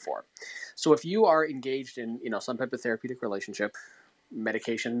talking about before. So if you are engaged in, some type of therapeutic relationship,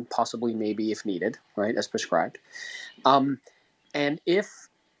 medication, possibly, maybe if needed, right, as prescribed. And if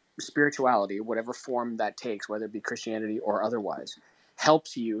spirituality, whatever form that takes, whether it be Christianity or otherwise,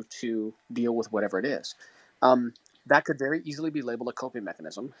 helps you to deal with whatever it is, that could very easily be labeled a coping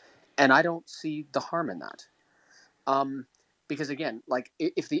mechanism. And I don't see the harm in that. Because again, like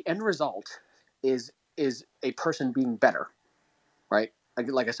if the end result is a person being better, right?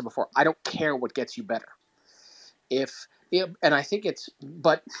 Like I said before, I don't care what gets you better. And I think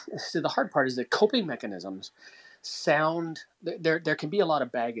but the hard part is that coping mechanisms there can be a lot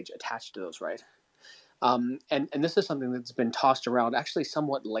of baggage attached to those, right? And this is something that's been tossed around actually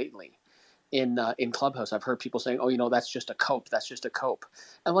somewhat lately in Clubhouse. I've heard people saying, "Oh, that's just a cope. That's just a cope."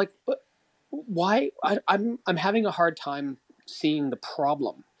 I'm like, why? I'm having a hard time seeing the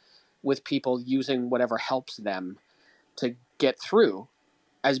problem with people using whatever helps them to get through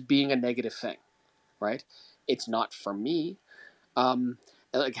as being a negative thing, right? It's not for me.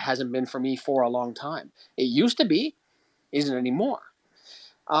 It hasn't been for me for a long time. It used to be, isn't anymore.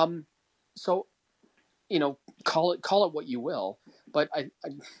 So, call it what you will, but I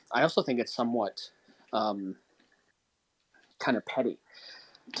also think it's somewhat kind of petty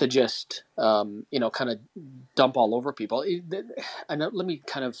to just kind of dump all over people. And let me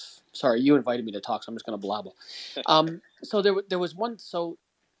kind of, sorry, you invited me to talk, so I'm just going to blabble. So there was one. So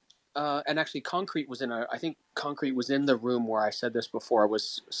and actually, Concrete was I think Concrete was in the room where I said this before. It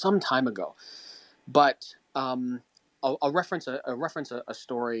was some time ago, but I'll reference a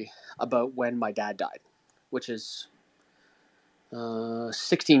story about when my dad died, which is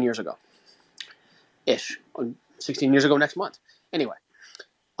 16 years ago, ish. 16 years ago next month. Anyway,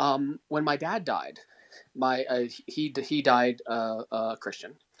 when my dad died, he died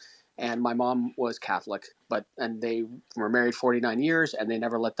Christian, and my mom was Catholic, and they were married 49 years, and they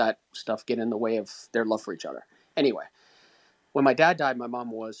never let that stuff get in the way of their love for each other. Anyway, when my dad died, my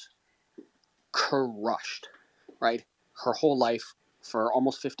mom was crushed, right? Her whole life for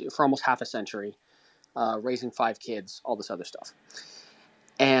almost half a century, raising 5 kids, all this other stuff.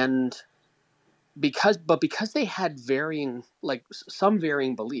 And because they had some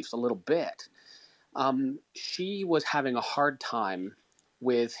varying beliefs a little bit, she was having a hard time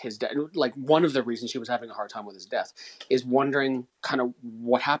with his death. Like, one of the reasons she was having a hard time with his death is wondering kind of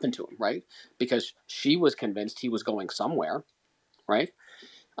what happened to him, right? Because she was convinced he was going somewhere, right?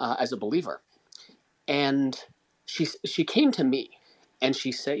 As a believer. And she came to me and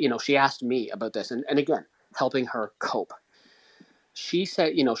she said, she asked me about this, and again, helping her cope. She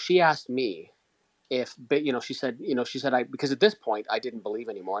said, she asked me she said, because at this point I didn't believe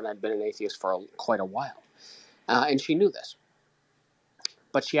anymore, and I'd been an atheist for quite a while. And she knew this.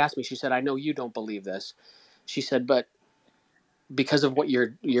 But she asked me, she said, "I know you don't believe this." She said, "But because of what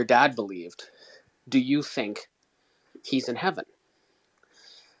your dad believed, do you think he's in heaven?"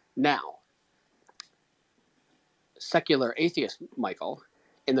 Now, secular atheist Michael,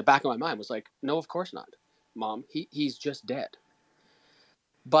 in the back of my mind, was like, "No, of course not." Mom. He's just dead.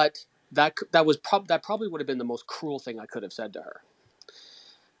 But that probably would have been the most cruel thing I could have said to her.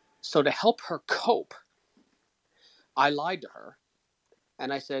 So to help her cope, I lied to her,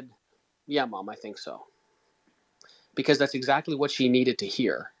 and I said, "Yeah, Mom, I think so," because that's exactly what she needed to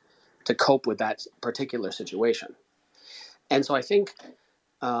hear to cope with that particular situation. And so I think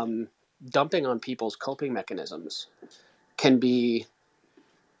dumping on people's coping mechanisms can be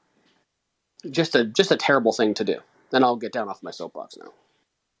just a terrible thing to do. And I'll get down off my soapbox now.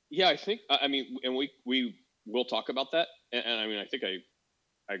 Yeah, I think, I mean, and we will talk about that. And I mean, I think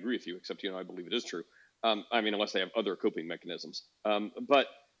I agree with you, except, I believe it is true. I mean, unless they have other coping mechanisms. But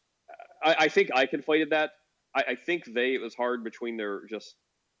I think I conflated that. I think it was hard between their just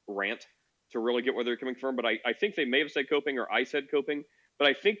rant to really get where they're coming from. But I think they may have said coping, or I said coping. But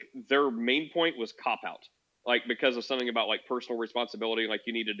I think their main point was cop out, like because of something about like personal responsibility, like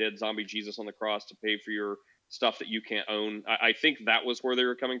you need a dead zombie Jesus on the cross to pay for your stuff that you can't own. I think that was where they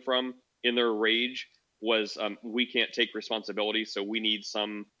were coming from in their rage. Was we can't take responsibility, so we need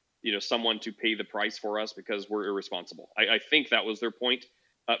someone to pay the price for us because we're irresponsible. I think that was their point.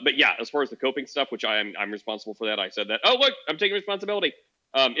 But yeah, as far as the coping stuff, which I'm responsible for that, I said that. Oh, look, I'm taking responsibility.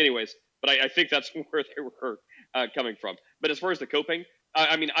 Anyways, but I think that's where they were coming from. But as far as the coping,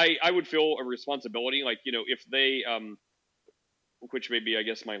 I mean, I would feel a responsibility, like, if they, which may be, I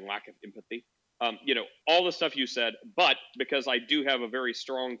guess, my lack of empathy, all the stuff you said, but because I do have a very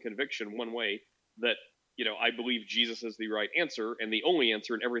strong conviction one way that, I believe Jesus is the right answer and the only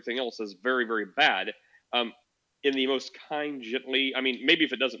answer, and everything else is very, very bad. In the most kind, gently, I mean, maybe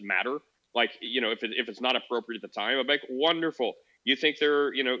if it doesn't matter, like, if it's not appropriate at the time, I'm like, wonderful. You think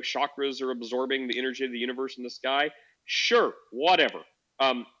their, chakras are absorbing the energy of the universe in the sky? Sure, whatever.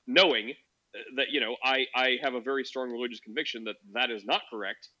 Knowing that, I have a very strong religious conviction that is not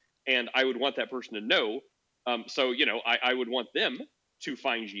correct, and I would want that person to know. So, I would want them to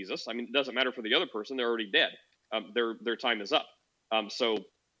find Jesus. I mean, it doesn't matter for the other person; they're already dead. Their time is up. So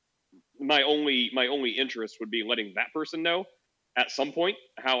my only interest would be letting that person know at some point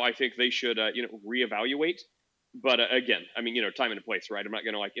how I think they should reevaluate. But again, I mean, time and a place, right? I'm not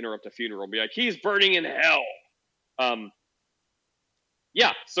going to like interrupt a funeral and be like, he's burning in hell.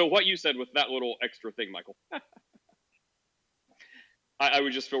 Yeah. So what you said with that little extra thing, Michael, I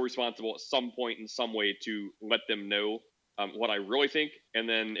would just feel responsible at some point in some way to let them know what I really think, and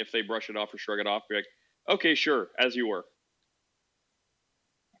then if they brush it off or shrug it off, be like, okay, sure, as you were.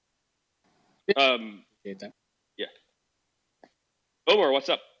 Yeah. Omar, what's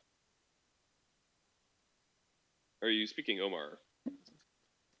up? Are you speaking, Omar?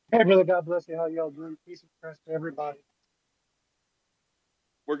 Hey, brother, God bless you. How y'all doing? Peace and trust to everybody.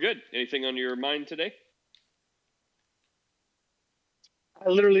 We're good. Anything on your mind today? I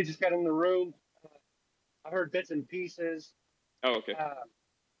literally just got in the room. I heard bits and pieces. Oh, okay.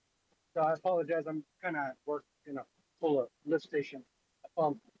 So I apologize. I'm kind of at work, full of lift station.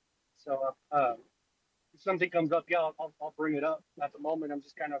 So if something comes up, yeah, I'll bring it up. At the moment, I'm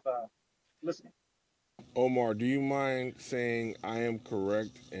just kind of listening. Omar, do you mind saying I am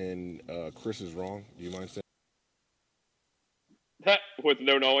correct and Chris is wrong? Do you mind saying that with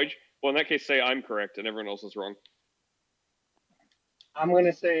no knowledge? Well, in that case, say I'm correct and everyone else is wrong. I'm going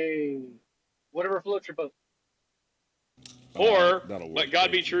to say whatever floats your boat. Or let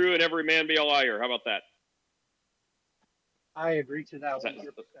God be true and every man be a liar. How about that? I agree to that 100%.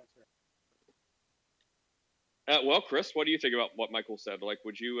 Well, Chris, what do you think about what Michael said? Like,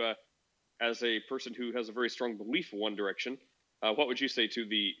 would you, as a person who has a very strong belief in one direction, what would you say to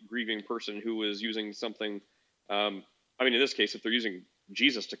the grieving person who is using something? I mean, in this case, if they're using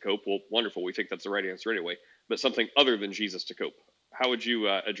Jesus to cope, well, wonderful. We think that's the right answer anyway. But something other than Jesus to cope, how would you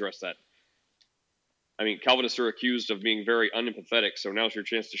address that? I mean, Calvinists are accused of being very unempathetic, so now's your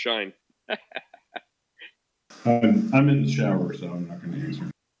chance to shine. I'm in the shower, so I'm not going to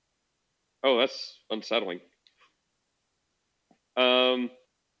answer. Oh, that's unsettling. All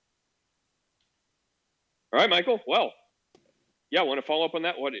right, Michael. Well, yeah, want to follow up on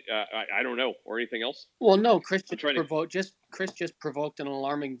that? What? I don't know, or anything else? Well, no, Chris just provoked an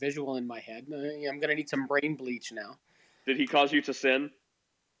alarming visual in my head. I'm going to need some brain bleach now. Did he cause you to sin?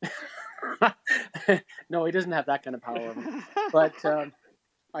 No, he doesn't have that kind of power. But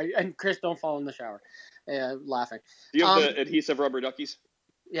and Chris, don't fall in the shower. Laughing. Do you have the adhesive rubber duckies?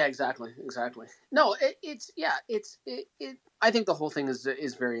 Yeah, exactly. No, I think the whole thing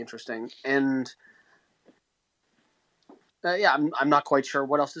is very interesting, and I'm not quite sure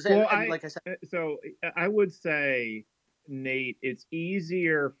what else to say. Well, like I said, so I would say, Nate, it's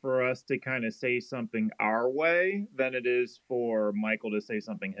easier for us to kind of say something our way than it is for Michael to say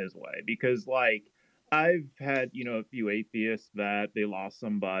something his way, because like I've had, a few atheists that they lost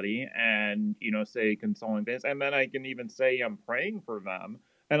somebody and, say consoling things. And then I can even say I'm praying for them.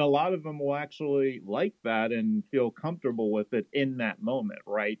 And a lot of them will actually like that and feel comfortable with it in that moment,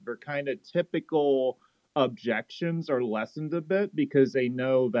 right? Their kind of typical objections are lessened a bit because they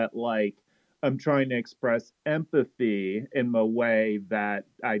know that, like, I'm trying to express empathy in a way that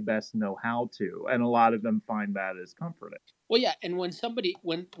I best know how to. And a lot of them find that as comforting. Well, yeah, and when somebody,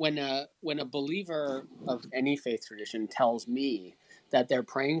 when a believer of any faith tradition tells me that they're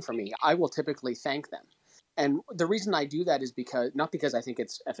praying for me, I will typically thank them. And the reason I do that is not because I think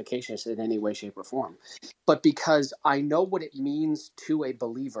it's efficacious in any way, shape, or form, but because I know what it means to a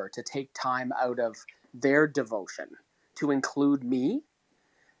believer to take time out of their devotion to include me,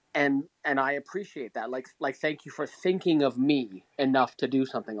 and I appreciate that. Like thank you for thinking of me enough to do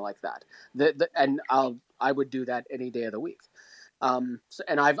something like that. And I would do that any day of the week. And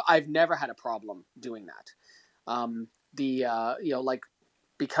I've never had a problem doing that. Like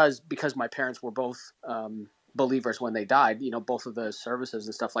because my parents were both believers when they died. Both of the services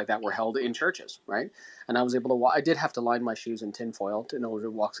and stuff like that were held in churches, right? And I was able to. I did have to line my shoes in tinfoil in order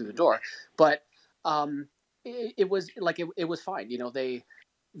to walk through the door, but it was like it was fine.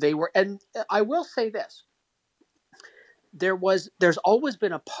 They were, and I will say this: there's always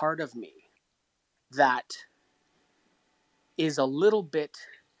been a part of me that is a little bit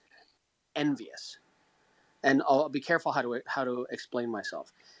envious, and I'll be careful how to explain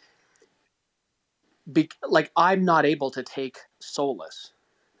myself. Like I'm not able to take solace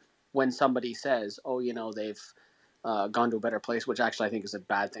when somebody says, "Oh, they've gone to a better place," which actually I think is a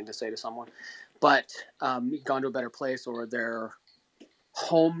bad thing to say to someone, but gone to a better place, or they're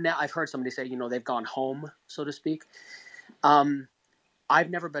home now. I've heard somebody say, they've gone home, so to speak. I've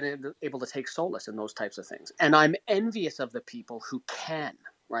never been able to take solace in those types of things, and I'm envious of the people who can.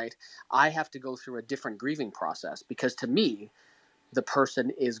 Right? I have to go through a different grieving process because to me, the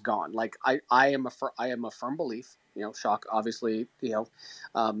person is gone. Like I am a firm belief. Shock, obviously,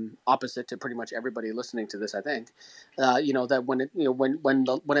 opposite to pretty much everybody listening to this. I think, that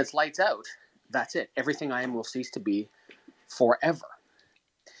when it's lights out, that's it. Everything I am will cease to be forever.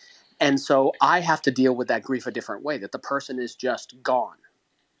 And so I have to deal with that grief a different way. That the person is just gone,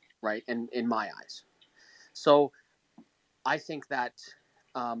 right? And in my eyes, so I think that,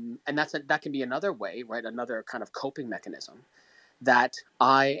 and that can be another way, right? Another kind of coping mechanism that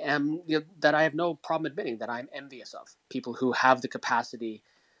I have no problem admitting that I'm envious of people who have the capacity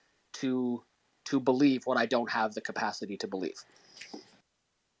to believe what I don't have the capacity to believe.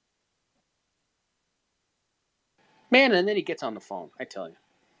 Man, and then he gets on the phone, I tell you.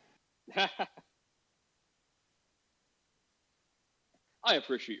 I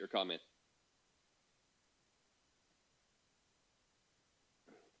appreciate your comment.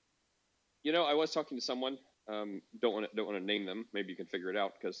 I was talking to someone. Don't want to name them. Maybe you can figure it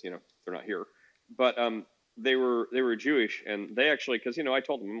out because they're not here. But they were Jewish, and they actually, because I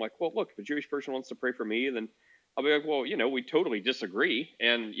told them, I'm like, well, look, if a Jewish person wants to pray for me, then I'll be like, well, we totally disagree,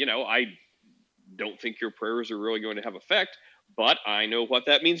 and I don't think your prayers are really going to have effect, but I know what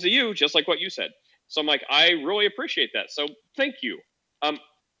that means to you, just like what you said. So I'm like, I really appreciate that. So thank you. I'm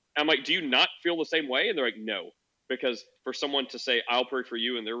like, do you not feel the same way? And they're like, no. Because for someone to say, I'll pray for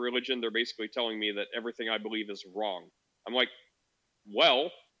you in their religion, they're basically telling me that everything I believe is wrong. I'm like,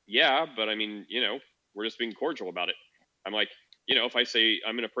 well, yeah, but I mean, we're just being cordial about it. I'm like, if I say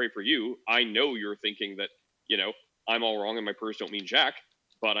I'm going to pray for you, I know you're thinking that, I'm all wrong and my prayers don't mean jack.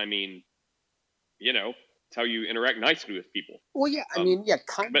 But I mean, it's how you interact nicely with people. Well, yeah, I mean, yeah,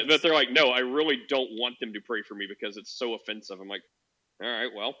 kind of. But they're like, no, I really don't want them to pray for me because it's so offensive. I'm like, all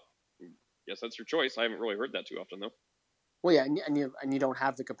right, well, guess that's your choice. I haven't really heard that too often, though. Well, yeah, and you don't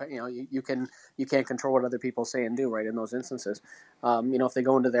have the you can't control what other people say and do, right? In those instances, if they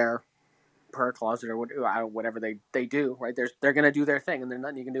go into their prayer closet or whatever they do, right? They're going to do their thing, and there's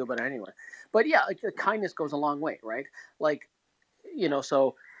nothing you can do about it anyway. But yeah, like the kindness goes a long way, right? Like,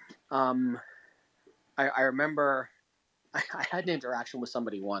 so I remember I had an interaction with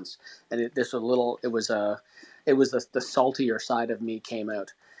somebody once, and it was the saltier side of me came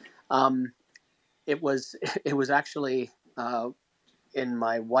out. It was actually in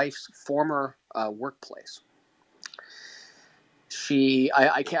my wife's former workplace.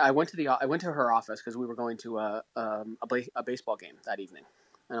 I went to her office because we were going to a baseball game that evening,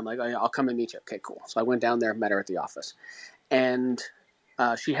 and I'm like, I'll come and meet you. Okay, cool. So I went down there, met her at the office, and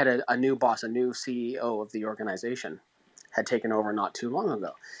she had a new boss, a new CEO of the organization, had taken over not too long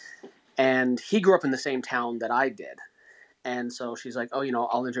ago, and he grew up in the same town that I did. And so she's like, oh,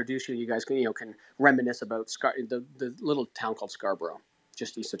 I'll introduce you. You guys can reminisce about the little town called Scarborough,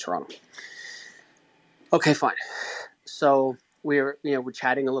 just east of Toronto. Okay, fine. So we're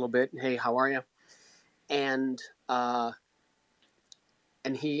chatting a little bit. Hey, how are you? And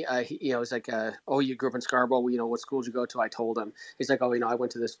he was like, oh, you grew up in Scarborough. Well, what school did you go to? I told him. He's like, oh, I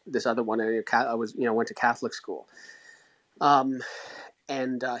went to this other one. And I was, went to Catholic school. And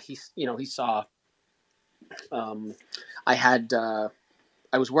he saw. I had.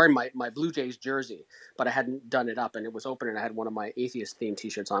 I was wearing my Blue Jays jersey, but I hadn't done it up, and it was open, and I had one of my atheist themed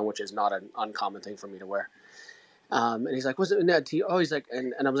T-shirts on, which is not an uncommon thing for me to wear. And he's like, "Was it Ned?" Oh, he's like,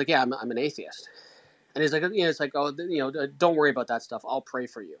 and I was like, "Yeah, I'm an atheist." And he's like, it's like, oh, don't worry about that stuff. I'll pray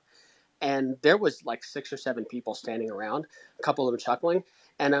for you. And there was like 6 or 7 people standing around, a couple of them chuckling,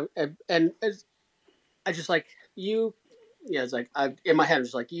 and I just like you. Yeah, it's like in my head, I'm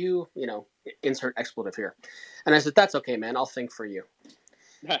just like insert expletive here, and I said, "That's okay, man. I'll think for you."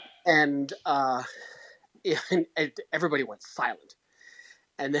 And everybody went silent.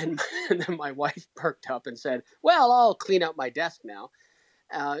 And then my wife perked up and said, "Well, I'll clean out my desk now."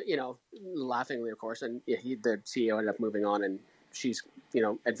 Laughingly, of course. And the CEO ended up moving on, and she's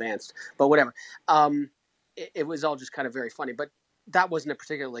advanced. But whatever. It was all just kind of very funny. But that wasn't a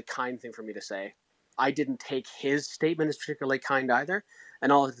particularly kind thing for me to say. I didn't take his statement as particularly kind either.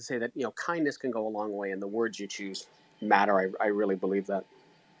 And all I have to say that kindness can go a long way, and the words you choose matter. I really believe that.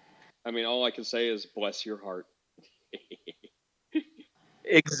 I mean, all I can say is bless your heart.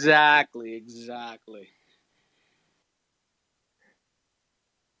 Exactly.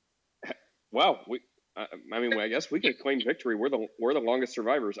 Wow, I guess we could claim victory. We're the longest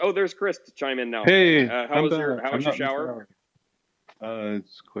survivors. Oh, there's Chris to chime in now. Hey, how was your shower?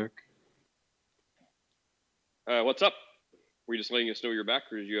 It's quick. What's up? Were you just letting us know you're back,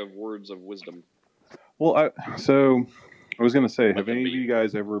 or did you have words of wisdom? Well, I was going to say, have any of you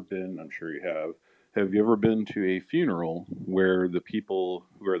guys ever been? I'm sure you have. Have you ever been to a funeral where the people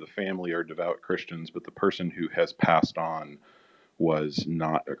who are the family are devout Christians, but the person who has passed on was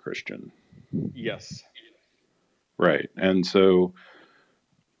not a Christian? Yes. Right. And so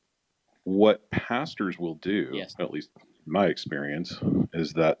what pastors will do, at least in my experience,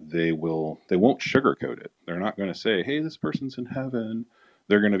 is that they won't sugarcoat it. They're not going to say, "Hey, this person's in heaven."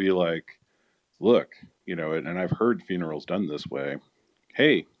 They're going to be like, "Look, and I've heard funerals done this way.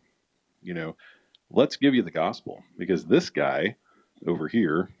 Hey, let's give you the gospel because this guy over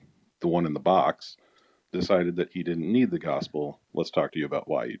here, the one in the box, decided that he didn't need the gospel. Let's talk to you about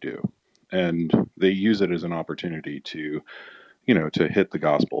why you do." And they use it as an opportunity to hit the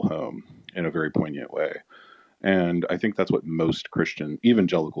gospel home in a very poignant way. And I think that's what most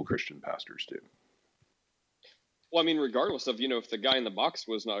evangelical Christian pastors do. Well, I mean, regardless of, if the guy in the box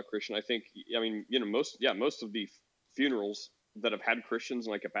was not a Christian, I think, most of the funerals that have had Christians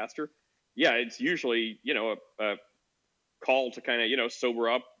like a pastor, it's usually, a call to kind of, sober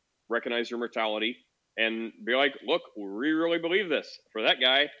up, recognize your mortality, and be like, look, we really believe this. For that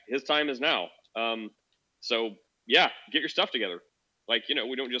guy, his time is now. So, yeah, get your stuff together. Like,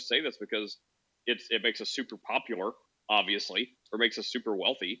 we don't just say this because it makes us super popular, obviously, or makes us super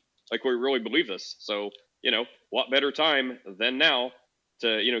wealthy. Like, we really believe this. So, what better time than now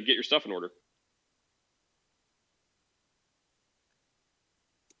to, get your stuff in order.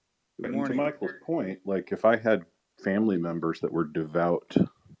 And to Michael's point, like if I had family members that were devout,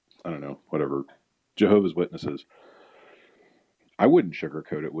 I don't know, whatever, Jehovah's Witnesses, I wouldn't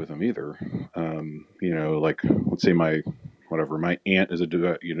sugarcoat it with them either. Like let's say my aunt is a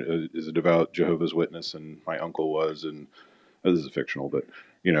devout Jehovah's Witness, and my uncle was, and this is fictional, but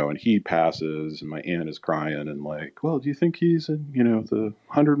and he passes, and my aunt is crying and like, well, do you think he's in the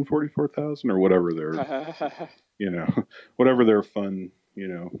 144,000 or whatever their whatever their fun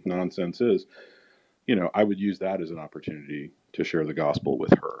nonsense is. I would use that as an opportunity to share the gospel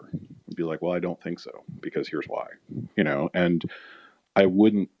with her and be like, well, I don't think so because here's why, and I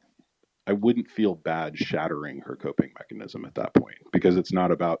wouldn't feel bad shattering her coping mechanism at that point because it's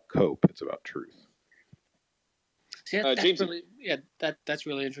not about cope, it's about truth. See, that's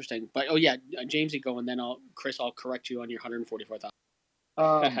really interesting. But Jamesy, go, and then I'll correct you on your 144,000.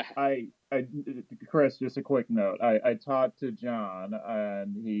 Chris, just a quick note. I talked to John,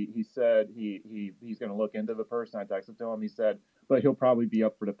 and he said he's going to look into the person. I texted to him. He said, but he'll probably be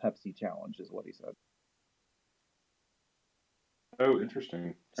up for the Pepsi challenge, is what he said. Oh,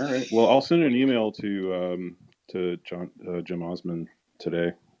 interesting. All right. Well, I'll send an email to Jim Osmond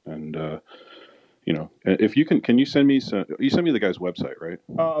today, and if you can you send me you send me the guy's website, right?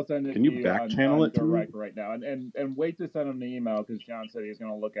 I'll send it. Can you back channel it to me right now? And wait to send him the email because John said he's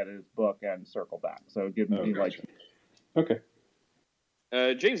going to look at his book and circle back. So give me gotcha. Okay.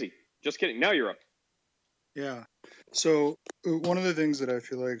 Jamesy, just kidding. Now you're up. Yeah. So one of the things that I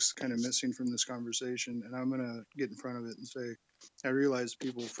feel like is kind of missing from this conversation, and I'm going to get in front of it and say, I realize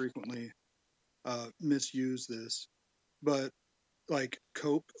people frequently misuse this, but like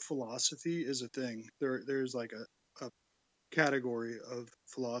cope philosophy is a thing. There's like a category of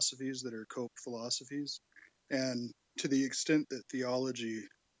philosophies that are cope philosophies, and to the extent that theology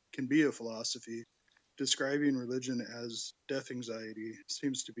can be a philosophy, describing religion as death anxiety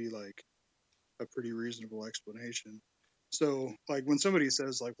seems to be like a pretty reasonable explanation. So, like when somebody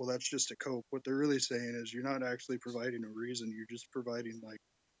says like, "Well, that's just a cope," what they're really saying is you're not actually providing a reason. You're just providing like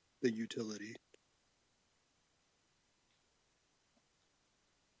the utility.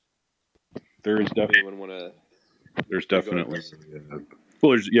 There is definitely Anyone want to? there's Yeah, go ahead, definitely Chris.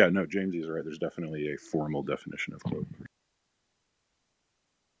 well, there's yeah, no, James is right. There's definitely a formal definition of cope.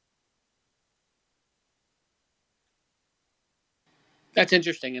 That's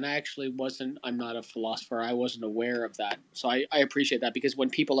interesting, and I actually wasn't. I'm not a philosopher. I wasn't aware of that, so I appreciate that because when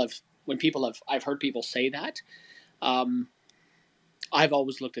people have, I've heard people say that. Um, I've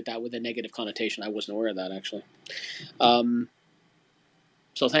always looked at that with a negative connotation. I wasn't aware of that actually.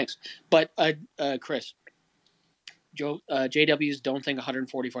 So thanks, but Chris, JWs don't think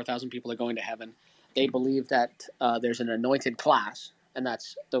 144,000 people are going to heaven. They believe that there's an anointed class, and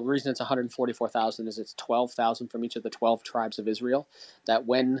that's the reason it's 144,000 is it's 12,000 from each of the 12 tribes of Israel. That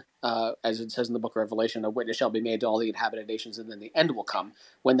when, as it says in the book of Revelation, a witness shall be made to all the inhabited nations, and then the end will come.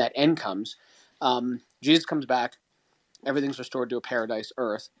 When that end comes, Jesus comes back, everything's restored to a paradise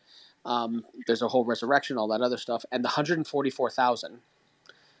earth. There's a whole resurrection, all that other stuff, and the 144,000.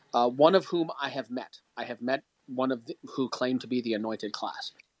 One of whom I have met. I have met one of who claimed to be the anointed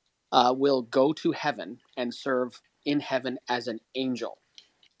class. Will go to heaven and serve in heaven as an angel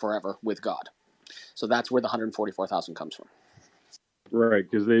forever with God. So that's where the 144,000 comes from. Right,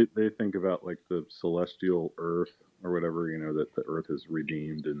 because they think about like the celestial Earth or whatever, that the Earth is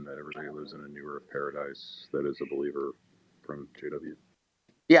redeemed and that everybody lives in a new Earth paradise that is a believer from JW.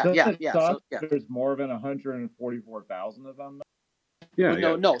 Yeah. So So yeah. there's more than 144,000 of them. Yeah,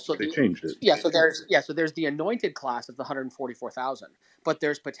 No. So they changed it. So there's the anointed class of the 144,000, but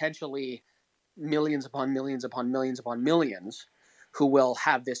there's potentially millions upon millions upon millions upon millions who will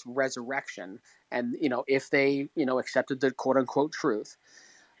have this resurrection, and if they accepted the quote unquote truth,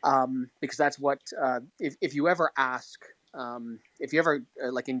 because that's what if you ever ask. If you ever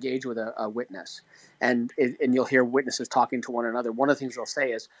like engage with a witness, and you'll hear witnesses talking to one another, one of the things they'll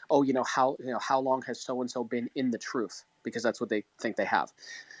say is, "Oh, how long has so and so been in the truth?" Because that's what they think they have,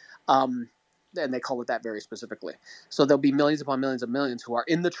 and they call it that very specifically. So there'll be millions upon millions of millions who are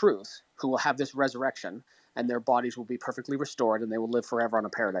in the truth, who will have this resurrection, and their bodies will be perfectly restored, and they will live forever on a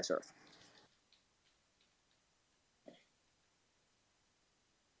paradise earth.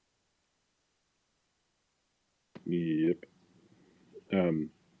 Yep.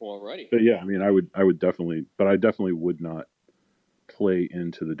 Alrighty. But yeah, I mean, I would definitely, but I definitely would not play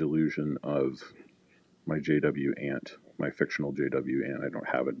into the delusion of my JW aunt, my fictional JW aunt. I don't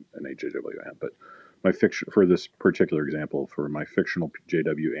have an AJW aunt, but my fiction, for this particular example, for my fictional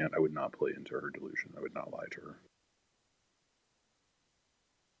JW aunt, I would not play into her delusion. I would not lie to her.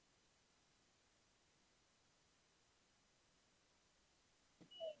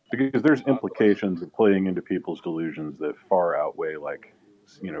 Because there's implications of playing into people's delusions that far outweigh, like,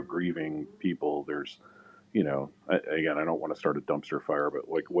 grieving people. There's, again, I don't want to start a dumpster fire, but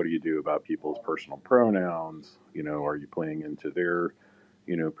like, what do you do about people's personal pronouns? Are you playing into their,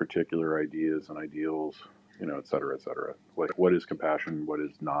 particular ideas and ideals, et cetera, et cetera? Like, what is compassion? What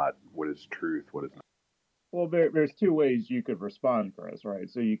is not? What is truth? What is not? Well, there's two ways you could respond, Chris, right?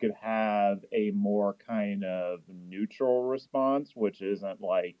 So you could have a more kind of neutral response, which isn't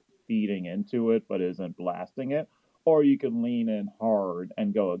like feeding into it, but isn't blasting it. Or you could lean in hard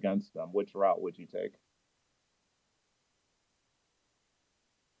and go against them. Which route would you take?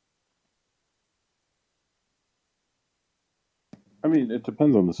 I mean, it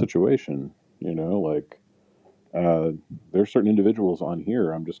depends on the situation, like, there's certain individuals on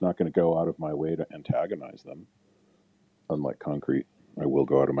here, I'm just not going to go out of my way to antagonize them. Unlike Concrete, I will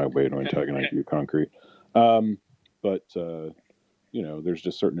go out of my way to antagonize you, Concrete. But there's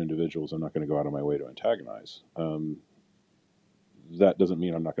just certain individuals I'm not going to go out of my way to antagonize. That doesn't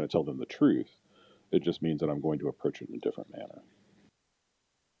mean I'm not going to tell them the truth. It just means that I'm going to approach it in a different manner.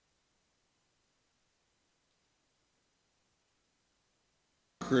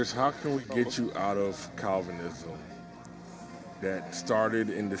 Chris, how can we get you out of Calvinism that started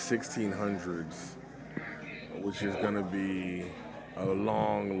in the 1600s, which is going to be a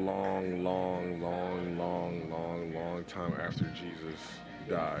long, long, long, long, long, long, long time after Jesus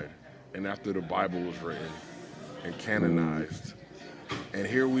died? and after the Bible was written and canonized. And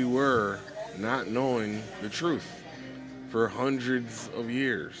here we were not knowing the truth for hundreds of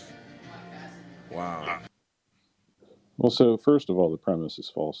years. Wow. Well, so first of all, the premise is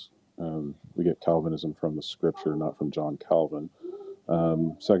false. We get Calvinism from the scripture, not from John Calvin.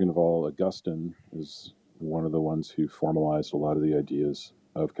 Second of all, Augustine is one of the ones who formalized a lot of the ideas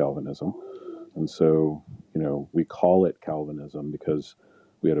of Calvinism. And so, we call it Calvinism because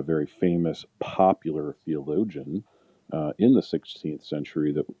we had a very famous popular theologian in the 16th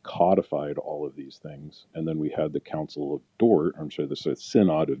century that codified all of these things. And then we had the Council of Dort, the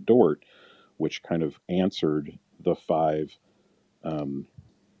Synod of Dort, which kind of answered the five,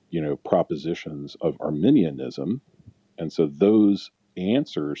 propositions of Arminianism. And so those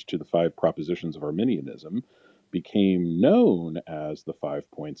answers to the five propositions of Arminianism became known as the 5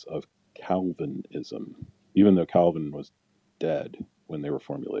 points of Calvinism, even though Calvin was dead when they were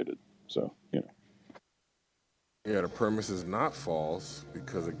formulated. So, Yeah, the premise is not false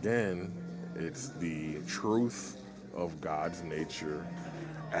because, again, it's the truth of God's nature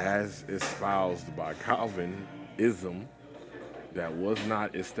as espoused by Calvinism that was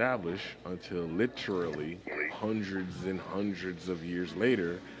not established until literally hundreds and hundreds of years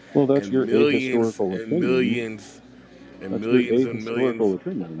later, well, that's and your millions ahistorical and opinion. millions and That's your millions and millions. ahistorical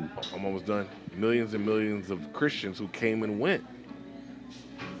opinion. I'm almost done. Millions and millions of Christians who came and went.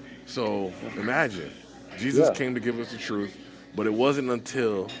 So imagine, Jesus Yeah. came to give us the truth, but it wasn't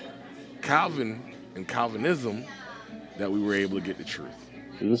until Calvin and Calvinism that we were able to get the truth.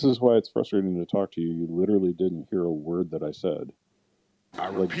 This is why it's frustrating to talk to you. You literally didn't hear a word that I said. I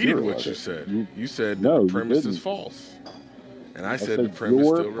repeated what you said. You said that No, the you premise is didn't. false. And I I said the said premise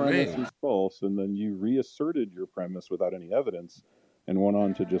your still premise remains. is false, and then you reasserted your premise without any evidence and went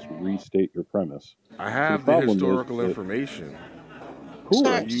on to just restate your premise. I So have the problem is historical that, information. cool,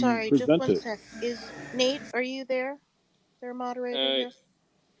 Sorry, just present one it. sec. Is Nate? Are you there? Their moderator here.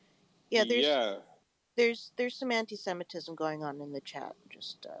 Yeah, Yeah. there's some anti-Semitism going on in the chat.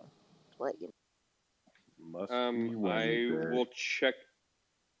 Just to let you know. Must be Wednesday.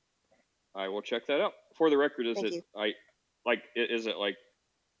 I will check that out. For the record, is Thank it you. is it like?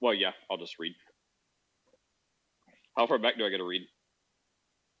 Well, yeah, I'll just read. How far back do I got to read?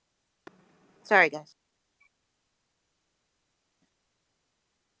 Sorry, guys.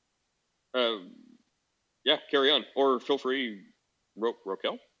 Yeah, carry on, or feel free,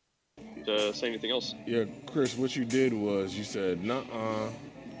 Rokel, to say anything else. Yeah, Chris, what you did was you said nuh-uh,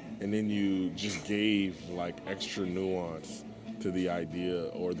 and then you just gave like extra nuance to the idea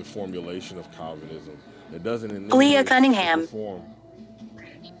or the formulation of Calvinism. It doesn't in any way, shape, or form.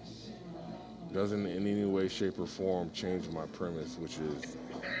 Doesn't in any way, shape, or form change my premise, which is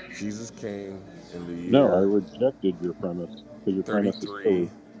Jesus came in the No, I year rejected your premise because your premise is 33, silly.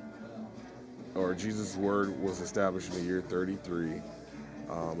 or Jesus' word was established in the year 33.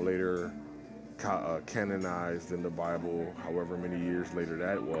 Later canonized in the Bible, however many years later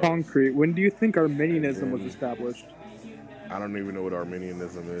that was. Concrete. When do you think Arminianism was established? I don't even know what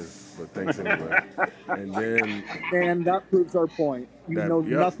Arminianism is, but thanks anyway. And then... And that proves our point. You know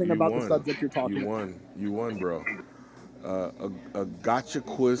nothing about the subject you're talking about. You won, bro. A gotcha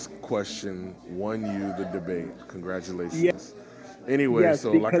quiz question won you the debate. Congratulations. Yes. Anyway, yes,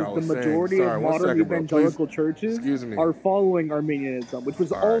 so because like I was the majority saying, of modern evangelical churches are following Arminianism, which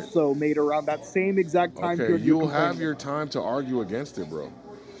was also made around that same exact time period. You'll have your time to argue against it, bro.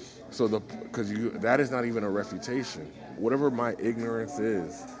 So that is not even a refutation. Whatever my ignorance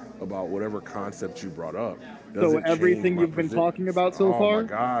is about whatever concept you brought up doesn't so everything change my you've been talking about so far? Oh my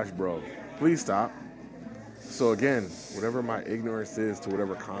gosh, bro. Please stop. So again, whatever my ignorance is to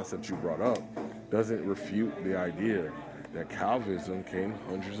whatever concept you brought up doesn't refute the idea that Calvinism came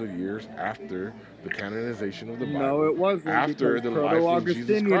hundreds of years after the canonization of the Bible. No, it wasn't. After the life of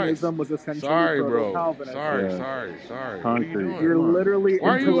Jesus Christ. Proto-Augustinianism was essentially proto-Calvinism. Sorry. What are you doing? You're literally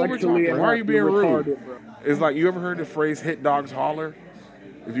intellectually Why are you being rude? Retarded, bro. It's like, you ever heard the phrase "hit dogs holler"?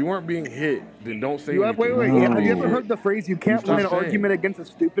 If you weren't being hit, then don't say anything. Wait. Have you ever heard the phrase, you can't win an argument against a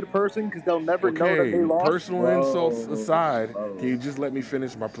stupid person because they'll never know that they lost? Personal insults aside, can you just let me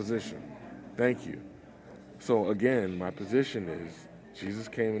finish my position? Thank you. So again, my position is Jesus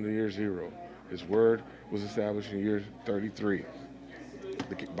came in the year 0. His word was established in the year 33.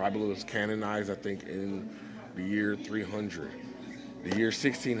 The Bible was canonized, I think, in the year 300. The year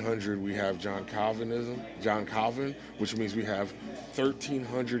 1600, we have John Calvin, which means we have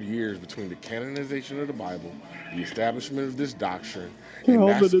 1,300 years between the canonization of the Bible, the establishment of this doctrine, and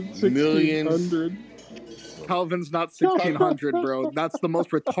that's millions. Calvin's not 1600, bro. That's the most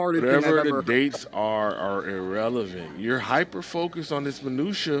retarded thing I've Whatever ever the heard. dates are irrelevant. You're hyper focused on this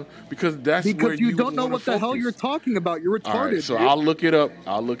minutia because that's where Because you don't know want to what the hell you're focus. talking about. You're All right, retarded, so dude. I'll look it up.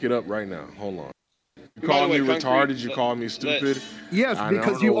 I'll look it up right now. Hold on. You By the calling way, me Concrete, retarded? You calling me stupid? Yes, I don't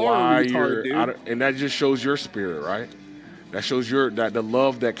because know you are why a retard, dude. and that just shows your spirit, right? That shows that the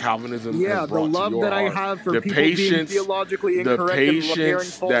love that Calvinism has Yeah, the brought to love your that I heart, have for the people being patience, theologically the incorrect and bearing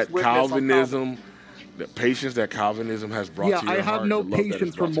patience false that witness on Calvin. Calvinism has brought Yeah, to I your have heart, no the love that it's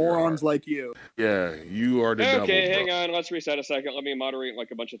patience for brought to your morons heart. like you. Yeah, you are the devil, Okay, bro. hang on. Let's reset a second. Let me moderate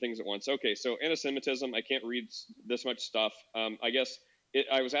like a bunch of things at once. Okay, so anti-Semitism. I can't read this much stuff. I guess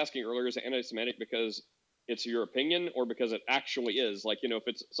I was asking earlier, is it anti-Semitic because it's your opinion or because it actually is? Like, if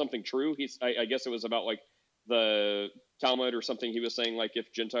it's something true, I guess it was about like the Talmud or something. He was saying like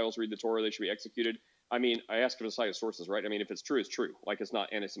if Gentiles read the Torah, they should be executed. I mean, I asked him to cite his sources, right? I mean, if it's true, it's true. Like, it's not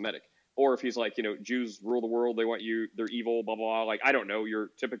anti-Semitic. Or if he's like, Jews rule the world, they want you, they're evil, blah, blah, blah. Like, I don't know, you're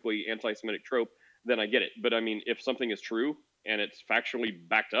typically anti-Semitic trope, then I get it. But I mean, if something is true and it's factually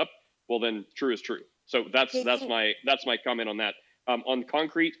backed up, well, then true is true. So that's my comment on that. On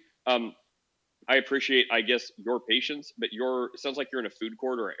concrete, I appreciate, I guess, your patience, but it sounds like you're in a food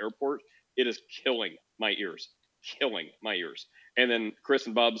court or an airport. It is killing my ears. And then Chris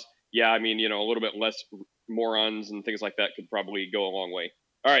and Bubs, yeah, I mean, a little bit less morons and things like that could probably go a long way.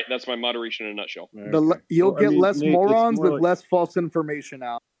 All right, that's my moderation in a nutshell. You'll get less Nate, morons with like, less false information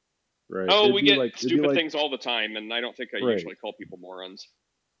out. Right. Oh, we get stupid things all the time, and I don't think I usually call people morons.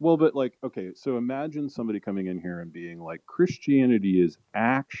 Well, but like, okay, so imagine somebody coming in here and being like, Christianity is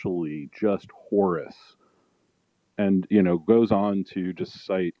actually just Horus. And, goes on to just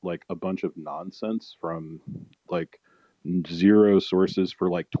cite like a bunch of nonsense from like zero sources for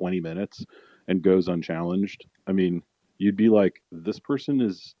like 20 minutes and goes unchallenged. I mean, you'd be like, this person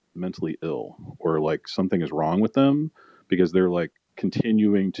is mentally ill or like something is wrong with them because they're like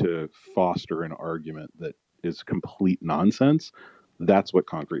continuing to foster an argument that is complete nonsense. That's what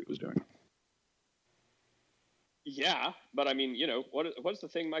Concrete was doing. Yeah, but I mean, what's the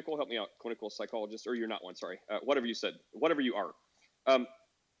thing, Michael? Help me out, clinical psychologist, or you're not one, sorry. Whatever you said, whatever you are.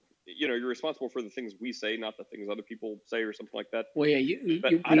 You're responsible for the things we say, not the things other people say or something like that. Well,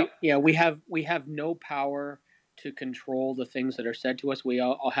 yeah, we have no power to control the things that are said to us. We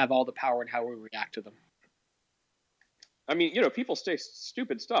all have all the power in how we react to them. I mean, people say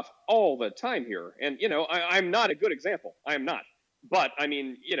stupid stuff all the time here, and I'm not a good example. I am not. But I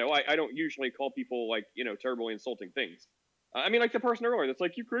mean, I don't usually call people like terribly insulting things. I mean, like the person earlier that's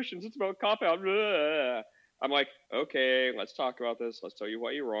like, you Christians, it's about cop out. I'm like, okay, let's talk about this. Let's tell you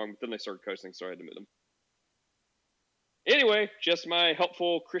why you're wrong. But then they started cursing, so I had to mute them. Anyway, just my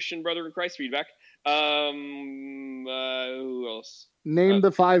helpful Christian brother in Christ feedback. Who else? Name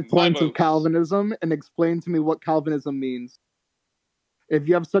the 5 points of Calvinism and explain to me what Calvinism means. If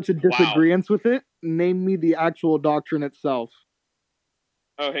you have such a disagreement with it, name me the actual doctrine itself.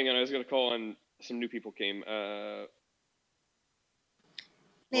 Oh, hang on. I was going to call on some new people came. Well,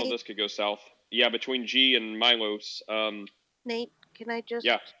 this could go south. Yeah, between G and Milos. Nate, can I just...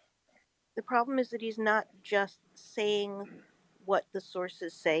 Yeah. The problem is that he's not just saying what the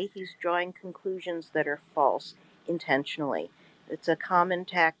sources say. He's drawing conclusions that are false intentionally. It's a common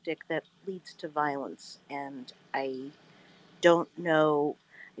tactic that leads to violence, and I don't know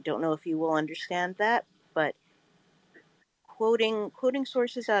if you will understand that, but quoting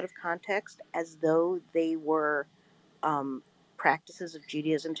sources out of context as though they were practices of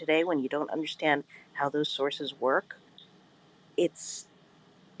Judaism today, when you don't understand how those sources work, it's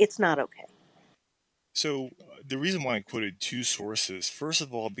not okay. So the reason why I quoted 2 sources, first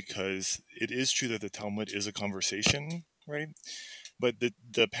of all, because it is true that the Talmud is a conversation, right? But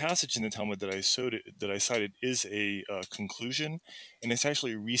the passage in the Talmud that I cited is a conclusion, and it's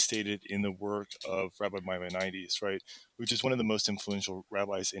actually restated in the work of Rabbi Maimonides, right, which is one of the most influential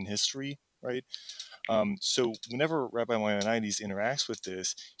rabbis in history, right? So whenever Rabbi Maimonides interacts with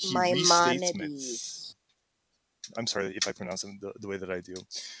this, he restates. I'm sorry if I pronounce them the way that I do.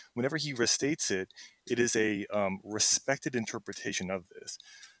 Whenever he restates it, it is a respected interpretation of this.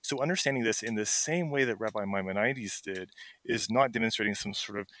 So understanding this in the same way that Rabbi Maimonides did is not demonstrating some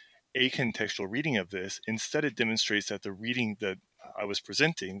sort of acontextual reading of this. Instead, it demonstrates that the reading that I was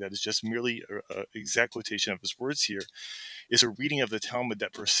presenting, that is just merely an exact quotation of his words here, is a reading of the Talmud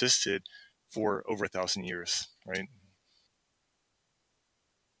that persisted for over 1,000 years, right?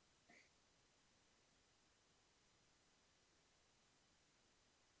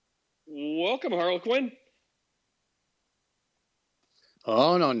 Welcome, Harlequin.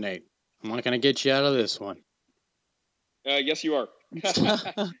 Oh no, Nate. I'm not going to get you out of this one. Yes, you are.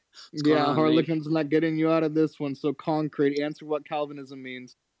 Yeah, Harlequin's not getting you out of this one. So concrete. Answer what Calvinism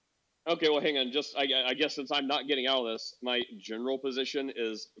means. Okay, well, hang on. Just I guess since I'm not getting out of this, my general position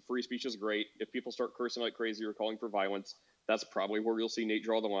is free speech is great. If people start cursing like crazy or calling for violence, that's probably where you'll see Nate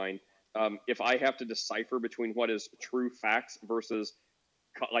draw the line. If I have to decipher between what is true facts versus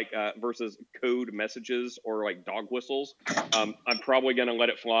versus code messages or like dog whistles, I'm probably going to let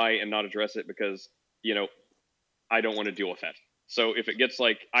it fly and not address it because I don't want to deal with that. So if it gets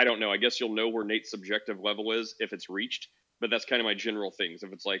like, I don't know, I guess you'll know where Nate's subjective level is if it's reached, but that's kind of my general things.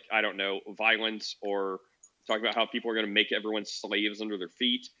 If it's like, I don't know, violence or talking about how people are going to make everyone slaves under their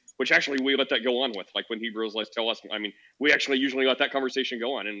feet, which actually we let that go on with. Like when Hebrews tell us, I mean, we actually usually let that conversation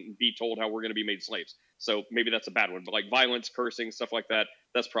go on and be told how we're going to be made slaves. So maybe that's a bad one, but like violence, cursing, stuff like that,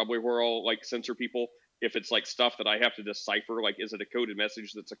 that's probably where I'll like censor people. If it's like stuff that I have to decipher, like is it a coded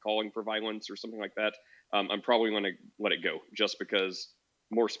message that's a calling for violence or something like that, I'm probably going to let it go just because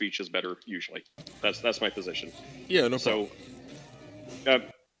more speech is better usually. That's my position. Yeah, no problem. So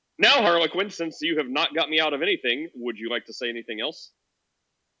now, Harlequin, since you have not got me out of anything, would you like to say anything else?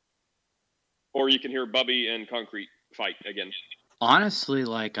 Or you can hear Bubby and Concrete fight again. Honestly,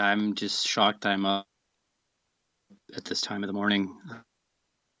 like I'm just shocked I'm up at this time of the morning.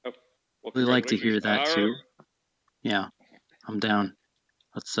 Well, we like to hear that too. Yeah, I'm down.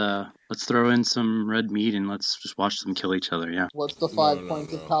 Let's throw in some red meat and let's just watch them kill each other. Yeah. What's the 5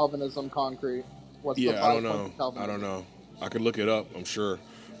 points of Calvinism, Concrete? What's the 5 points of Calvinism? I don't know. I could look it up. I'm sure,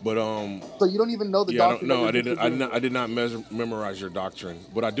 but So you don't even know the doctrine? I did not memorize your doctrine,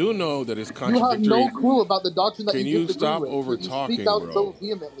 but I do know that it's contradictory. You have no clue about the doctrine that you disagree stop with. over you talking, speak out bro? So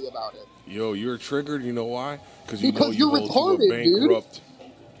vehemently about it. Yo, you're triggered. You know why? Because you're retarded, dude.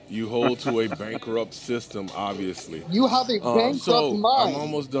 You hold to a bankrupt system, obviously. You have a bankrupt mind. I'm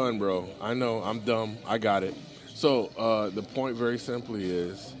almost done, bro. I know, I'm dumb. I got it. So the point very simply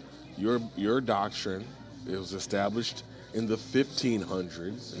is your doctrine, it was established in the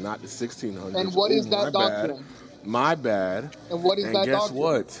 1500s, not the 1600s. And what is that doctrine? My bad. And what is that doctrine? And guess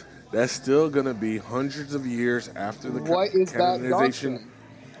what? That's still going to be hundreds of years after the canonization.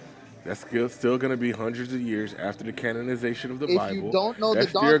 That's still going to be hundreds of years after the canonization of the Bible. If you don't know the doctrine, that's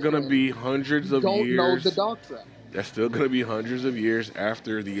still going to be hundreds of years. Don't know the doctrine. That's still going to be hundreds of years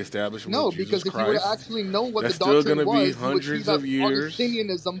after the establishment of Jesus Christ. No, because if you were to actually know what the doctrine was, you would see that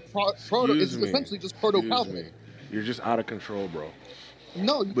Augustinianism is essentially just proto-Calvinism. You're just out of control, bro.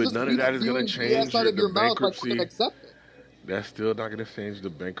 No, but none of that is going to change the bankruptcy. Accept it. That's still not going to change the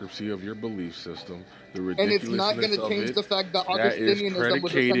bankruptcy of your belief system. The ridiculousness and it's not going to change the fact that Augustinianism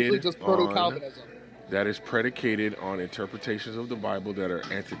was essentially just proto-Calvinism. That is predicated on interpretations of the Bible that are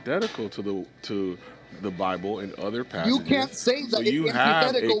antithetical to the Bible and other passages. You can't say that it's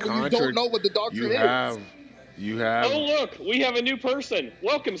antithetical when you don't know what the doctrine is. You have. Oh, look, we have a new person.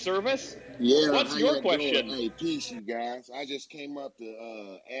 Welcome, Service. Yeah, what's your question? Hey, peace, you guys. I just came up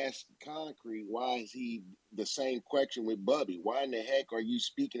to ask Concrete why is he the same question with Bubby? Why in the heck are you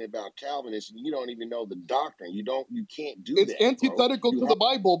speaking about Calvinists and you don't even know the doctrine? You can't do that. It's antithetical to the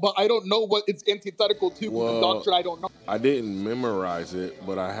Bible, but I don't know what it's antithetical to the doctrine. I don't know. I didn't memorize it,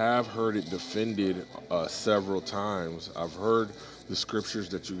 but I have heard it defended several times. I've heard the scriptures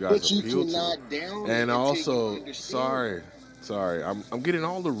that you guys appeal to, and also Sorry, I'm getting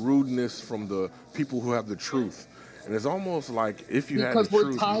all the rudeness from the people who have the truth. And it's almost like if you had the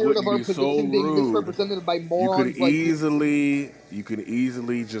truth, you wouldn't be so rude. Because we're tired of our position being misrepresented by morons You could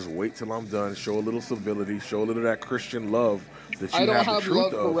easily just wait till I'm done, show a little civility, show a little of that Christian love that you have the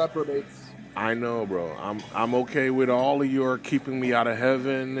truth of. I don't have love for reprobates. I know, bro. I'm okay with all of your keeping me out of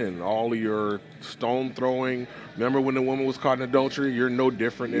heaven and all of your stone throwing. Remember when the woman was caught in adultery? You're no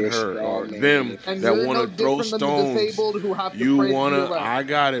different than her or them that want to throw stones. I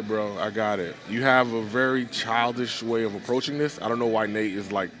got it, bro. I got it. You have a very childish way of approaching this. I don't know why Nate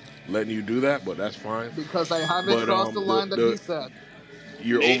is like letting you do that, but that's fine. Because I haven't crossed the line that he said.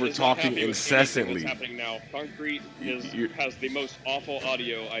 You're over talking incessantly. What's happening now? Concrete has the most awful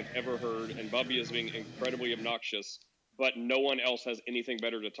audio I've ever heard, and Bubby is being incredibly obnoxious. But no one else has anything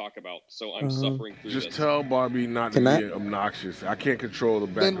better to talk about, so I'm suffering through this. Just tell Bobby not to be obnoxious. I can't control the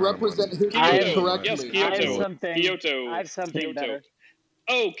background. Then represent his correctly. Yes, Kyoto. I have something better.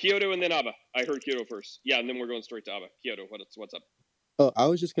 Oh, Kyoto and then Abba. I heard Kyoto first. Yeah, and then we're going straight to Abba. Kyoto, what's up? Oh, I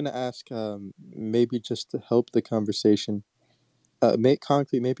was just going to ask, maybe just to help the conversation,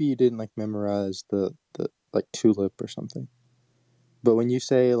 concrete, maybe you didn't memorize the like tulip or something. But when you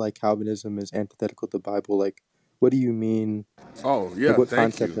say Calvinism is antithetical to the Bible, what do you mean? Oh, yeah, what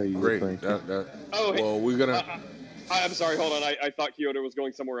thank concept you. Are you Great. referring to? Well, we're going to... I'm sorry, hold on. I thought Kyoto was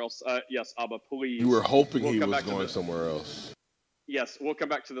going somewhere else. Yes, Abba, please. You were hoping he was going somewhere else. Yes, we'll come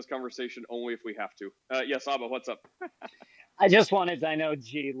back to this conversation only if we have to. Yes, Abba, what's up? I just wanted, I know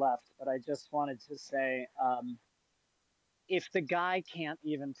G left, but I just wanted to say, if the guy can't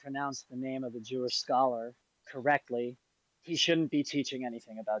even pronounce the name of the Jewish scholar correctly, he shouldn't be teaching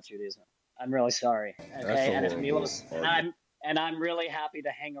anything about Judaism. I'm really sorry. That's Okay. a And if horrible Milos, argument. and I'm really happy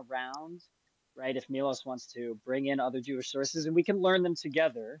to hang around, right? If Milos wants to bring in other Jewish sources and we can learn them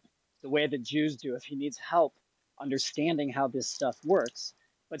together the way that Jews do, if he needs help understanding how this stuff works.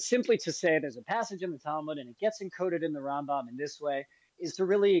 But simply to say there's a passage in the Talmud and it gets encoded in the Rambam in this way is to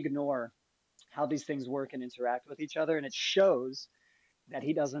really ignore how these things work and interact with each other. And it shows that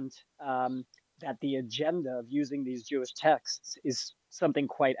he doesn't, that the agenda of using these Jewish texts is something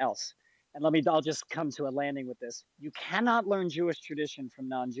quite else. And I'll just come to a landing with this. You cannot learn Jewish tradition from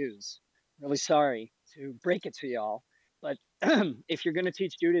non-Jews. Really sorry to break it to y'all, but if you're going to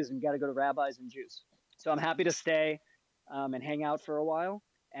teach Judaism, you got to go to rabbis and Jews. So I'm happy to stay and hang out for a while.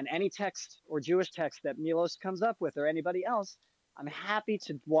 And any text or Jewish text that Milos comes up with or anybody else, I'm happy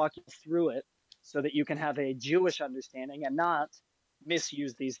to walk you through it so that you can have a Jewish understanding and not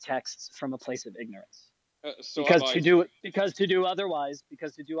misuse these texts from a place of ignorance. Because to do otherwise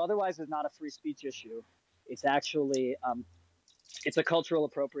is not a free speech issue. It's actually it's a cultural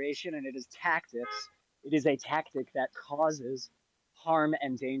appropriation, and it is tactics. It is a tactic that causes harm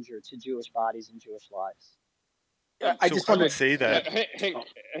and danger to Jewish bodies and Jewish lives. I just want to say that. Hang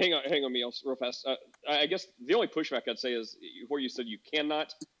on, Milos, real fast. I guess the only pushback I'd say is where you said you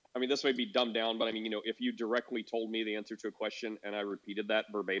cannot. I mean, this may be dumbed down, but I mean, if you directly told me the answer to a question and I repeated that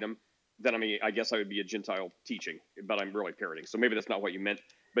verbatim, then I guess I would be a Gentile teaching, but I'm really parroting. So maybe that's not what you meant,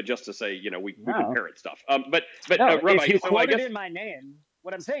 but just to say, we can parrot stuff. But Rabbi, if you quote it in my name,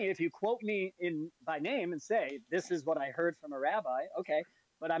 what I'm saying, if you quote me by name and say this is what I heard from a rabbi, okay,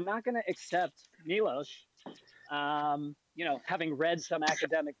 but I'm not going to accept Milos, having read some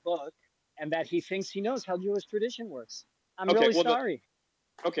academic book and that he thinks he knows how Jewish tradition works. I'm really sorry.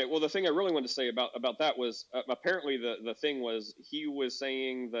 Okay, well, the thing I really wanted to say about that was apparently the thing was he was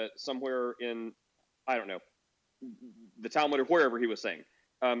saying that somewhere in, I don't know, the Talmud or wherever he was saying,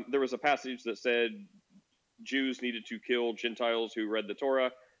 there was a passage that said Jews needed to kill Gentiles who read the Torah.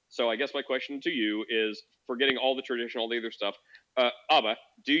 So I guess my question to you is, forgetting all the tradition, all the other stuff, Abba,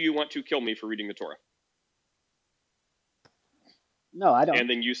 do you want to kill me for reading the Torah? No, I don't. And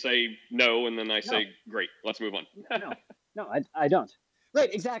then you say no, and then I say, great, let's move on. No, I don't.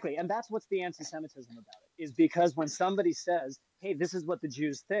 Right, exactly. And that's what's the anti-Semitism about it, is because when somebody says, hey, this is what the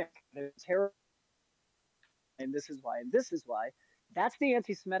Jews think, they're terrible, and this is why, that's the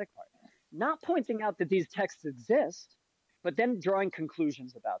anti-Semitic part. Not pointing out that these texts exist, but then drawing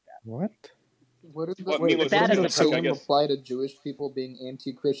conclusions about that. What? What is the same apply to Jewish people being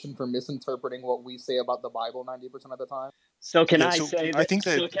anti-Christian for misinterpreting what we say about the Bible 90% of the time? So I think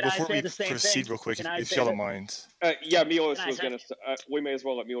that before we proceed real quick, if y'all don't mind. Yeah, Milos was going to. We may as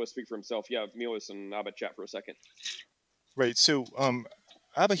well let Milos speak for himself. Yeah, Milos and Abba chat for a second. Right. So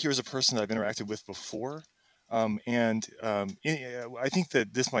Abba here is a person that I've interacted with before. I think that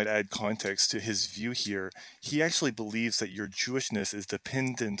this might add context to his view here. He actually believes that your Jewishness is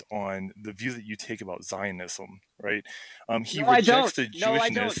dependent on the view that you take about Zionism, right? He rejects the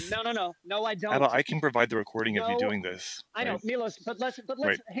Jewishness. No, I don't. Abba, I can provide the recording of you doing this. I know, Milos, but let's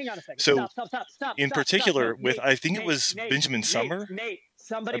hang on a second. So, stop. In particular, with Nate, I think it was Benjamin Summer. Nate,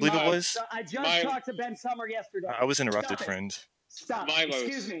 somebody. I believe it was. I just talked to Ben Summer yesterday. I was interrupted, friend. Stop. Milos,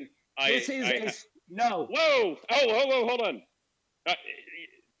 excuse me. No. Whoa! Oh, hold on.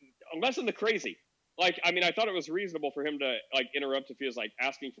 Less than the crazy. I thought it was reasonable for him to interrupt if he was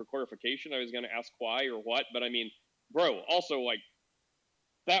asking for clarification. I was going to ask why or what, but bro. Also,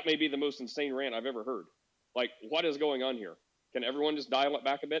 that may be the most insane rant I've ever heard. What is going on here? Can everyone just dial it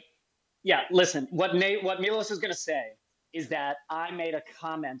back a bit? Yeah. Listen, what Milos is going to say is that I made a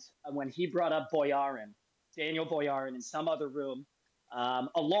comment when he brought up Daniel Boyarin, in some other room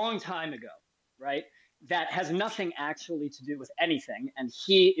a long time ago. Right? That has nothing actually to do with anything, and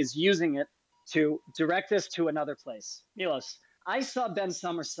he is using it to direct us to another place. Milos, I saw Ben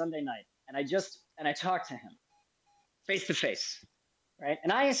Summer Sunday night, and I talked to him face to face, right?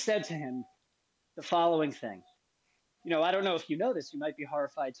 And I said to him the following thing. I don't know if you know this, you might be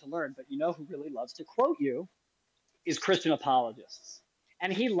horrified to learn, but who really loves to quote you is Christian apologists.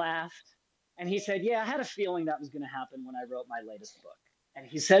 And he laughed, and he said, yeah, I had a feeling that was going to happen when I wrote my latest book. And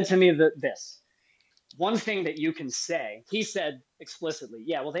he said to me this. One thing that you can say, he said explicitly,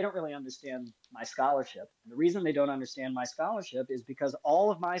 yeah, well, they don't really understand my scholarship. And the reason they don't understand my scholarship is because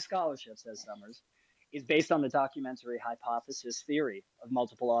all of my scholarship, says Summers, is based on the documentary hypothesis theory of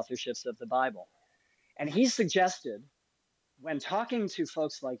multiple authorships of the Bible. And he suggested when talking to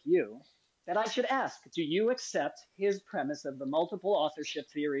folks like you, that I should ask, do you accept his premise of the multiple authorship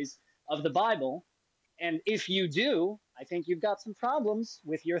theories of the Bible? And if you do, I think you've got some problems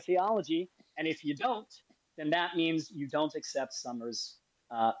with your theology. And if you don't, then that means you don't accept Summers'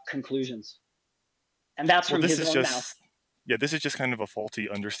 conclusions. And that's Well, from this his is own mouth. just this is just kind of a faulty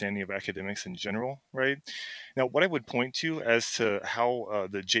understanding of academics in general, right? Now, what I would point to as to how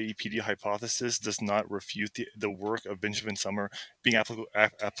the JEPD hypothesis does not refute the work of Benjamin Summer being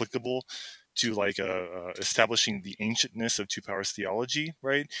applicable to like establishing the ancientness of two powers theology,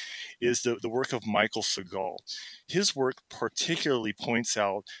 right, is the work of Michael Segal. His work particularly points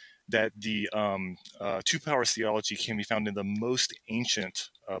out that the two powers theology can be found in the most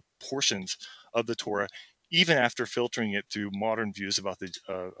ancient portions of the Torah, even after filtering it through modern views about the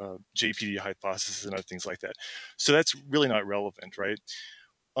JPD hypothesis and other things like that. So that's really not relevant, right?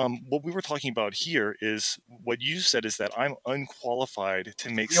 What we were talking about here is what you said is that I'm unqualified to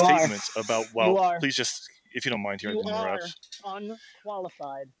make You are. statements about, You well, are. please just, if you don't mind here, I You didn't are interrupt.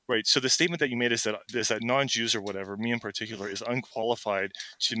 unqualified. Right. So the statement that you made is that non-Jews or whatever, me in particular, is unqualified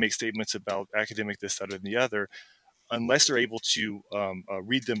to make statements about academic this, that, or the other, unless they're able to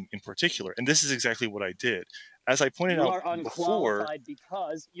read them in particular. And this is exactly what I did. As I pointed You out are before, unqualified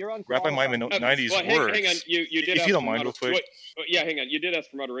because you're Rabbi unqualified. Maimonides' Well, works, hang on. You did if ask you don't for mind real quick. yeah, hang on. You did ask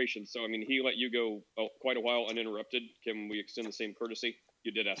for moderation. So, I mean, he let you go quite a while uninterrupted. Can we extend the same courtesy?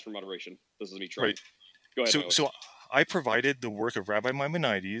 You did ask for moderation. This is me trying. Right. Go ahead, So I provided the work of Rabbi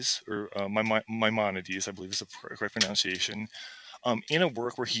Maimonides, or Maimonides, I believe is the correct pronunciation, in a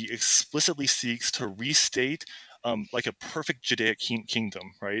work where he explicitly seeks to restate like a perfect Judaic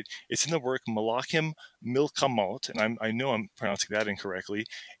kingdom, right? It's in the work Malachim Milkamot, and I know I'm pronouncing that incorrectly.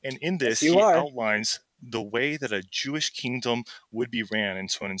 And in this, Yes, you he are. outlines the way that a Jewish kingdom would be ran, and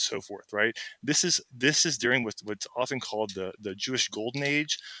so on and so forth, right? This is during what's often called the Jewish Golden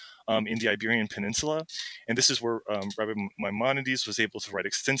Age. In the Iberian Peninsula, and this is where Rabbi Maimonides was able to write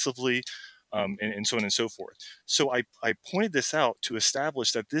extensively, and so on and so forth. So I pointed this out to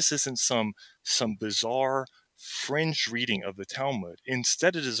establish that this isn't some bizarre fringe reading of the Talmud.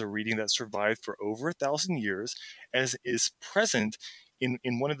 Instead, it is a reading that survived for over 1,000 years, as is present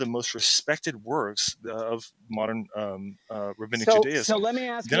in one of the most respected works of modern rabbinic Judaism. So let me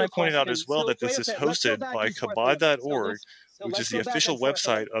ask Then you I a pointed out question. as well So that wait this a is second. Let's go hosted back by and forth a little. Chabad.org, which Let's is the go back official and forth a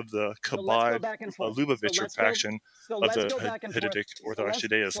website little. of the So let's go Chabad back and forth. Lubavitcher faction of Let's the go back and forth. Hasidic Orthodox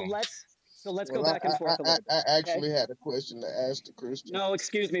Judaism. So let's go Well, back and forth a little bit. I Okay? actually had a question to ask the Christian. No,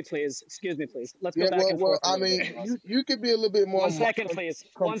 excuse me, please. Excuse me, please. Let's go Yeah, back and forth a I little mean, bit. you could be a little bit more 1 second, please.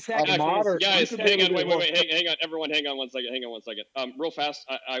 1 second, please. guys, You could be a hang little on. bit Wait. more. Hang on. Everyone, hang on 1 second. Hang on 1 second. Real fast.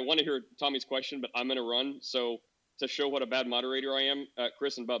 I want to hear Tommy's question, but I'm going to run. So to show what a bad moderator I am,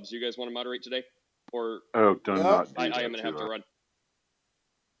 Chris and Bubs, you guys want to moderate today? Or not do I that am going to have to us. run.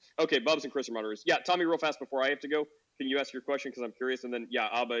 Okay, Bubs and Chris are moderators. Yeah, Tommy, real fast before I have to go, can you ask your question? Because I'm curious. And then, yeah,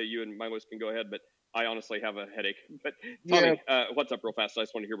 Abba, you and Milos can go ahead, but I honestly have a headache. But Tommy, what's up real fast? I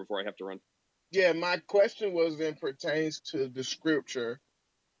just want to hear before I have to run. Yeah, my question was in pertains to the scripture.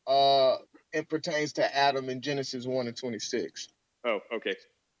 It pertains to Adam in Genesis 1 and 26. Oh, okay.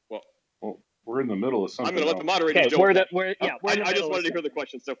 Well, we're in the middle of something. I'm going to let the moderators deal with it. I just wanted to hear the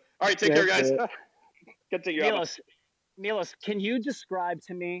question. So, all right, take care, guys. Continue. Milos, can you describe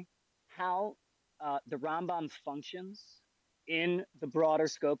to me how the Rambam functions in the broader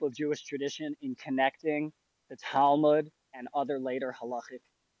scope of Jewish tradition in connecting the Talmud and other later halachic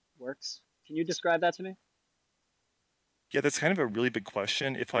works? Can you describe that to me? Yeah, that's kind of a really big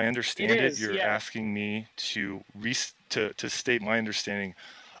question. If I understand it, you're asking me to state my understanding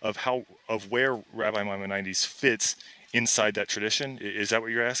of where Rabbi Maimonides fits inside that tradition. Is that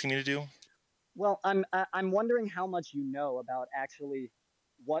what you're asking me to do? Well, I'm wondering how much you know about actually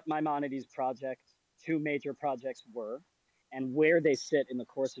what Maimonides' two major projects were, and where they sit in the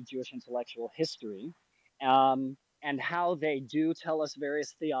course of Jewish intellectual history, and how they do tell us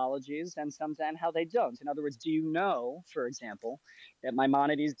various theologies, and sometimes how they don't. In other words, do you know, for example, that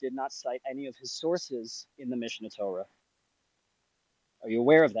Maimonides did not cite any of his sources in the Mishnah Torah? Are you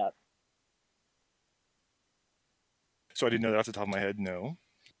aware of that? So I didn't know that off the top of my head, no.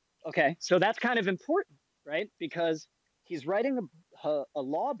 Okay, so that's kind of important, right? Because he's writing a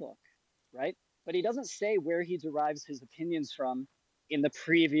law book, right? But he doesn't say where he derives his opinions from in the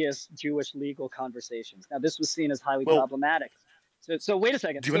previous Jewish legal conversations. Now, this was seen as highly problematic. So wait a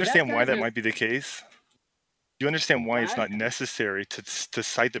second. Do you understand why that might be the case? Do you understand why it's not necessary to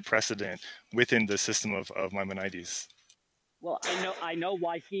cite the precedent within the system of Maimonides? Well, I know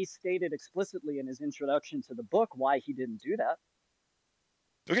why he stated explicitly in his introduction to the book why he didn't do that.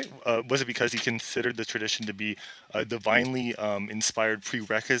 Okay, was it because he considered the tradition to be a divinely inspired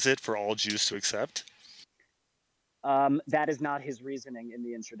prerequisite for all Jews to accept? That is not his reasoning in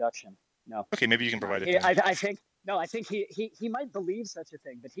the introduction. No. Okay, maybe you can provide it then. I think he might believe such a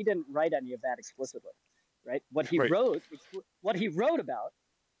thing, but he didn't write any of that explicitly, right? What he wrote about,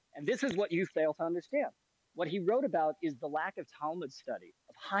 and this is what you fail to understand. What he wrote about is the lack of Talmud study,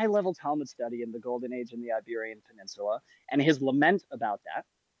 of high-level Talmud study in the Golden Age in the Iberian Peninsula, and his lament about that,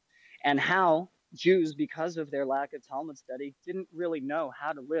 and how Jews, because of their lack of Talmud study, didn't really know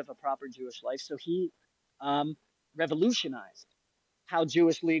how to live a proper Jewish life. So he revolutionized how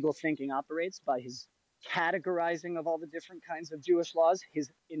Jewish legal thinking operates by his categorizing of all the different kinds of Jewish laws, his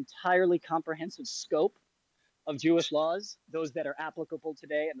entirely comprehensive scope of Jewish laws, those that are applicable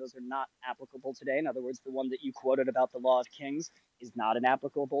today and those are not applicable today. In other words, the one that you quoted about the law of kings is not an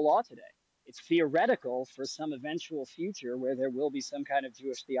applicable law today. It's theoretical for some eventual future where there will be some kind of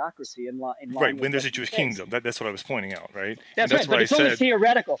Jewish theocracy in line Right, with when there's what a Jewish he thinks. kingdom. That's what I was pointing out, right? That's right, but it's only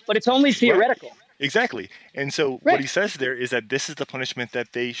theoretical. But it's only theoretical. Right. Exactly. And so what he says there is that this is the punishment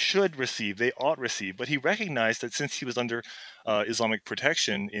that they should receive, they ought receive. But he recognized that since he was under Islamic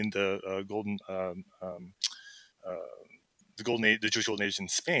protection in the the Jewish Golden Age in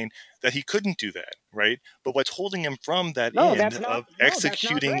Spain, that he couldn't do that, right? But what's holding him from that of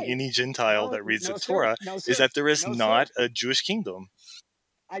executing any Gentile that reads the Torah is that there is not a Jewish kingdom.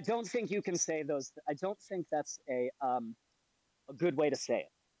 I don't think you can say those. I don't think that's a good way to say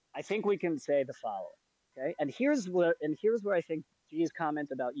it. I think we can say the following. Okay, and here's where I think G's comment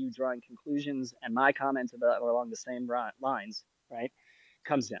about you drawing conclusions and my comment about along the same lines, right,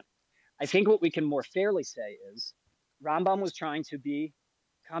 comes in. I think what we can more fairly say is Rambam was trying to be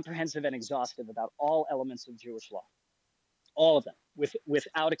comprehensive and exhaustive about all elements of Jewish law, all of them,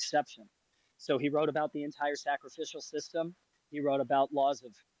 without exception. So he wrote about the entire sacrificial system. He wrote about laws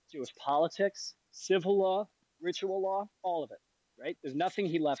of Jewish politics, civil law, ritual law, all of it, right? There's nothing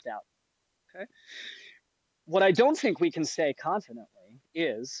he left out, okay? What I don't think we can say confidently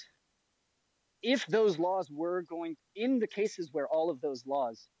is if those laws were going, in the cases where all of those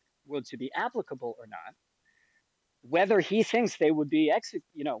laws were to be applicable or not, whether he thinks they would be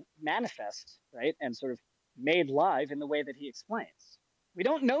manifest, right, and sort of made live in the way that he explains. We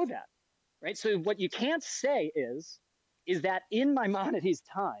don't know that, right? So what you can't say is that in Maimonides'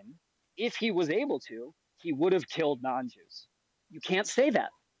 time, if he was able to, he would have killed non-Jews. You can't say that.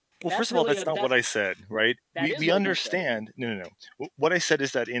 Well, first of all, that's not what I said, right? We understand. No. What I said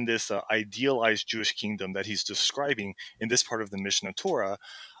is that in this idealized Jewish kingdom that he's describing in this part of the Mishnah Torah,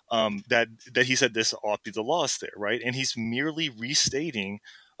 that he said this ought to be the laws there, right? And he's merely restating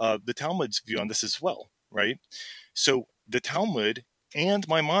the Talmud's view on this as well, right? So the Talmud and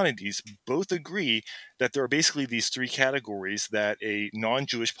Maimonides both agree that there are basically these three categories that a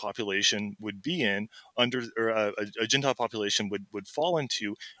non-Jewish population would be in under, or a Gentile population would fall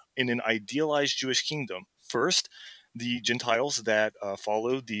into in an idealized Jewish kingdom. First, the Gentiles that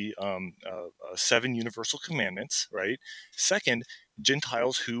follow the 7 universal commandments, right? Second,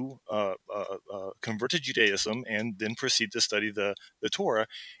 Gentiles who convert to Judaism and then proceed to study the Torah.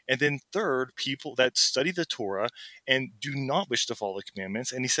 And then third, people that study the Torah and do not wish to follow the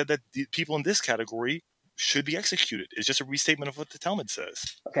commandments. And he said that the people in this category should be executed. It's just a restatement of what the Talmud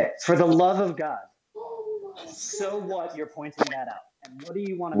says. Okay, for the love of God. So what? You're pointing that out. And what do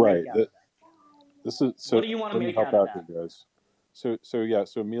you want to make out of that? This is so. What do you want to make out of that? Here, guys.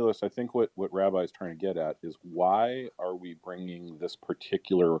 So Milos, I think what Rabbi is trying to get at is why are we bringing this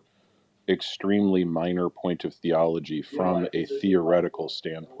particular extremely minor point of theology from a theoretical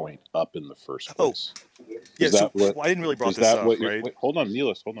standpoint up in the first place? Yeah, so I didn't really brought this up, right? Wait, hold on,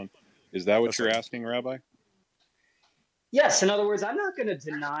 Milos, hold on. Is that what you're asking, Rabbi? Yes. In other words, I'm not going to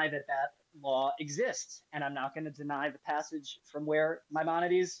deny that law exists, and I'm not going to deny the passage from where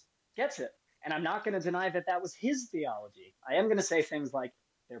Maimonides gets it, and I'm not going to deny that was his theology. I am going to say things like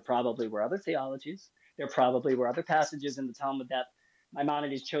there probably were other theologies, there probably were other passages in the Talmud that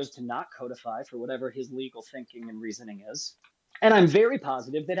Maimonides chose to not codify for whatever his legal thinking and reasoning is. And I'm very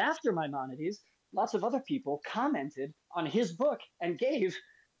positive that after Maimonides, lots of other people commented on his book and gave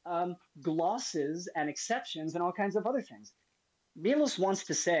glosses and exceptions and all kinds of other things. Milos wants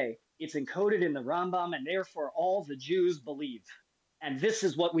to say it's encoded in the Rambam and therefore all the Jews believe. And this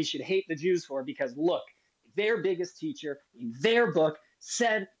is what we should hate the Jews for because look, their biggest teacher in their book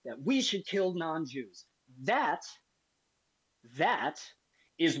said that we should kill non-Jews. That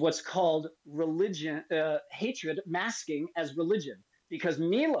is what's called religion, hatred masking as religion. Because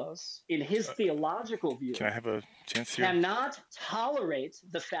Milos, in his theological view, can I have a chance here? Cannot tolerate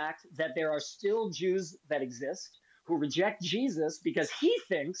the fact that there are still Jews that exist who reject Jesus because he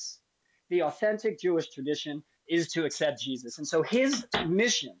thinks the authentic Jewish tradition is to accept Jesus. And so his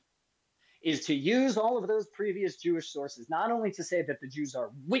mission is to use all of those previous Jewish sources, not only to say that the Jews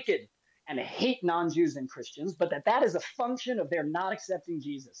are wicked and hate non-Jews and Christians, but that is a function of their not accepting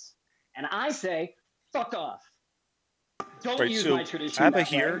Jesus. And I say, fuck off. Don't Right. use So my tradition Abba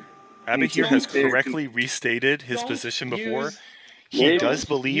that way. here, Abba here has Don't correctly restated his don't position before. use He don't does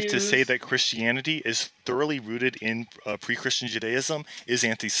believe to say use that Christianity is thoroughly rooted in pre-Christian Judaism is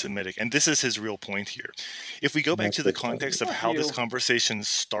anti-Semitic, and this is his real point here. If we go back to the context of fuck how this you. conversation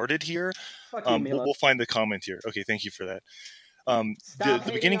started here, Fuck you, we'll, Milo. we'll find the comment here. Okay, thank you for that. Stop The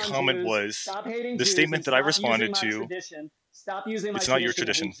hating beginning on comment Jews. was Stop hating the Jews statement and that I stop using responded my to. tradition. Stop using my It's not your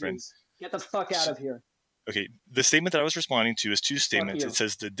tradition to tradition, hate friend. Jews. Get the fuck out of here. Okay, the statement that I was responding to is two Fuck statements. It you.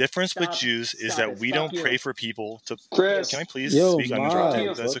 says the difference with Jews is Stop that it. we Fuck don't you. pray for people to. Fuck you. Can I please Yo, speak uninterrupted?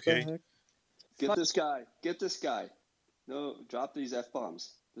 mods, That's what the okay. heck? Get this guy. Get this guy. No, drop these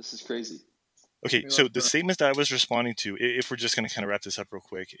F-bombs. This is crazy. Okay, so the statement that I was responding to, if we're just going to kind of wrap this up real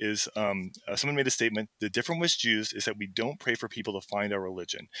quick, is someone made a statement. The difference with Jews is that we don't pray for people to find our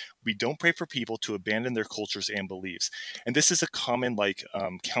religion. We don't pray for people to abandon their cultures and beliefs. And this is a common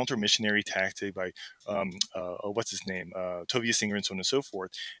counter-missionary tactic by what's his name, Tovia Singer, and so on and so forth.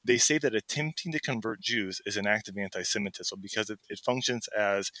 They say that attempting to convert Jews is an act of anti-Semitism because it functions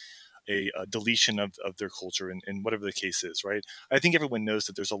as a deletion of their culture and whatever the case is, right? I think everyone knows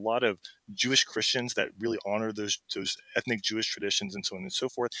that there's a lot of Jewish Christians that really honor those ethnic Jewish traditions and so on and so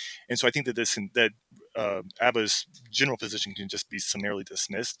forth. And so I think that Abba's general position can just be summarily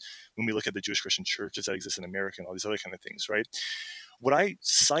dismissed when we look at the Jewish Christian churches that exist in America and all these other kind of things, right? What I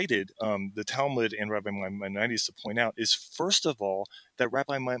cited the Talmud and Rabbi Maimonides to point out is, first of all, that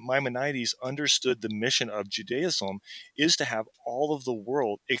Rabbi Maimonides understood the mission of Judaism is to have all of the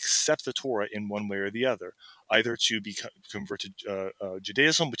world accept the Torah in one way or the other, either to convert to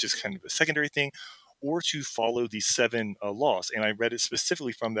Judaism, which is kind of a secondary thing, or to follow the 7 laws. And I read it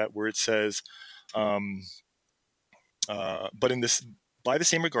specifically from that where it says, but in this, by the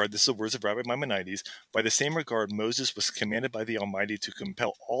same regard, this is the words of Rabbi Maimonides, by the same regard, Moses was commanded by the Almighty to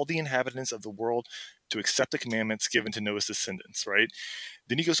compel all the inhabitants of the world to accept the commandments given to Noah's descendants, right?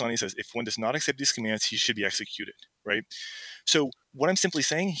 Then he goes on, he says, if one does not accept these commands, he should be executed, right? So what I'm simply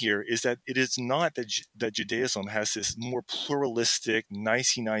saying here is that it is not that Judaism has this more pluralistic,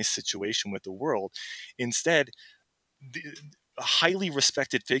 nicey-nice situation with the world. Instead, the highly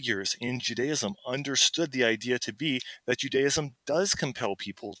respected figures in Judaism understood the idea to be that Judaism does compel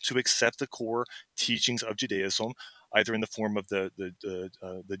people to accept the core teachings of Judaism, either in the form of the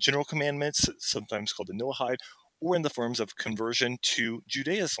general commandments, sometimes called the Noahide, or in the forms of conversion to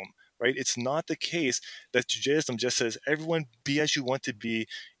Judaism, right? It's not the case that Judaism just says, everyone be as you want to be,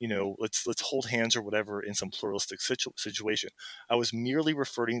 let's hold hands or whatever in some pluralistic situation. I was merely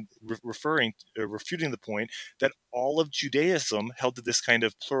refuting the point that all of Judaism held to this kind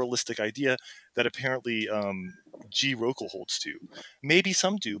of pluralistic idea that apparently G. Rokel holds to. Maybe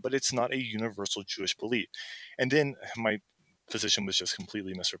some do, but it's not a universal Jewish belief. And then my position was just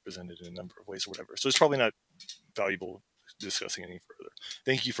completely misrepresented in a number of ways or whatever. So it's probably not valuable discussing any further.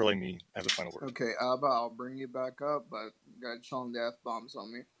 Thank you for letting me have the final word. Okay, Abba, I'll bring you back up, but you gotta challenge the F-bombs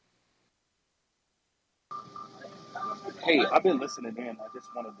on me. Hey, I've been listening in. I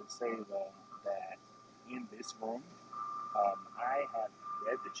just wanted to say that in this room, I have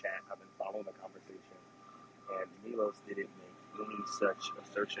read the chat. I've been following the conversation, and Milos didn't make any such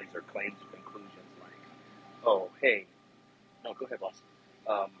assertions or claims or conclusions like, "Oh, hey, no, go ahead, boss.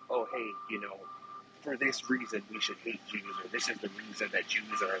 Oh, hey, for this reason we should hate Jews, or this is the reason that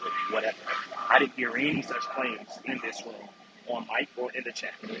Jews are whatever." I didn't hear any such claims in this room, on mic or in the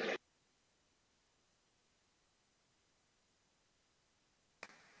chat.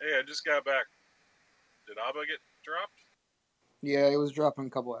 Hey, I just got back. Did Abba get dropped? Yeah, he was dropping a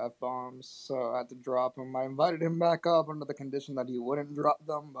couple of F-bombs, so I had to drop him. I invited him back up under the condition that he wouldn't drop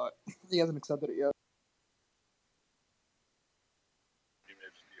them, but he hasn't accepted it yet. He may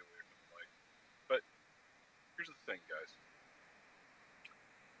just be away from the mic. But here's the thing, guys.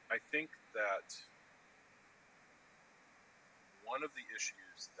 I think that one of the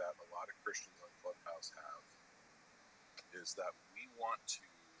issues that a lot of Christians on Clubhouse have is that we want to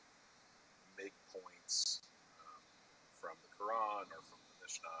make points from the Quran or from the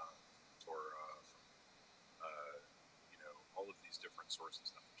Mishnah, Torah, from all of these different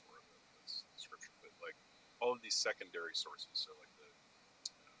sources, not the Torah, that's the scripture, but like all of these secondary sources, so like the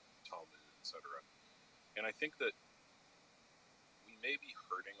Talmud, etc. And I think that we may be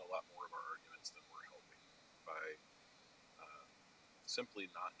hurting a lot more of our arguments than we're helping by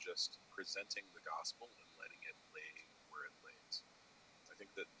simply not just presenting the gospel and letting it lay where it lays. I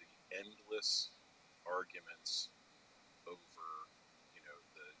think that the endless arguments over,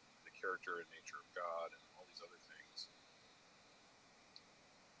 the character and nature of God and all these other things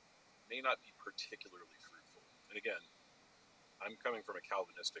may not be particularly fruitful. And again, I'm coming from a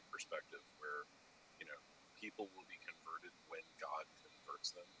Calvinistic perspective where, people will be converted when God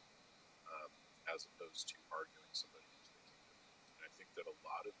converts them, as opposed to arguing somebody into the kingdom. And I think that a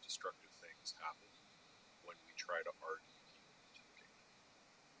lot of destructive things happen when we try to argue people into the kingdom.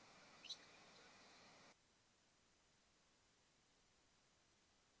 I'm just going to leave it there.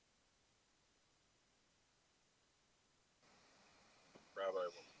 Rabbi,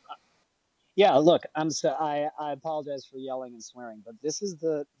 Yeah, look, I apologize for yelling and swearing, but this is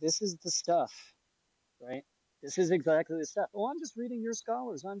the stuff, right? This is exactly the stuff. Oh, I'm just reading your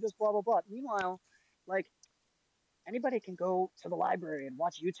scholars. I'm just blah blah blah. Meanwhile, like, anybody can go to the library and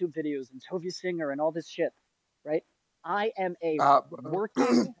watch YouTube videos and Tovia Singer and all this shit, right? I am a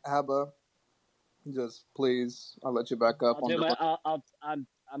working. Abba, just please, I'll let you back up on the.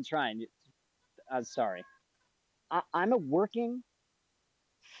 I'm trying. Sorry. I'm a working,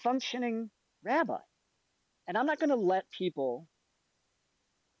 functioning rabbi, and I'm not going to let people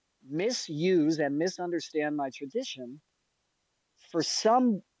misuse and misunderstand my tradition for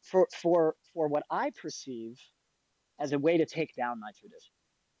what I perceive as a way to take down my tradition.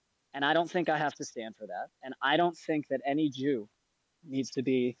 And I don't think I have to stand for that. And I don't think that any Jew needs to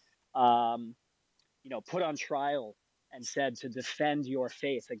be, put on trial and said to defend your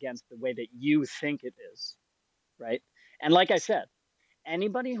faith against the way that you think it is, right? And like I said,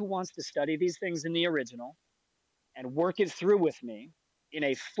 anybody who wants to study these things in the original and work it through with me in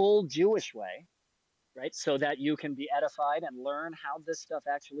a full Jewish way, right? So that you can be edified and learn how this stuff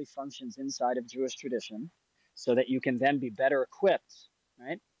actually functions inside of Jewish tradition, so that you can then be better equipped,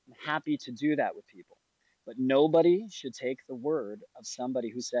 right? I'm happy to do that with people. But nobody should take the word of somebody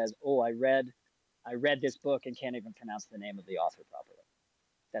who says, "Oh, I read this book and can't even pronounce the name of the author properly."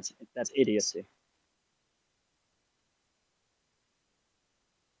 That's idiocy.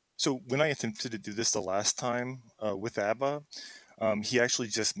 So when I attempted to do this the last time with Abba, he actually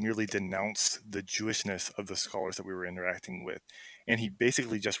just merely denounced the Jewishness of the scholars that we were interacting with, and he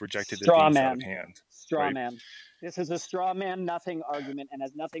basically just rejected the Straw things out of man. hand. Straw Right? man. This is a straw man nothing argument and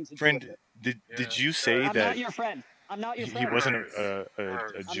has nothing to do with Friend, it. did you say I'm that not your friend. I'm not your he friend. wasn't a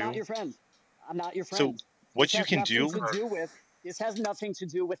I'm not Jew? your friend. I'm not your So friend. This what you has can nothing do,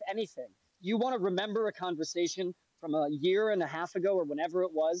 to do with anything. You want to remember a conversation from a year and a half ago or whenever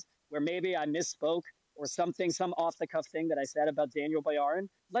it was, where maybe I misspoke or something, some off the cuff thing that I said about Daniel Boyarin?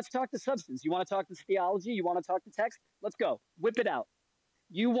 Let's talk the substance. You want to talk the theology? You want to talk the text? Let's go. Whip it out.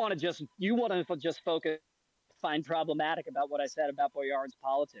 You want to just focus, find problematic about what I said about Boyarin's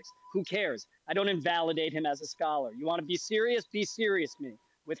politics. Who cares? I don't invalidate him as a scholar. You want to be serious? Be serious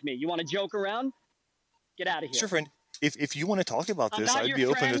with me. You want to joke around? Get out of here. sure, friend. If you want to talk about I'm this, not I'd your be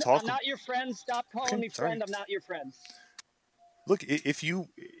open to friend. talk. I'm not your friend. Stop calling Okay, me sorry. friend. I'm not your friend. Look, if you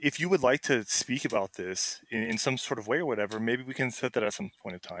would like to speak about this in some sort of way or whatever, maybe we can set that at some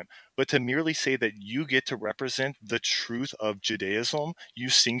point in time. But to merely say that you get to represent the truth of Judaism, you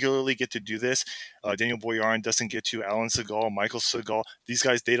singularly get to do this. Daniel Boyarin doesn't get to. Alan Segal, Michael Segal, these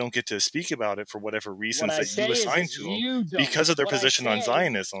guys, they don't get to speak about it for whatever What reasons I that you say assign is to them you don't. because of their What I position on say,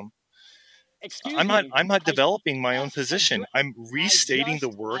 Zionism. excuse me. I'm not I developing my own just position. I'm restating the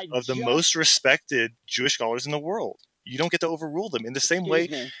work of the most respected Jewish scholars in the world. You don't get to overrule them in the same way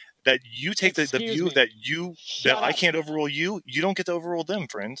excuse me. that you take the Excuse view me. that I Shut up. can't overrule you. You don't get to overrule them,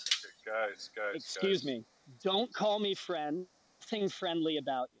 friend. Guys. Excuse me. Don't call me friend. Nothing friendly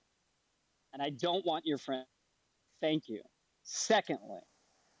about you. And I don't want your friend. Thank you. Secondly,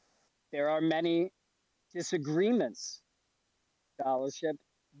 there are many disagreements scholarship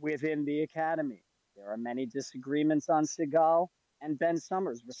within the academy. There are many disagreements on Segal and Ben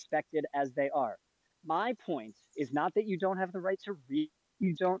Summers, respected as they are. My point is not that you don't have the right to read,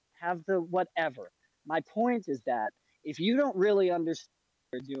 you don't have the whatever. My point is that if you don't really understand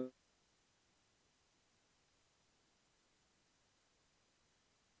what you're doing,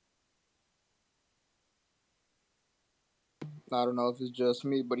 I don't know if it's just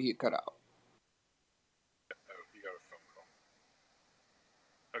me, but he cut out. Oh, he got a phone call.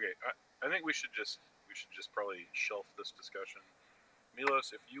 Okay, I think we should just probably shelf this discussion.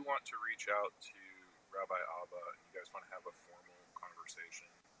 Milos, if you want to reach out to Rabbi Abba and you guys want to have a formal conversation,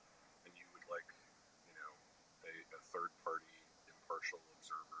 and you would like, a third-party impartial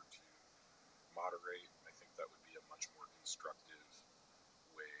observer to moderate, I think that would be a much more constructive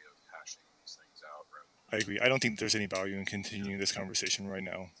way of hashing these things out rather than I agree. I don't think there's any value in continuing this conversation right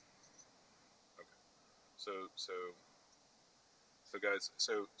now. So guys,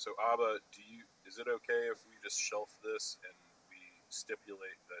 so Abba, is it okay if we just shelf this and we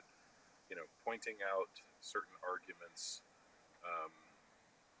stipulate that, pointing out certain arguments,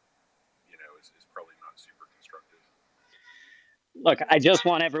 is probably not super constructive? Look, I just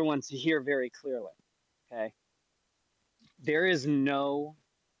want everyone to hear very clearly, okay?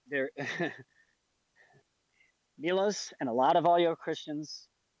 Milos and a lot of all your Christians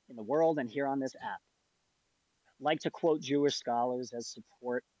in the world and here on this app like to quote Jewish scholars as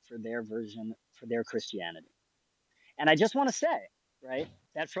support for their version, for their Christianity. And I just want to say, right,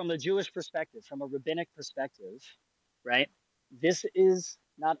 that from the Jewish perspective, from a rabbinic perspective, right, this is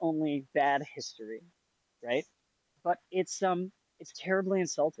not only bad history, right, but it's terribly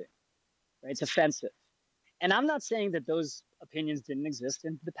insulting, right? It's offensive. And I'm not saying that those opinions didn't exist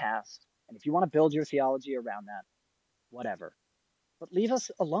in the past. And if you want to build your theology around that, whatever. But leave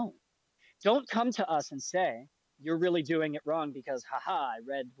us alone. Don't come to us and say, you're really doing it wrong because, I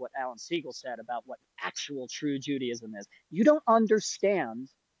read what Alan Siegel said about what actual true Judaism is. You don't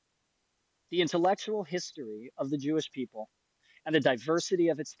understand the intellectual history of the Jewish people and the diversity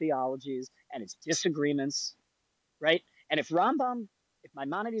of its theologies and its disagreements, right? And if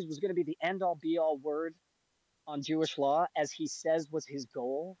Maimonides was going to be the end-all, be-all word on Jewish law, as he says was his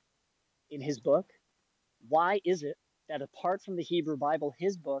goal in his book, why is it that apart from the Hebrew Bible,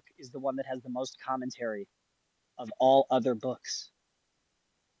 his book is the one that has the most commentary of all other books?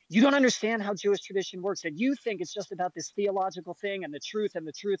 You don't understand how Jewish tradition works, and you think it's just about this theological thing and the truth and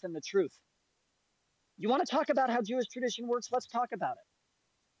the truth and the truth. You want to talk about how Jewish tradition works? Let's talk about it.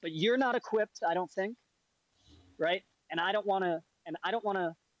 But you're not equipped, I don't think, right? And I don't want to,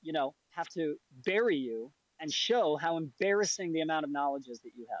 have to bury you and show how embarrassing the amount of knowledge is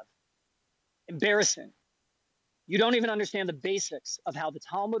that you have. Embarrassing. You don't even understand the basics of how the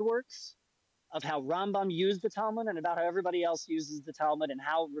Talmud works, of how Rambam used the Talmud, and about how everybody else uses the Talmud, and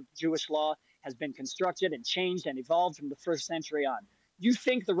how Jewish law has been constructed and changed and evolved from the first century on. You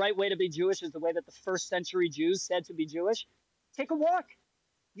think the right way to be Jewish is the way that the first century Jews said to be Jewish? Take a walk.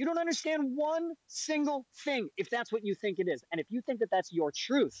 You don't understand one single thing if that's what you think it is. And if you think that that's your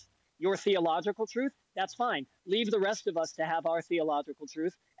truth, your theological truth, that's fine. Leave the rest of us to have our theological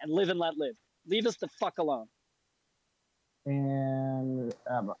truth and live and let live. Leave us the fuck alone. And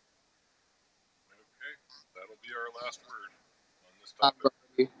Okay, that'll be our last word on this topic.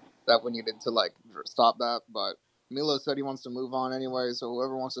 That we needed to stop that, but Milo said he wants to move on anyway, so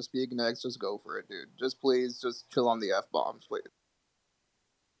whoever wants to speak next, just go for it, dude. Please chill on the F-bombs, please.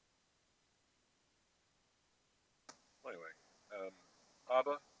 Anyway,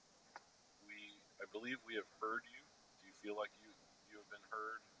 Abba, I believe we have heard you. Do you feel like you have been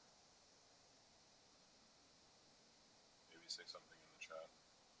heard? Maybe say something in the chat.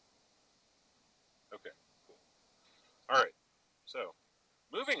 Okay, cool. All right, so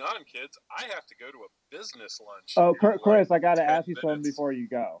moving on, kids. I have to go to a business lunch. Oh, Chris, I got to ask you something before you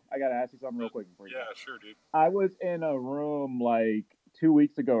go. I got to ask you something real quick before you go. Yeah, sure, dude. I was in a room 2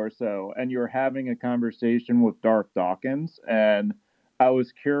 weeks ago or so, and you were having a conversation with Darth Dawkins, and I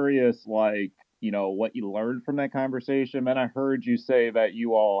was curious, what you learned from that conversation. And I heard you say that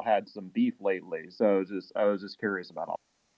you all had some beef lately, so I was just curious about all.